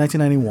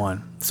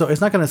 1991, so it's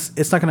not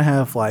gonna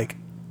have like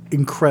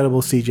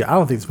incredible CGI. I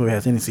don't think this movie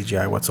has any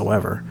CGI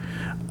whatsoever.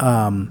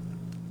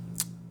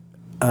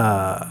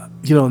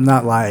 You know,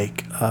 not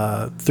like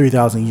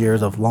 3,000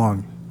 years of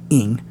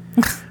longing.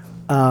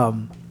 But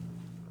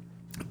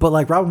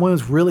like Robin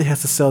Williams really has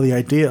to sell the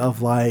idea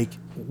of like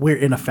we're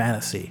in a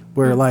fantasy.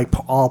 We're like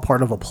all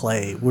part of a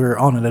play. We're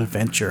on an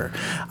adventure.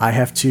 I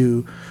have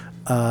to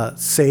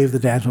save the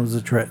damsel in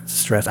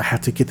distress. I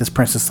have to get this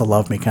princess to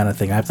love me, kind of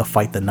thing. I have to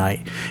fight the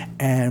knight,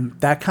 and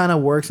that kind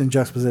of works in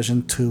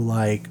juxtaposition to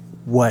like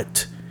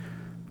what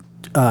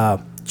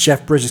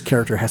Jeff Bridges'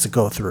 character has to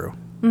go through.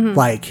 Mm-hmm.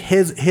 Like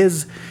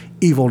his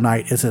evil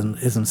knight is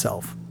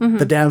himself. Mm-hmm.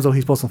 The damsel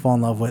he's supposed to fall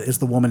in love with is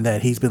the woman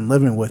that he's been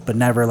living with, but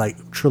never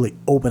like truly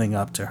opening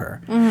up to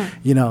her. Mm-hmm.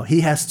 You know,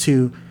 he has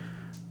to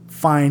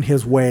find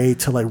his way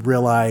to like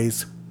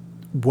realize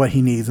what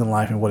he needs in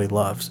life and what he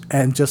loves.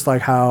 And just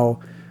like how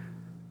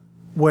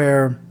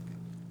where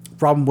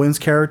Robin Williams'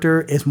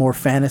 character is more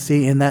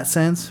fantasy in that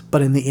sense,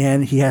 but in the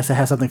end he has to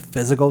have something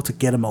physical to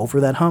get him over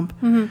that hump.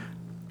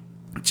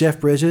 Jeff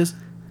Bridges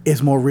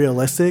is more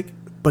realistic,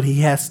 but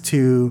he has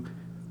to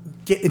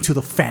get into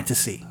the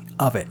fantasy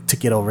of it to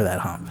get over that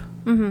hump.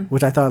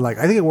 Which I thought, like,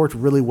 I think it worked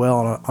really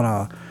well on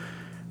a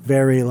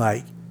very,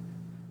 like,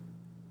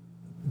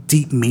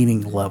 deep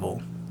meaning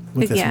level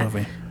with this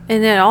movie.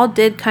 And it all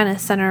did kind of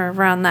center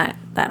around that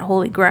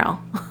Holy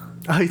Grail.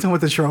 Oh, you talking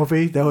about the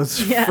trophy that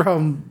was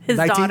from his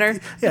daughter?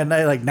 Yeah,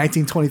 like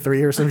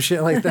 1923 or some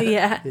shit like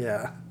that.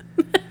 Yeah.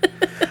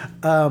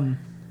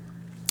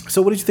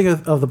 So, what did you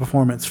think of the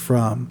performance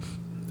from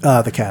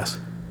the cast?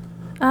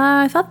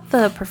 I thought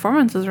the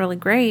performance was really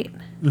great.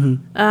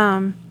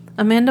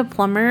 Amanda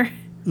Plummer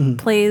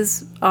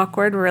plays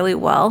awkward really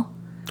well.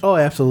 Oh,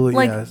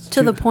 absolutely. Like,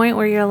 to the point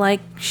where you're like,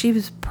 she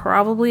was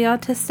probably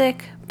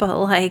autistic, but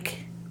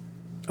like...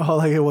 Oh,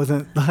 like it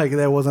wasn't, like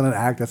that wasn't an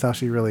act, that's how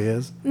she really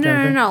is?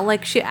 No.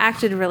 Like, she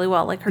acted really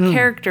well. Like, her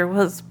character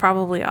was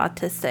probably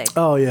autistic.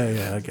 Oh,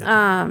 yeah, I get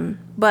you.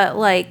 But,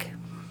 like,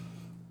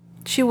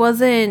 she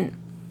wasn't,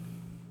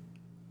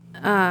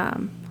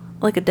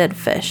 like a dead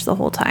fish the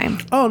whole time.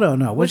 Oh,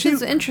 no. Which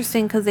is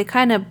interesting because they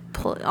kind of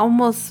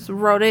almost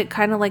wrote it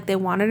kind of like they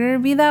wanted her to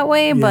be that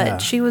way,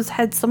 but she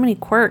had so many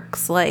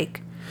quirks,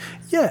 like...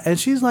 Yeah, and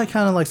she's like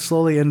kind of like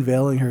slowly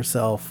unveiling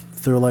herself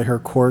through like her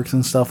quirks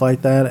and stuff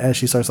like that as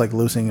she starts like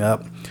loosening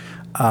up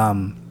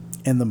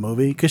in the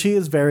movie, because she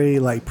is very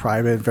like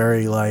private,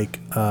 very like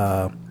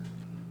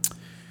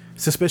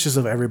suspicious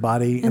of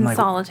everybody and like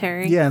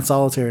solitary. Yeah, and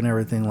solitary and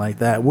everything like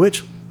that,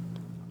 which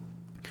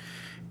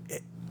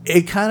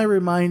it kind of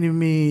reminded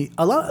me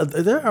a lot.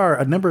 There are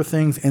a number of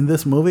things in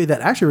this movie that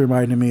actually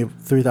reminded me of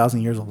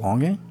 3,000 Years of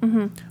Longing.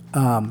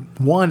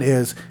 One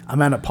is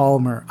Amanda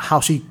Palmer, how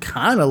she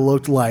kind of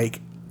looked like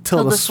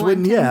Tilda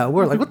Swinton. Yeah,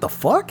 we're like, what the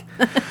fuck?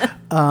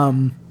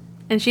 And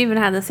she even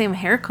had the same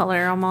hair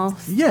color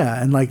almost.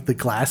 Yeah, and like the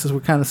glasses were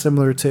kind of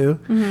similar too.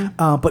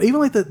 But even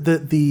like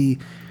the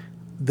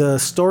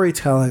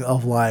storytelling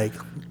of like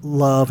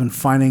love and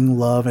finding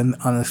love in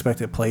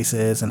unexpected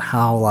places, and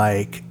how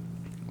like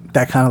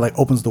that kind of like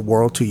opens the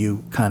world to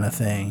you kind of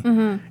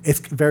thing.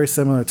 It's very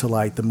similar to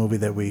like the movie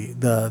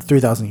the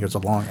 3,000 Years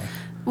of Longing.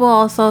 Well,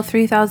 also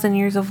 3,000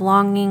 Years of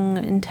Longing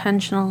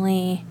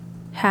intentionally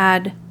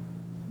had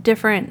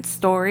different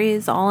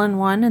stories all in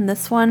one, and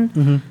this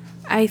one,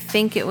 I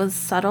think it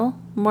was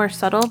more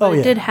subtle, but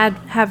it did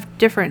have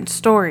different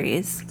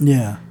stories.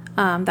 Yeah.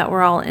 That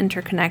were all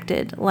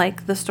interconnected,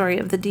 like the story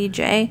of the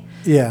DJ.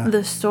 Yeah.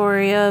 The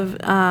story of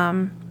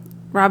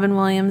Robin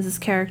Williams'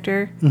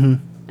 character.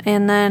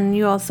 And then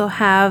you also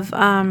have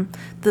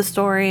the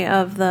story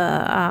of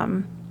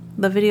the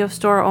video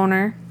store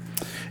owner.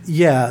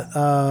 Yeah,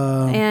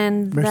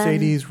 and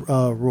Mercedes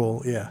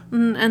Rule, yeah.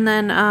 And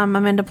then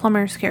Amanda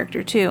Plummer's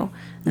character, too.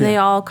 And they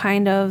all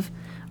kind of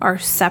are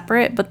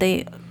separate, but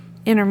they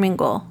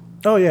intermingle.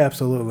 Oh, yeah,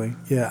 absolutely.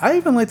 Yeah, I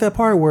even like that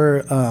part where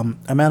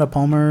Amanda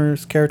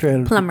Plummer's character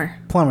and...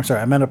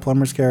 Amanda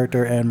Plummer's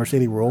character and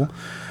Mercedes Rule,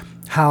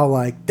 how,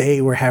 like, they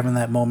were having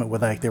that moment where,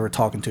 like, they were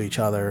talking to each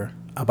other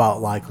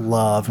about, like,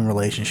 love and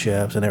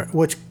relationships, and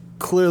which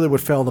clearly would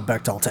fail the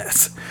Bechdel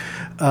test.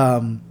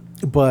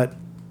 But...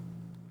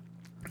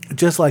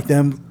 just like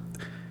them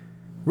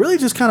really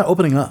just kind of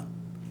opening up,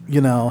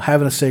 you know,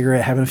 having a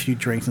cigarette, having a few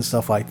drinks and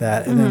stuff like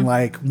that. And then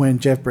like when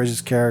Jeff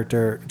Bridges'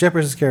 character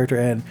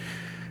and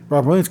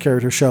Robin Williams'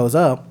 character shows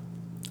up,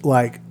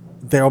 like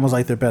they're almost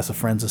like they're best of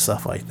friends and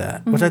stuff like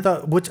that. Which I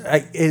thought,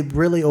 it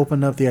really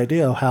opened up the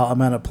idea of how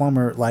Amanda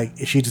Plummer, like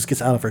if she just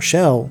gets out of her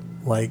shell,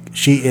 like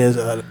she is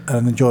an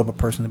enjoyable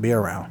person to be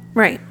around.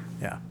 Right.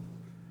 Yeah.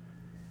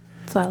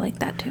 So I like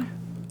that too.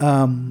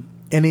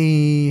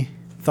 Any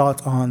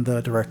thoughts on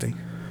the directing?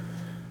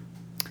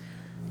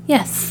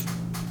 Yes.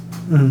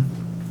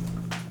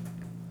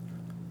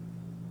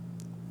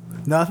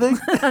 Nothing?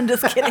 I'm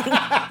just kidding.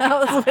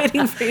 I was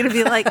waiting for you to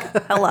be like,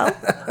 hello.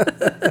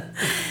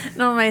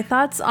 No, my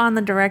thoughts on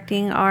the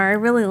directing are I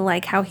really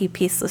like how he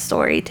pieced the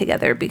story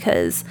together,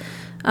 because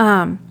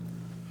I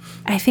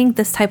think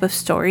this type of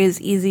story is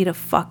easy to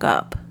fuck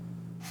up.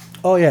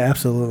 Oh, yeah,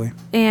 absolutely.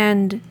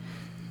 And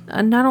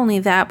not only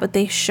that, but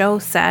they show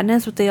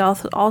sadness, but they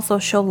also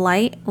show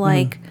light.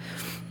 Like,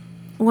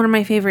 one of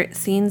my favorite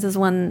scenes is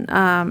when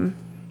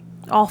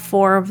all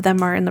four of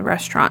them are in the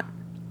restaurant.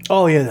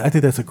 Oh, yeah, I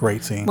think that's a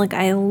great scene. Like,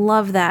 I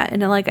love that.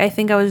 And, like, I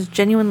think I was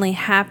genuinely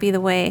happy the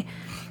way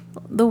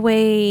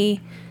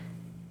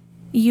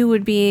you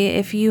would be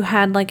if you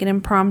had, like, an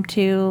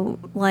impromptu,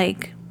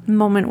 like,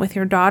 moment with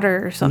your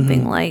daughter or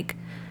something. Like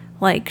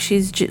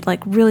she's,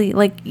 like, really,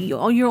 like, you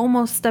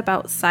almost step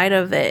outside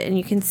of it and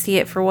you can see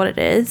it for what it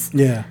is.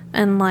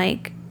 And,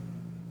 like,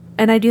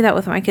 and I do that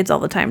with my kids all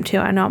the time, too.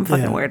 I know I'm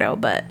fucking weirdo,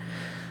 but,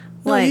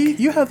 No,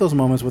 you have those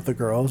moments with the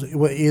girls.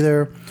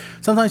 Either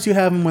sometimes you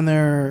have them when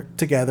they're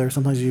together.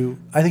 Sometimes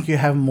I think you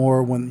have them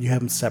more when you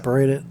have them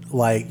separated.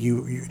 Like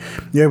you're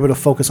able to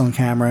focus on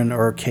Cameron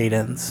or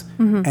Cadence,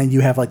 and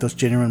you have like those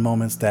genuine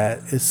moments that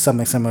is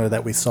something similar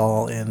that we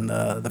saw in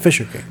the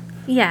Fisher King.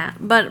 Yeah,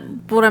 but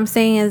what I'm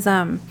saying is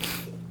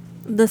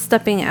the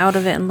stepping out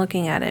of it and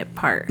looking at it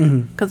part,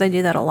 because I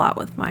do that a lot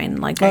with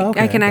mine. Like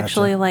I can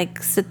actually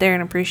like sit there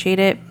and appreciate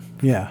it.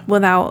 Yeah.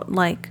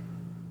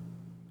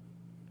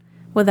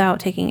 Without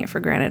taking it for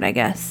granted, I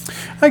guess.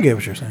 I get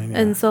what you're saying. Yeah.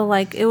 And so,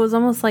 like, it was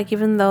almost like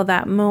even though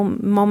that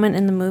moment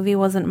in the movie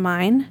wasn't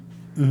mine,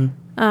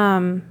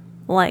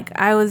 like,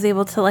 I was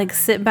able to, like,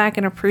 sit back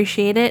and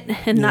appreciate it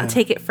and not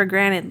take it for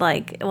granted.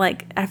 Like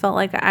I felt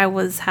like I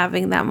was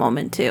having that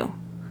moment, too.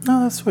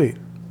 Oh, that's sweet.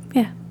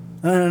 Yeah.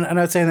 And I'm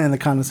not saying that in the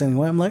condescending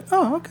way. I'm like,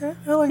 oh, okay.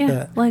 I like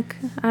that. Like,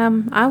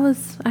 I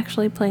was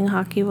actually playing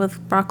hockey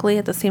with broccoli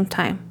at the same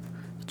time.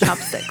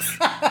 Chopsticks.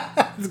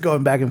 Just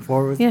going back and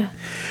forth. Yeah.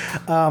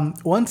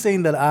 One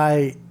scene that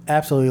I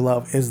absolutely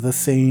love is the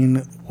scene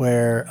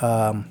where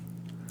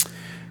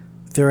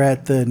they're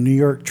at the New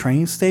York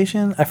train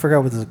station. I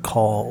forgot what it's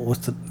called.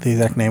 What's the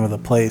exact name of the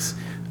place?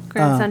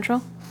 Grand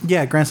Central?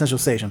 Yeah, Grand Central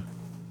Station.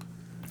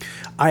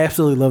 I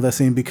absolutely love that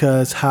scene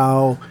because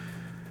how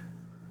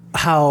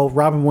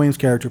Robin Williams'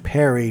 character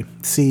Perry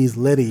sees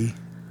Liddy,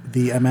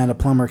 the Amanda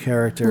Plummer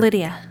character.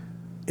 Lydia.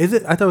 Is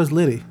it? I thought it was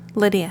Liddy.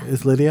 Lydia.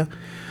 Is Lydia?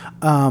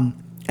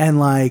 And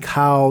like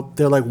how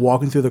they're like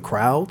walking through the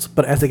crowds,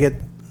 but as they get,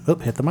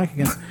 hit the mic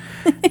again.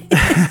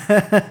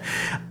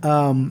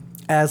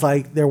 As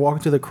like they're walking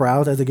through the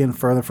crowds, as they get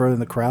further and further in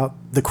the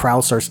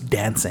crowd starts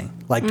dancing,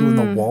 like doing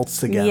the waltz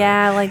together.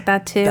 Yeah, I like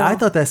that too. I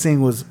thought that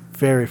scene was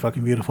very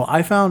fucking beautiful.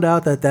 I found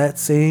out that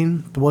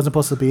scene wasn't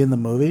supposed to be in the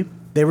movie.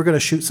 They were going to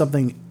shoot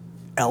something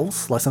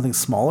else, like something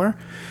smaller.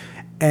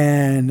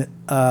 And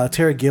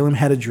Terry Gilliam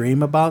had a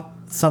dream about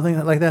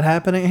something like that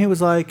happening. And he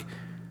was like,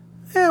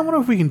 I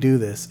wonder if we can do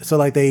this. So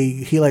like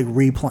he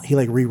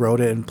rewrote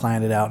it and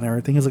planned it out and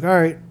everything. He's like, all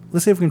right,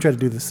 let's see if we can try to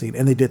do this scene.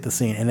 And they did the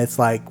scene, and it's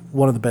like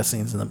one of the best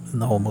scenes in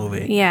the whole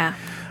movie. Yeah.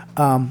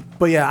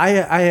 But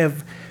yeah,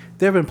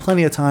 there have been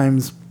plenty of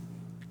times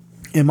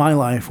in my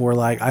life where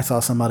like I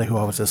saw somebody who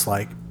I was just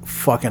like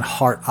fucking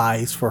heart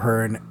eyes for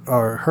her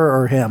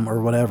or him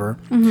or whatever.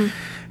 Mm-hmm.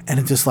 And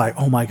it's just like,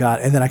 oh my God.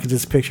 And then I could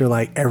just picture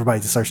like everybody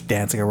just starts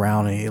dancing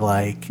around me.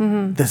 Like,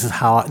 this is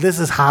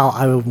how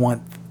I would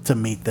want to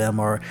meet them,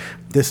 or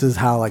this is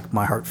how like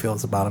my heart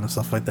feels about them and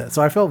stuff like that.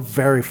 So I felt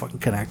very fucking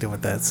connected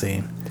with that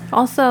scene.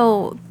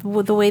 Also,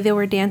 with the way they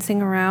were dancing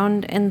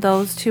around and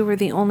those two were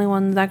the only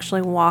ones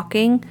actually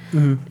walking,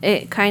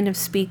 it kind of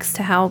speaks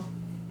to how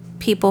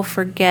people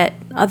forget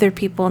other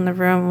people in the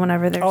room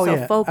whenever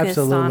they're focused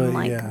on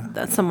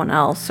like someone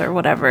else or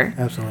whatever.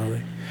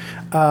 Absolutely.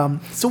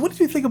 So what did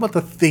you think about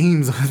the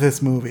themes of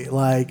this movie?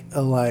 Like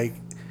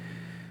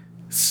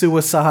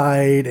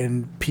suicide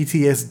and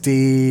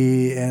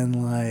PTSD and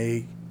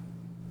like,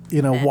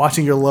 you know,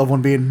 watching your loved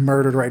one being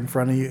murdered right in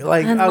front of you.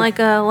 Like, and like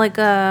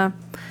a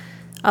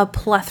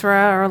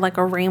plethora or like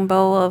a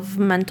rainbow of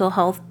mental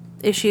health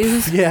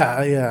issues.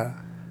 Yeah.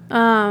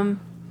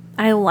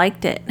 I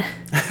liked it.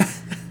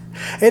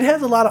 It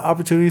has a lot of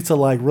opportunities to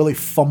like really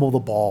fumble the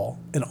ball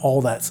in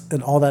all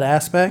that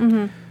aspect.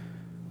 Mm-hmm.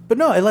 But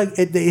no,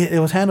 it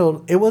was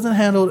handled. It wasn't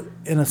handled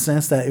in a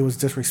sense that it was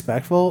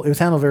disrespectful. It was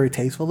handled very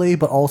tastefully,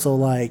 but also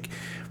like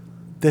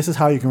this is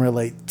how you can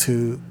relate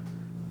to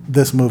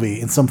this movie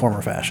in some form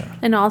or fashion.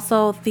 And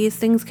also, these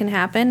things can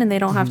happen, and they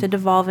don't have to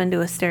devolve into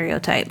a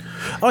stereotype.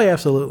 Oh yeah,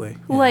 absolutely.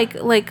 Yeah.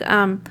 Like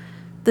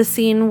the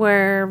scene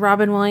where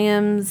Robin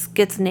Williams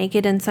gets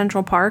naked in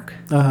Central Park.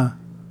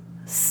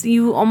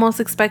 You almost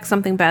expect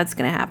something bad's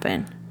gonna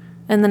happen,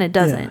 and then it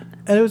doesn't. Yeah.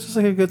 And it was just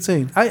like a good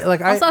scene.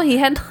 Also, he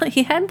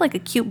had like a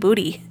cute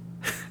booty.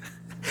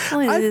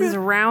 Like these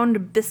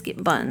round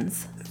biscuit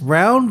buns.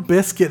 Round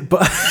biscuit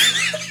buns.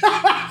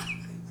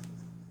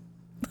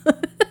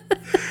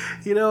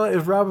 You know,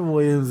 if Robin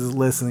Williams is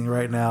listening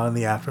right now in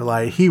the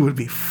afterlife, he would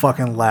be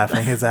fucking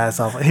laughing his ass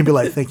off. He'd be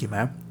like, "Thank you,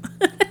 ma'am."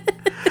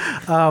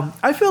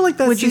 I feel like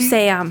that. Would you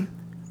say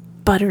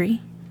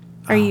buttery?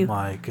 Are you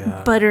my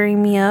God.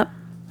 buttering me up?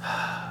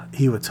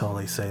 He would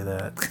totally say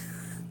that.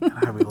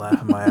 I'd be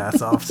laughing my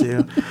ass off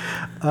too.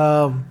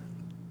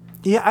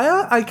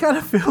 Yeah, I kind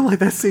of feel like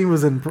that scene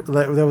was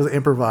that was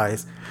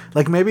improvised.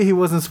 Like maybe he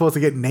wasn't supposed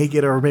to get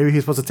naked, or maybe he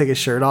was supposed to take his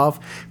shirt off,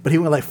 but he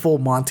went like full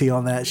Monty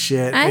on that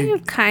shit.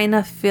 I kind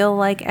of feel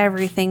like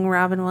everything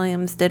Robin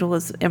Williams did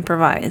was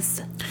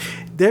improvised.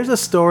 There's a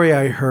story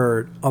I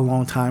heard a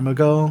long time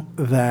ago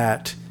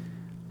that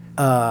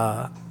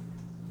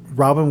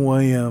Robin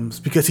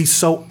Williams, because he's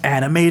so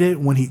animated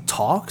when he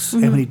talks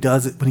and when he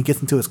does it, when he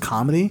gets into his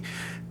comedy,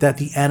 that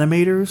the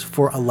animators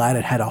for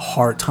Aladdin had a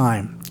hard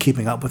time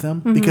keeping up with him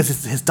because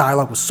his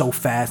dialogue was so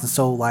fast and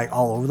so like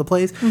all over the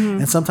place.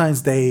 And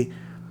sometimes they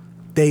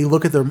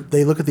look at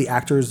the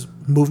actors'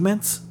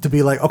 movements to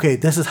be like, okay,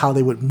 this is how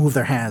they would move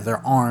their hands,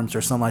 their arms,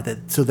 or something like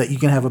that, so that you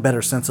can have a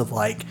better sense of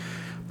like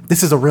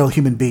this is a real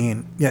human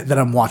being that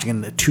I'm watching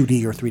in a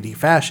 2D or 3D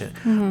fashion.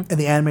 And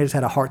the animators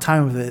had a hard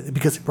time with it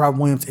because Robin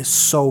Williams is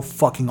so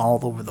fucking all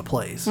over the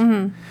place.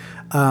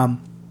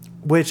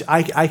 Which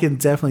I can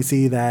definitely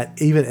see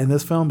that even in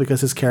this film,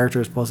 because his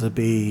character is supposed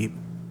to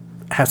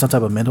have some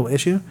type of mental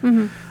issue.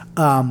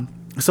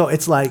 So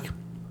it's like,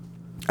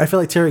 I feel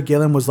like Terry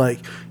Gilliam was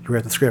like, you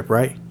read the script,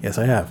 right? Yes,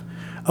 I have.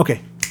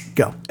 Okay,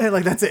 go. And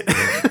like, that's it.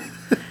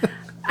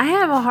 I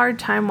have a hard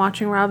time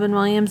watching Robin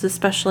Williams,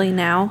 especially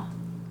now.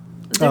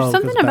 There's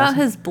something about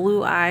his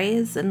blue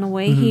eyes and the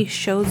way he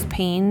shows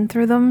pain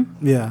through them.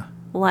 Yeah.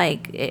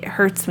 Like, it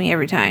hurts me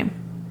every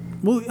time.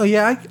 Well,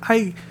 yeah,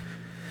 I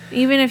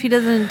even if he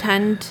doesn't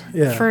intend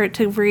for it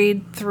to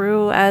read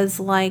through as,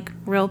 like,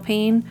 real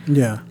pain.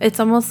 Yeah. It's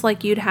almost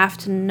like you'd have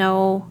to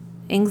know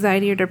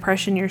anxiety or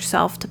depression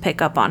yourself to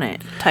pick up on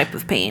it type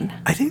of pain.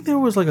 I think there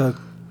was like I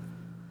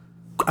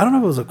don't know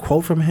if it was a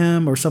quote from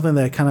him or something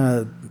that kind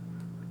of,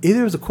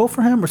 either it was a quote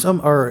from him or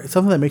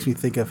something that makes me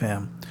think of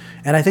him.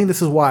 And I think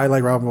this is why I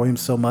like Robin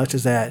Williams so much,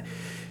 is that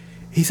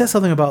he said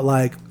something about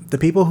like the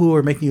people who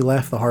are making you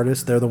laugh the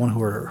hardest, they're the one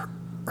who are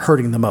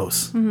hurting the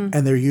most, and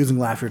they're using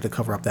laughter to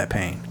cover up that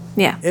pain.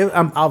 Yeah.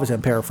 I'm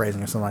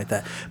paraphrasing or something like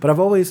that, but I've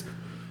always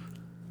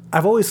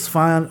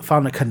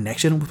found a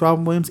connection with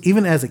Robin Williams,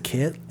 even as a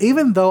kid.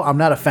 Even though I'm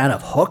not a fan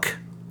of Hook,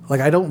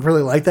 like I don't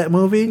really like that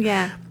movie.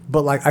 Yeah.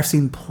 But like I've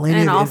seen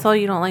plenty. And also,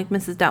 you don't like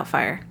Mrs.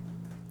 Doubtfire.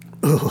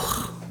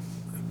 Ugh.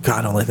 God,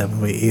 I don't like that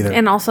movie either.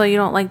 And also, you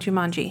don't like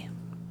Jumanji.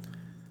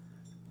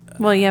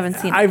 Well, you haven't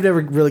seen it. I've never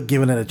really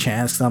given it a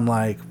chance. Cause I'm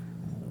like,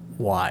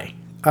 why?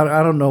 I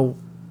don't know.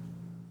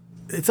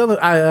 It's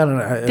other. I don't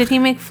know. Did he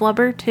make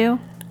Flubber too?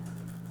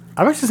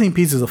 I've actually seen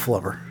pieces of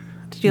Flubber.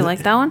 Did you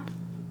like that one?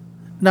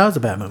 No, it's a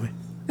bad movie.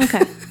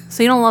 Okay.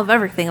 So you don't love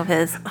everything of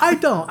his. I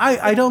don't.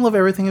 I don't love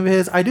everything of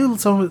his. I do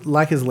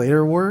like his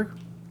later work.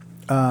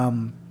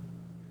 Autofocus,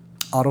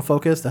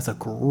 that's a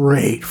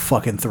great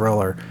fucking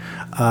thriller.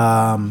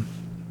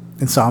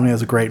 Insomnia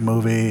is a great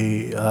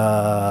movie.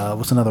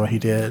 What's another one he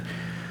did?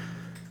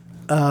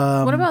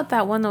 What about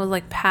that one that was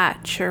like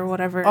Patch or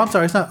whatever? Oh, I'm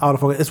sorry, it's not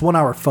Autofocus. It's 1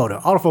 Hour Photo.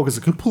 Autofocus is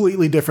a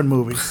completely different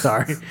movie.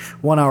 Sorry.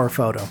 1 Hour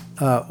Photo.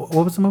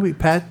 What was the movie?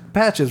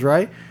 Patches,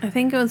 right? I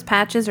think it was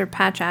Patches or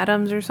Patch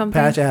Adams or something.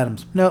 Patch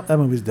Adams. Nope, that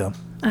movie's dumb.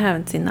 I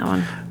haven't seen that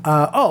one.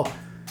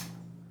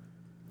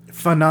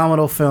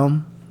 Phenomenal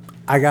film.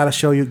 I gotta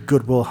show you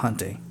Good Will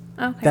Hunting.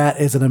 Okay. That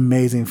is an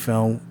amazing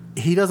film.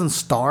 He doesn't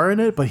star in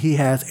it, but he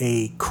has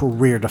a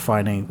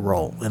career-defining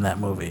role in that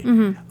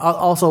movie.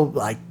 Also,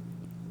 like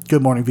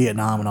Good Morning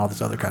Vietnam and all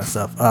this other kind of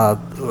stuff.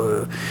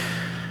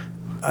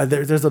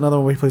 There's another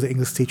one where he plays an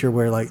English teacher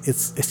where like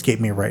it's escaped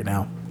me right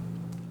now.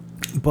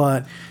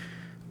 But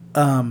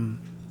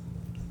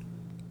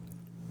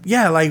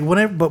yeah, like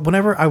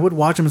whenever I would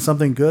watch him in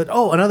something good.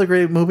 Oh, another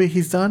great movie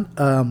he's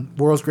done,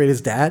 World's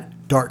Greatest Dad,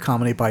 dark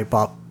comedy by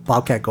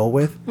Bobcat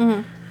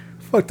Goldthwait.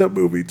 Fucked up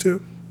movie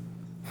too.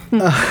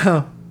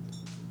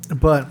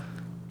 But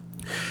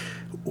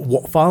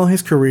following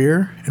his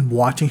career and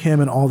watching him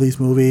in all these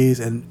movies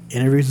and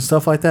interviews and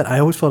stuff like that, I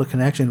always felt a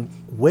connection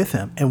with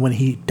him. And when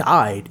he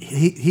died,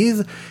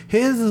 he's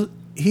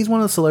one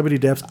of the celebrity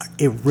deaths.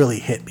 It really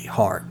hit me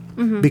hard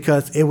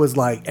because it was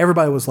like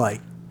everybody was like,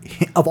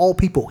 of all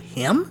people,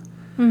 him.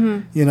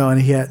 You know,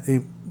 and he had,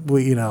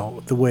 you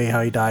know, the way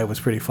how he died was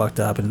pretty fucked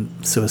up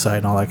and suicide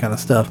and all that kind of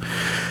stuff.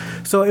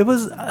 So it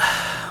was.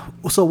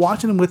 So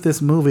watching this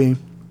movie,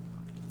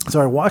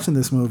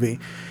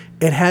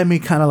 it had me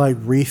kind of like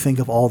rethink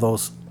of all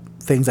those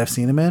things I've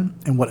seen him in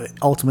and what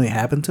ultimately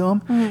happened to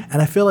him.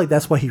 And I feel like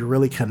that's why he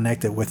really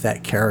connected with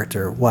that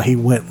character. Why he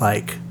went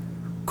like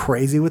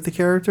crazy with the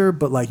character,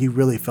 but like you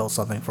really felt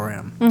something for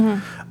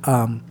him.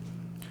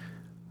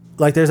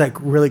 Like there's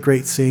that really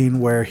great scene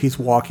where he's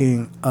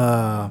walking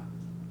the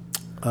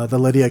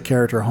Lydia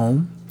character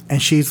home, and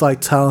she's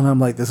like telling him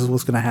like, this is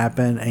what's going to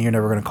happen and you're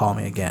never going to call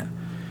me again.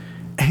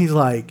 And he's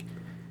like,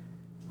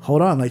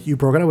 hold on, like you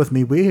broke up with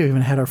me. We haven't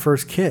even had our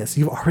first kiss.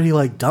 You've already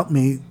like dumped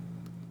me.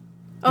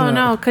 Oh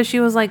no, because she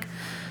was like,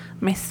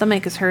 my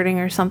stomach is hurting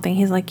or something.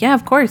 He's like, yeah,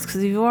 of course,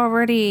 because you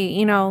already,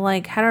 you know,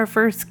 like had our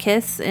first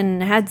kiss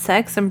and had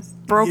sex and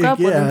broke up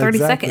within 30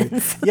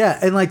 seconds. Yeah,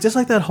 and like just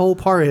like that whole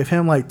part of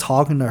him like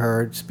talking to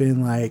her, just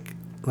being like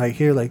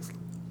here, like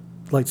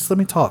just let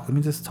me talk. Let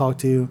me just talk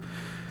to you.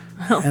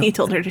 He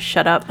told her to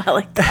shut up. I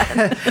like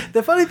that.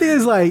 The funny thing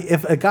is, like,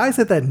 if a guy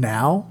said that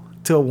now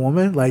to a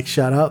woman, like,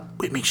 shut up,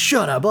 we mean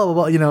shut up, blah blah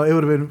blah, you know, it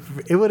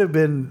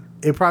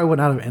probably would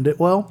not have ended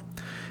well.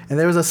 And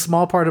there was a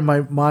small part of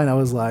my mind I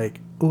was like,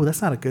 ooh, that's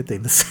not a good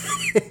thing to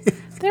say.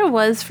 There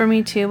was for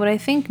me too, but I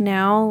think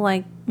now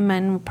like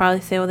men would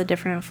probably say it with a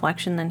different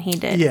inflection than he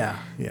did. Yeah.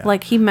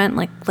 Like he meant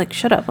like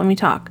shut up, let me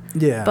talk.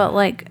 Yeah. But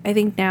like I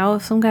think now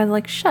if some guy's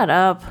like shut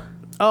up.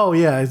 Oh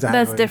yeah, exactly.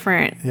 That's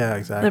different. Yeah,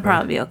 exactly. They'd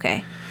probably be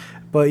okay.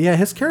 But yeah,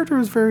 his character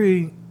was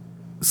very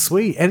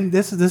sweet, and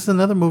this is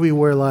another movie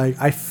where like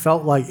I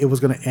felt like it was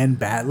going to end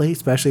badly,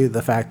 especially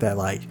the fact that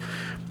like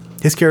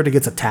his character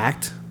gets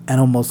attacked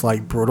and almost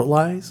like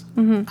brutalized.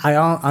 I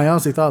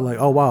honestly thought like,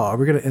 oh wow, are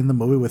we going to end the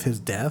movie with his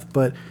death?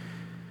 But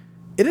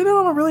it ended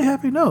on a really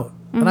happy note.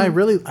 And I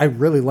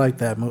really liked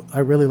that movie. I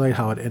really liked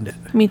how it ended.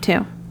 Me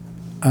too.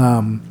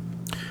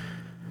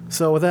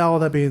 So with all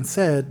that being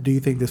said, do you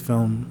think this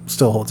film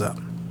still holds up?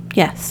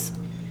 Yes.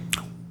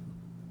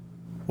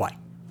 Why?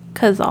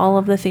 Because all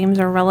of the themes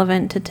are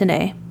relevant to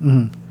today.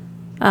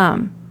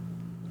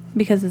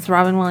 Because it's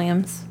Robin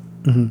Williams.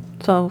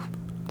 So,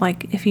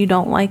 like, if you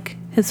don't like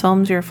his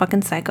films, you're a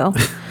fucking psycho.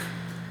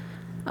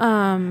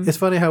 It's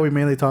funny how we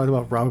mainly talked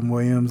about Robin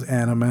Williams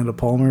and Amanda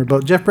Palmer,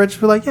 but Jeff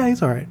Bridges was like, yeah,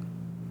 he's all right.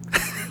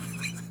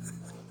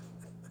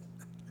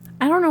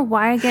 I don't know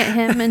why I get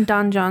him and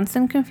Don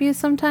Johnson confused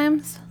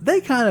sometimes.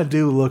 They kind of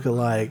do look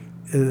alike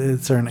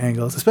at certain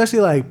angles, especially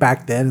like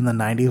back then in the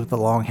 90s with the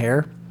long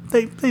hair.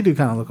 They do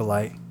kind of look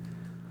alike.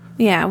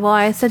 Yeah, well,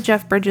 I said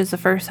Jeff Bridges the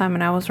first time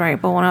and I was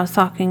right, but when I was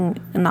talking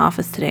in the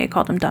office today, I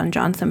called him Don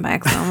Johnson by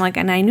accident. I'm like,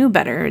 and I knew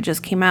better, it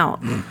just came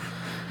out.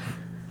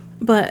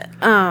 But,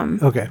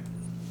 Okay.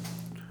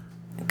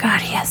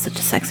 God, he has such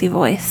a sexy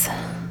voice.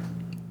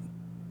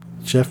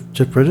 Jeff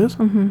Bridges?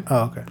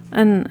 Oh, okay.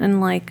 And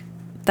like,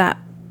 that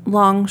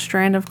long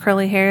strand of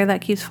curly hair that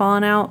keeps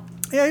falling out.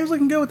 Yeah, he was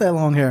looking good with that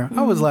long hair.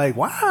 I was like,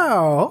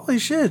 wow, holy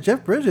shit,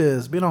 Jeff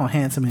Bridges being all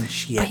handsome and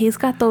shit. But he's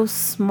got those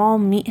small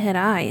meathead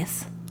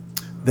eyes.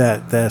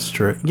 That's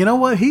true. You know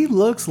what? He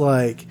looks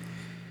like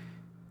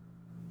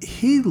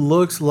he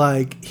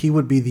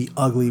would be the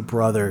ugly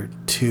brother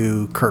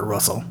to Kurt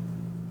Russell.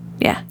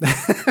 Yeah.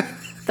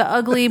 The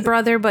ugly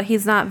brother, but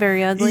he's not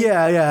very ugly.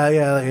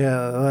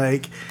 Yeah.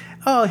 Like,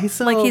 oh, he's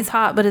so... Like, he's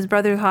hot, but his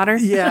brother's hotter.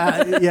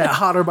 Yeah,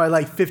 hotter by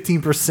like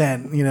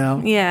 15%, you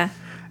know? Yeah.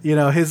 You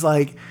know, his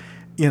like,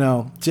 you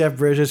know, Jeff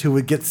Bridges who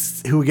would get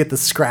the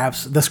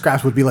scraps. The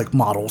scraps would be like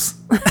models.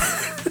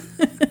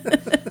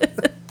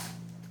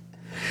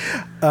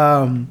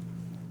 I'm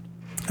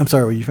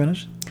sorry, were you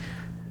finished?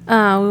 We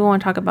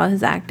want to talk about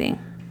his acting.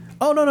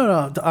 Oh,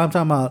 no. I'm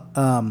talking about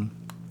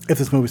if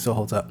this movie still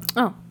holds up.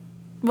 Oh.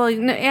 Well,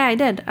 no, yeah, I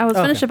did. I was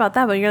finished about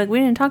that, but you're like, we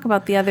didn't talk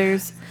about the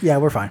others. Yeah,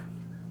 we're fine.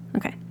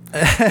 Okay.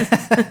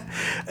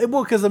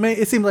 Well, because I mean,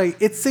 it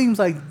seems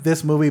like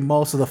this movie,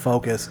 most of the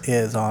focus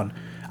is on.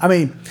 I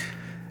mean,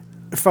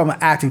 from an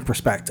acting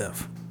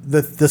perspective,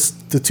 the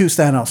two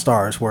standout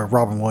stars were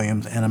Robin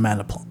Williams and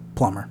Amanda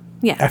Plummer.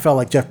 Yeah, I felt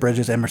like Jeff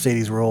Bridges and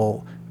Mercedes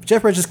Ruehl.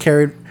 Jeff Bridges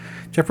carried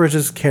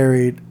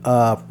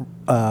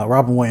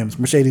Robin Williams.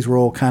 Mercedes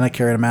Ruehl kind of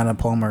carried Amanda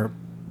Plummer,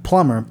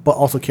 but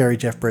also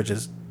carried Jeff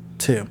Bridges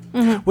too.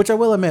 Which I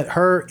will admit,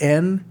 the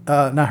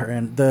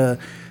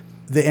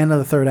end of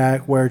the third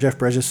act where Jeff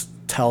Bridges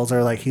tells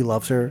her like he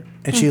loves her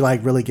and she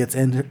like really gets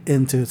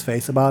into his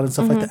face about it and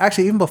stuff like that.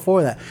 Actually, even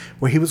before that,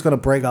 where he was going to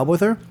break up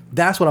with her,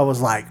 that's what I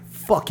was like,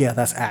 fuck yeah,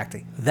 that's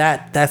acting.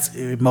 That's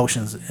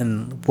emotions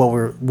and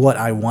what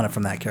I wanted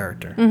from that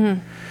character.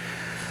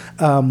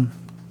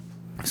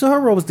 So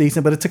her role was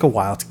decent, but it took a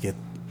while to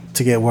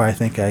get where I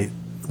think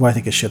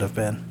it should have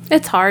been.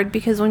 It's hard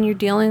because when you're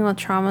dealing with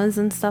traumas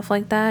and stuff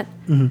like that,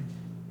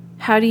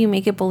 how do you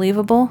make it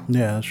believable?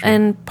 Yeah, that's true.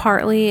 And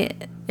partly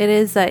it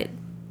is that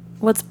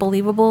what's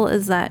believable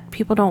is that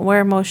people don't wear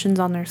emotions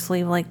on their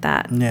sleeve like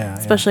that. Yeah.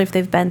 Especially if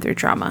they've been through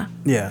trauma.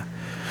 Yeah.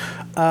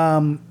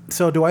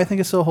 So do I think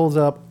it still holds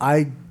up?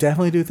 I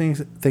definitely do think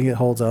it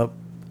holds up.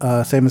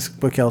 Same as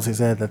what Kelsey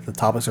said, that the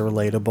topics are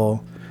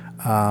relatable.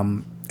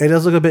 It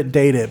does look a bit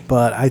dated,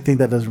 but I think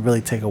that doesn't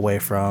really take away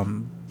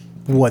from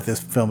what this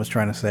film is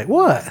trying to say.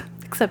 What?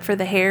 Except for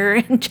the hair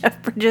in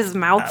Jeff Bridges'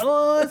 mouth.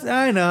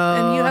 I know.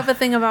 And you have a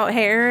thing about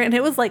hair, and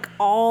it was like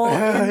all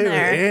in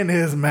there. In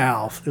his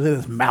mouth. It was in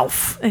his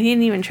mouth. He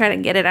didn't even try to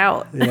get it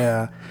out.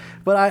 Yeah.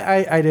 But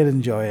I did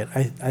enjoy it.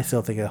 I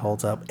still think it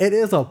holds up. It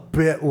is a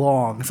bit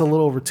long. It's a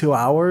little over 2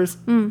 hours.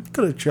 Could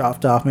have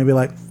chopped off maybe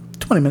like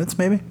 20 minutes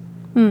maybe.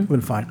 Would have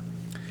been fine.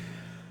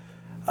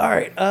 All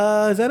right.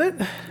 Is that it?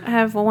 I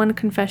have one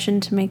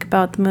confession to make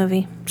about the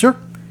movie. Sure.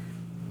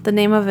 The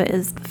name of it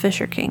is The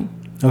Fisher King.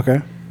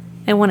 Okay.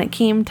 And when it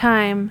came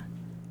time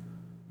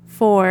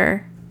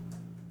for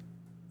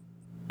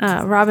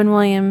Robin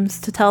Williams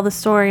to tell the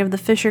story of the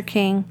Fisher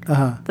King,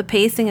 the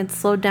pacing had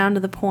slowed down to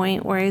the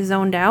point where I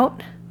zoned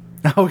out.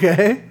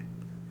 Okay.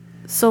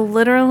 So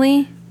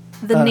literally,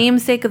 the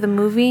namesake of the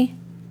movie,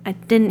 I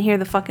didn't hear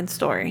the fucking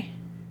story.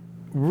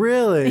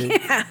 Really?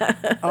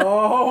 Yeah.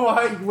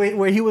 Oh, wait,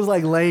 where he was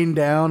like laying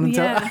down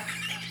until... Yeah.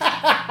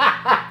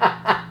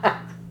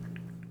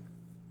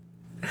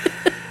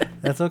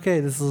 That's okay.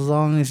 This is as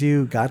long as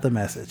you got the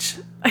message.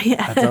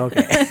 Yeah. That's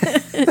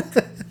okay.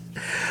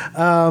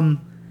 All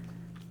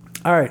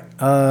right.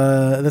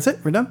 That's it.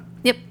 We're done?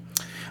 Yep.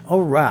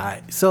 All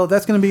right. So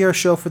that's going to be our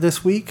show for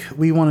this week.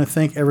 We want to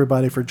thank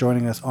everybody for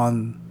joining us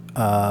on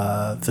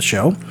the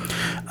show.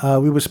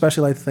 We would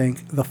especially like to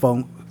thank the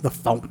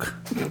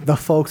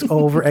folks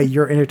over at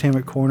Your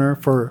Entertainment Corner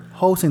for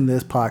hosting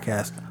this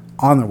podcast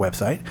on their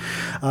website.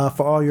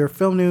 For all your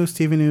film news,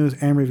 TV news,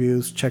 and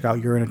reviews, check out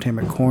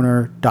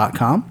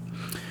yourentertainmentcorner.com.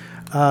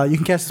 You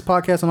can catch this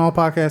podcast on all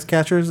podcast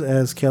catchers,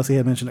 as Kelsey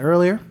had mentioned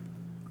earlier.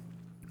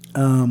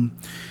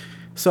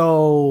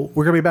 So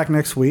we're going to be back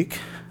next week.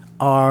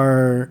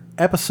 Our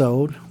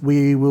episode,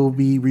 we will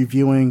be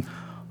reviewing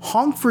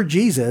Honk for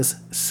Jesus,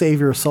 Save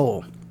Your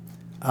Soul.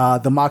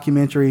 The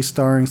mockumentary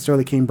starring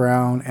Sterling King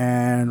Brown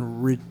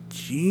and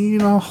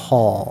Regina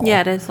Hall.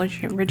 Yeah, it is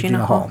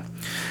Regina Hall.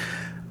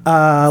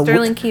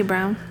 Sterling K.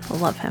 Brown. I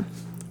love him.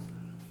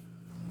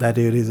 That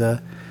dude, he's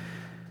a...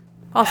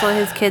 Also,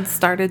 his kids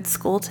started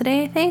school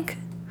today, I think.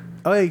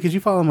 Oh, yeah, because you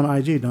follow him on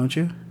IG, don't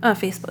you?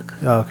 Facebook.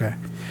 Oh, okay.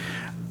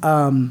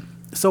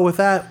 So with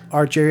that,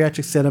 our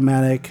geriatric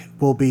cinematic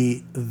will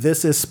be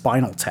This Is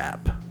Spinal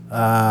Tap.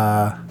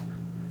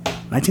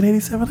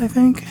 1987, I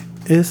think.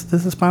 This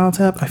is Spinal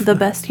Tap? The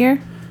best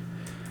year?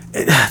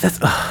 That's...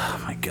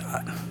 Oh, my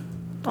God.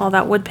 All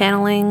that wood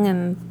paneling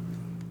and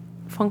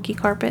funky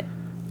carpet.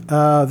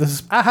 This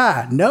is...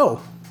 Aha!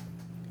 No!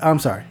 I'm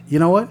sorry. You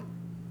know what?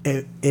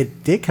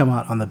 It did come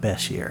out on the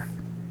best year.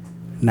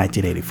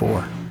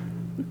 1984.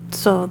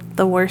 So,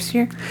 the worst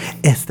year?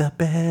 It's the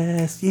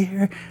best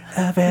year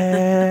of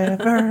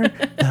ever.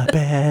 The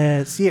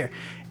best year.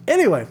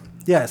 Anyway,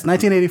 yes,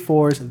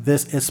 1984's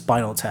This Is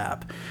Spinal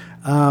Tap.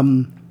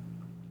 Kind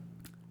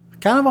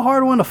of a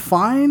hard one to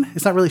find.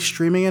 It's not really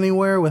streaming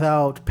anywhere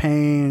without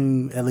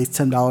paying at least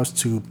 $10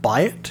 to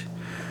buy it.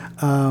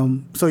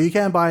 So you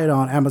can buy it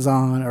on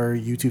Amazon or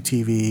YouTube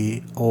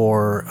TV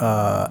or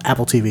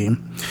Apple TV.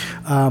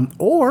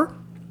 Or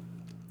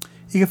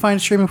you can find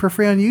it streaming for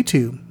free on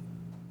YouTube.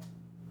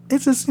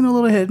 It's just, a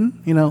little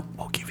hidden.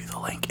 We'll give you the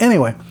link.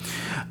 Anyway.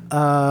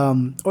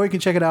 Or you can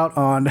check it out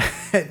on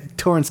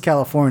Torrance,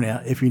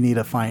 California if you need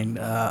to find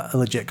a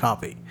legit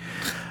copy.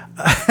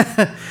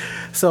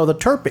 So the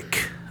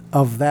topic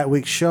of that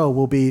week's show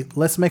will be,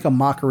 let's make a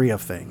mockery of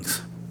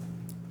things.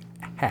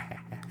 I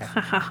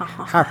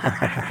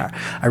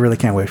really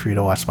can't wait for you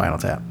to watch Spinal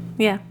Tap.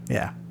 Yeah.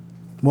 Yeah.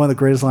 One of the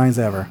greatest lines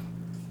ever.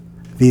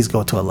 These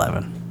go to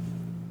 11.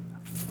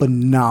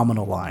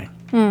 Phenomenal line.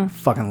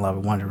 Fucking love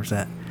it,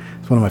 100%.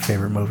 It's one of my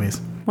favorite movies.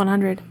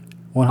 100.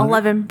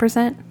 100?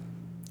 11%?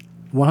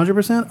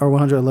 100% or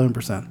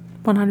 111%?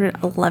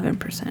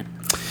 111%.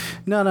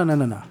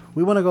 No.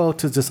 We want to go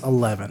to just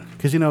 11.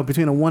 Because,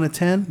 between a 1 and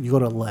 10, you go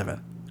to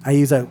 11. I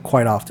use that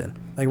quite often.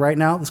 Like right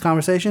now, this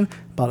conversation,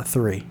 about a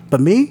 3. But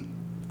me,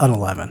 an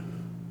 11.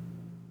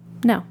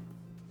 No.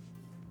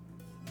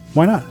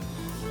 Why not?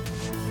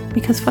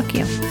 Because fuck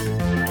you.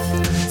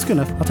 It's good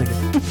enough. I'll take it.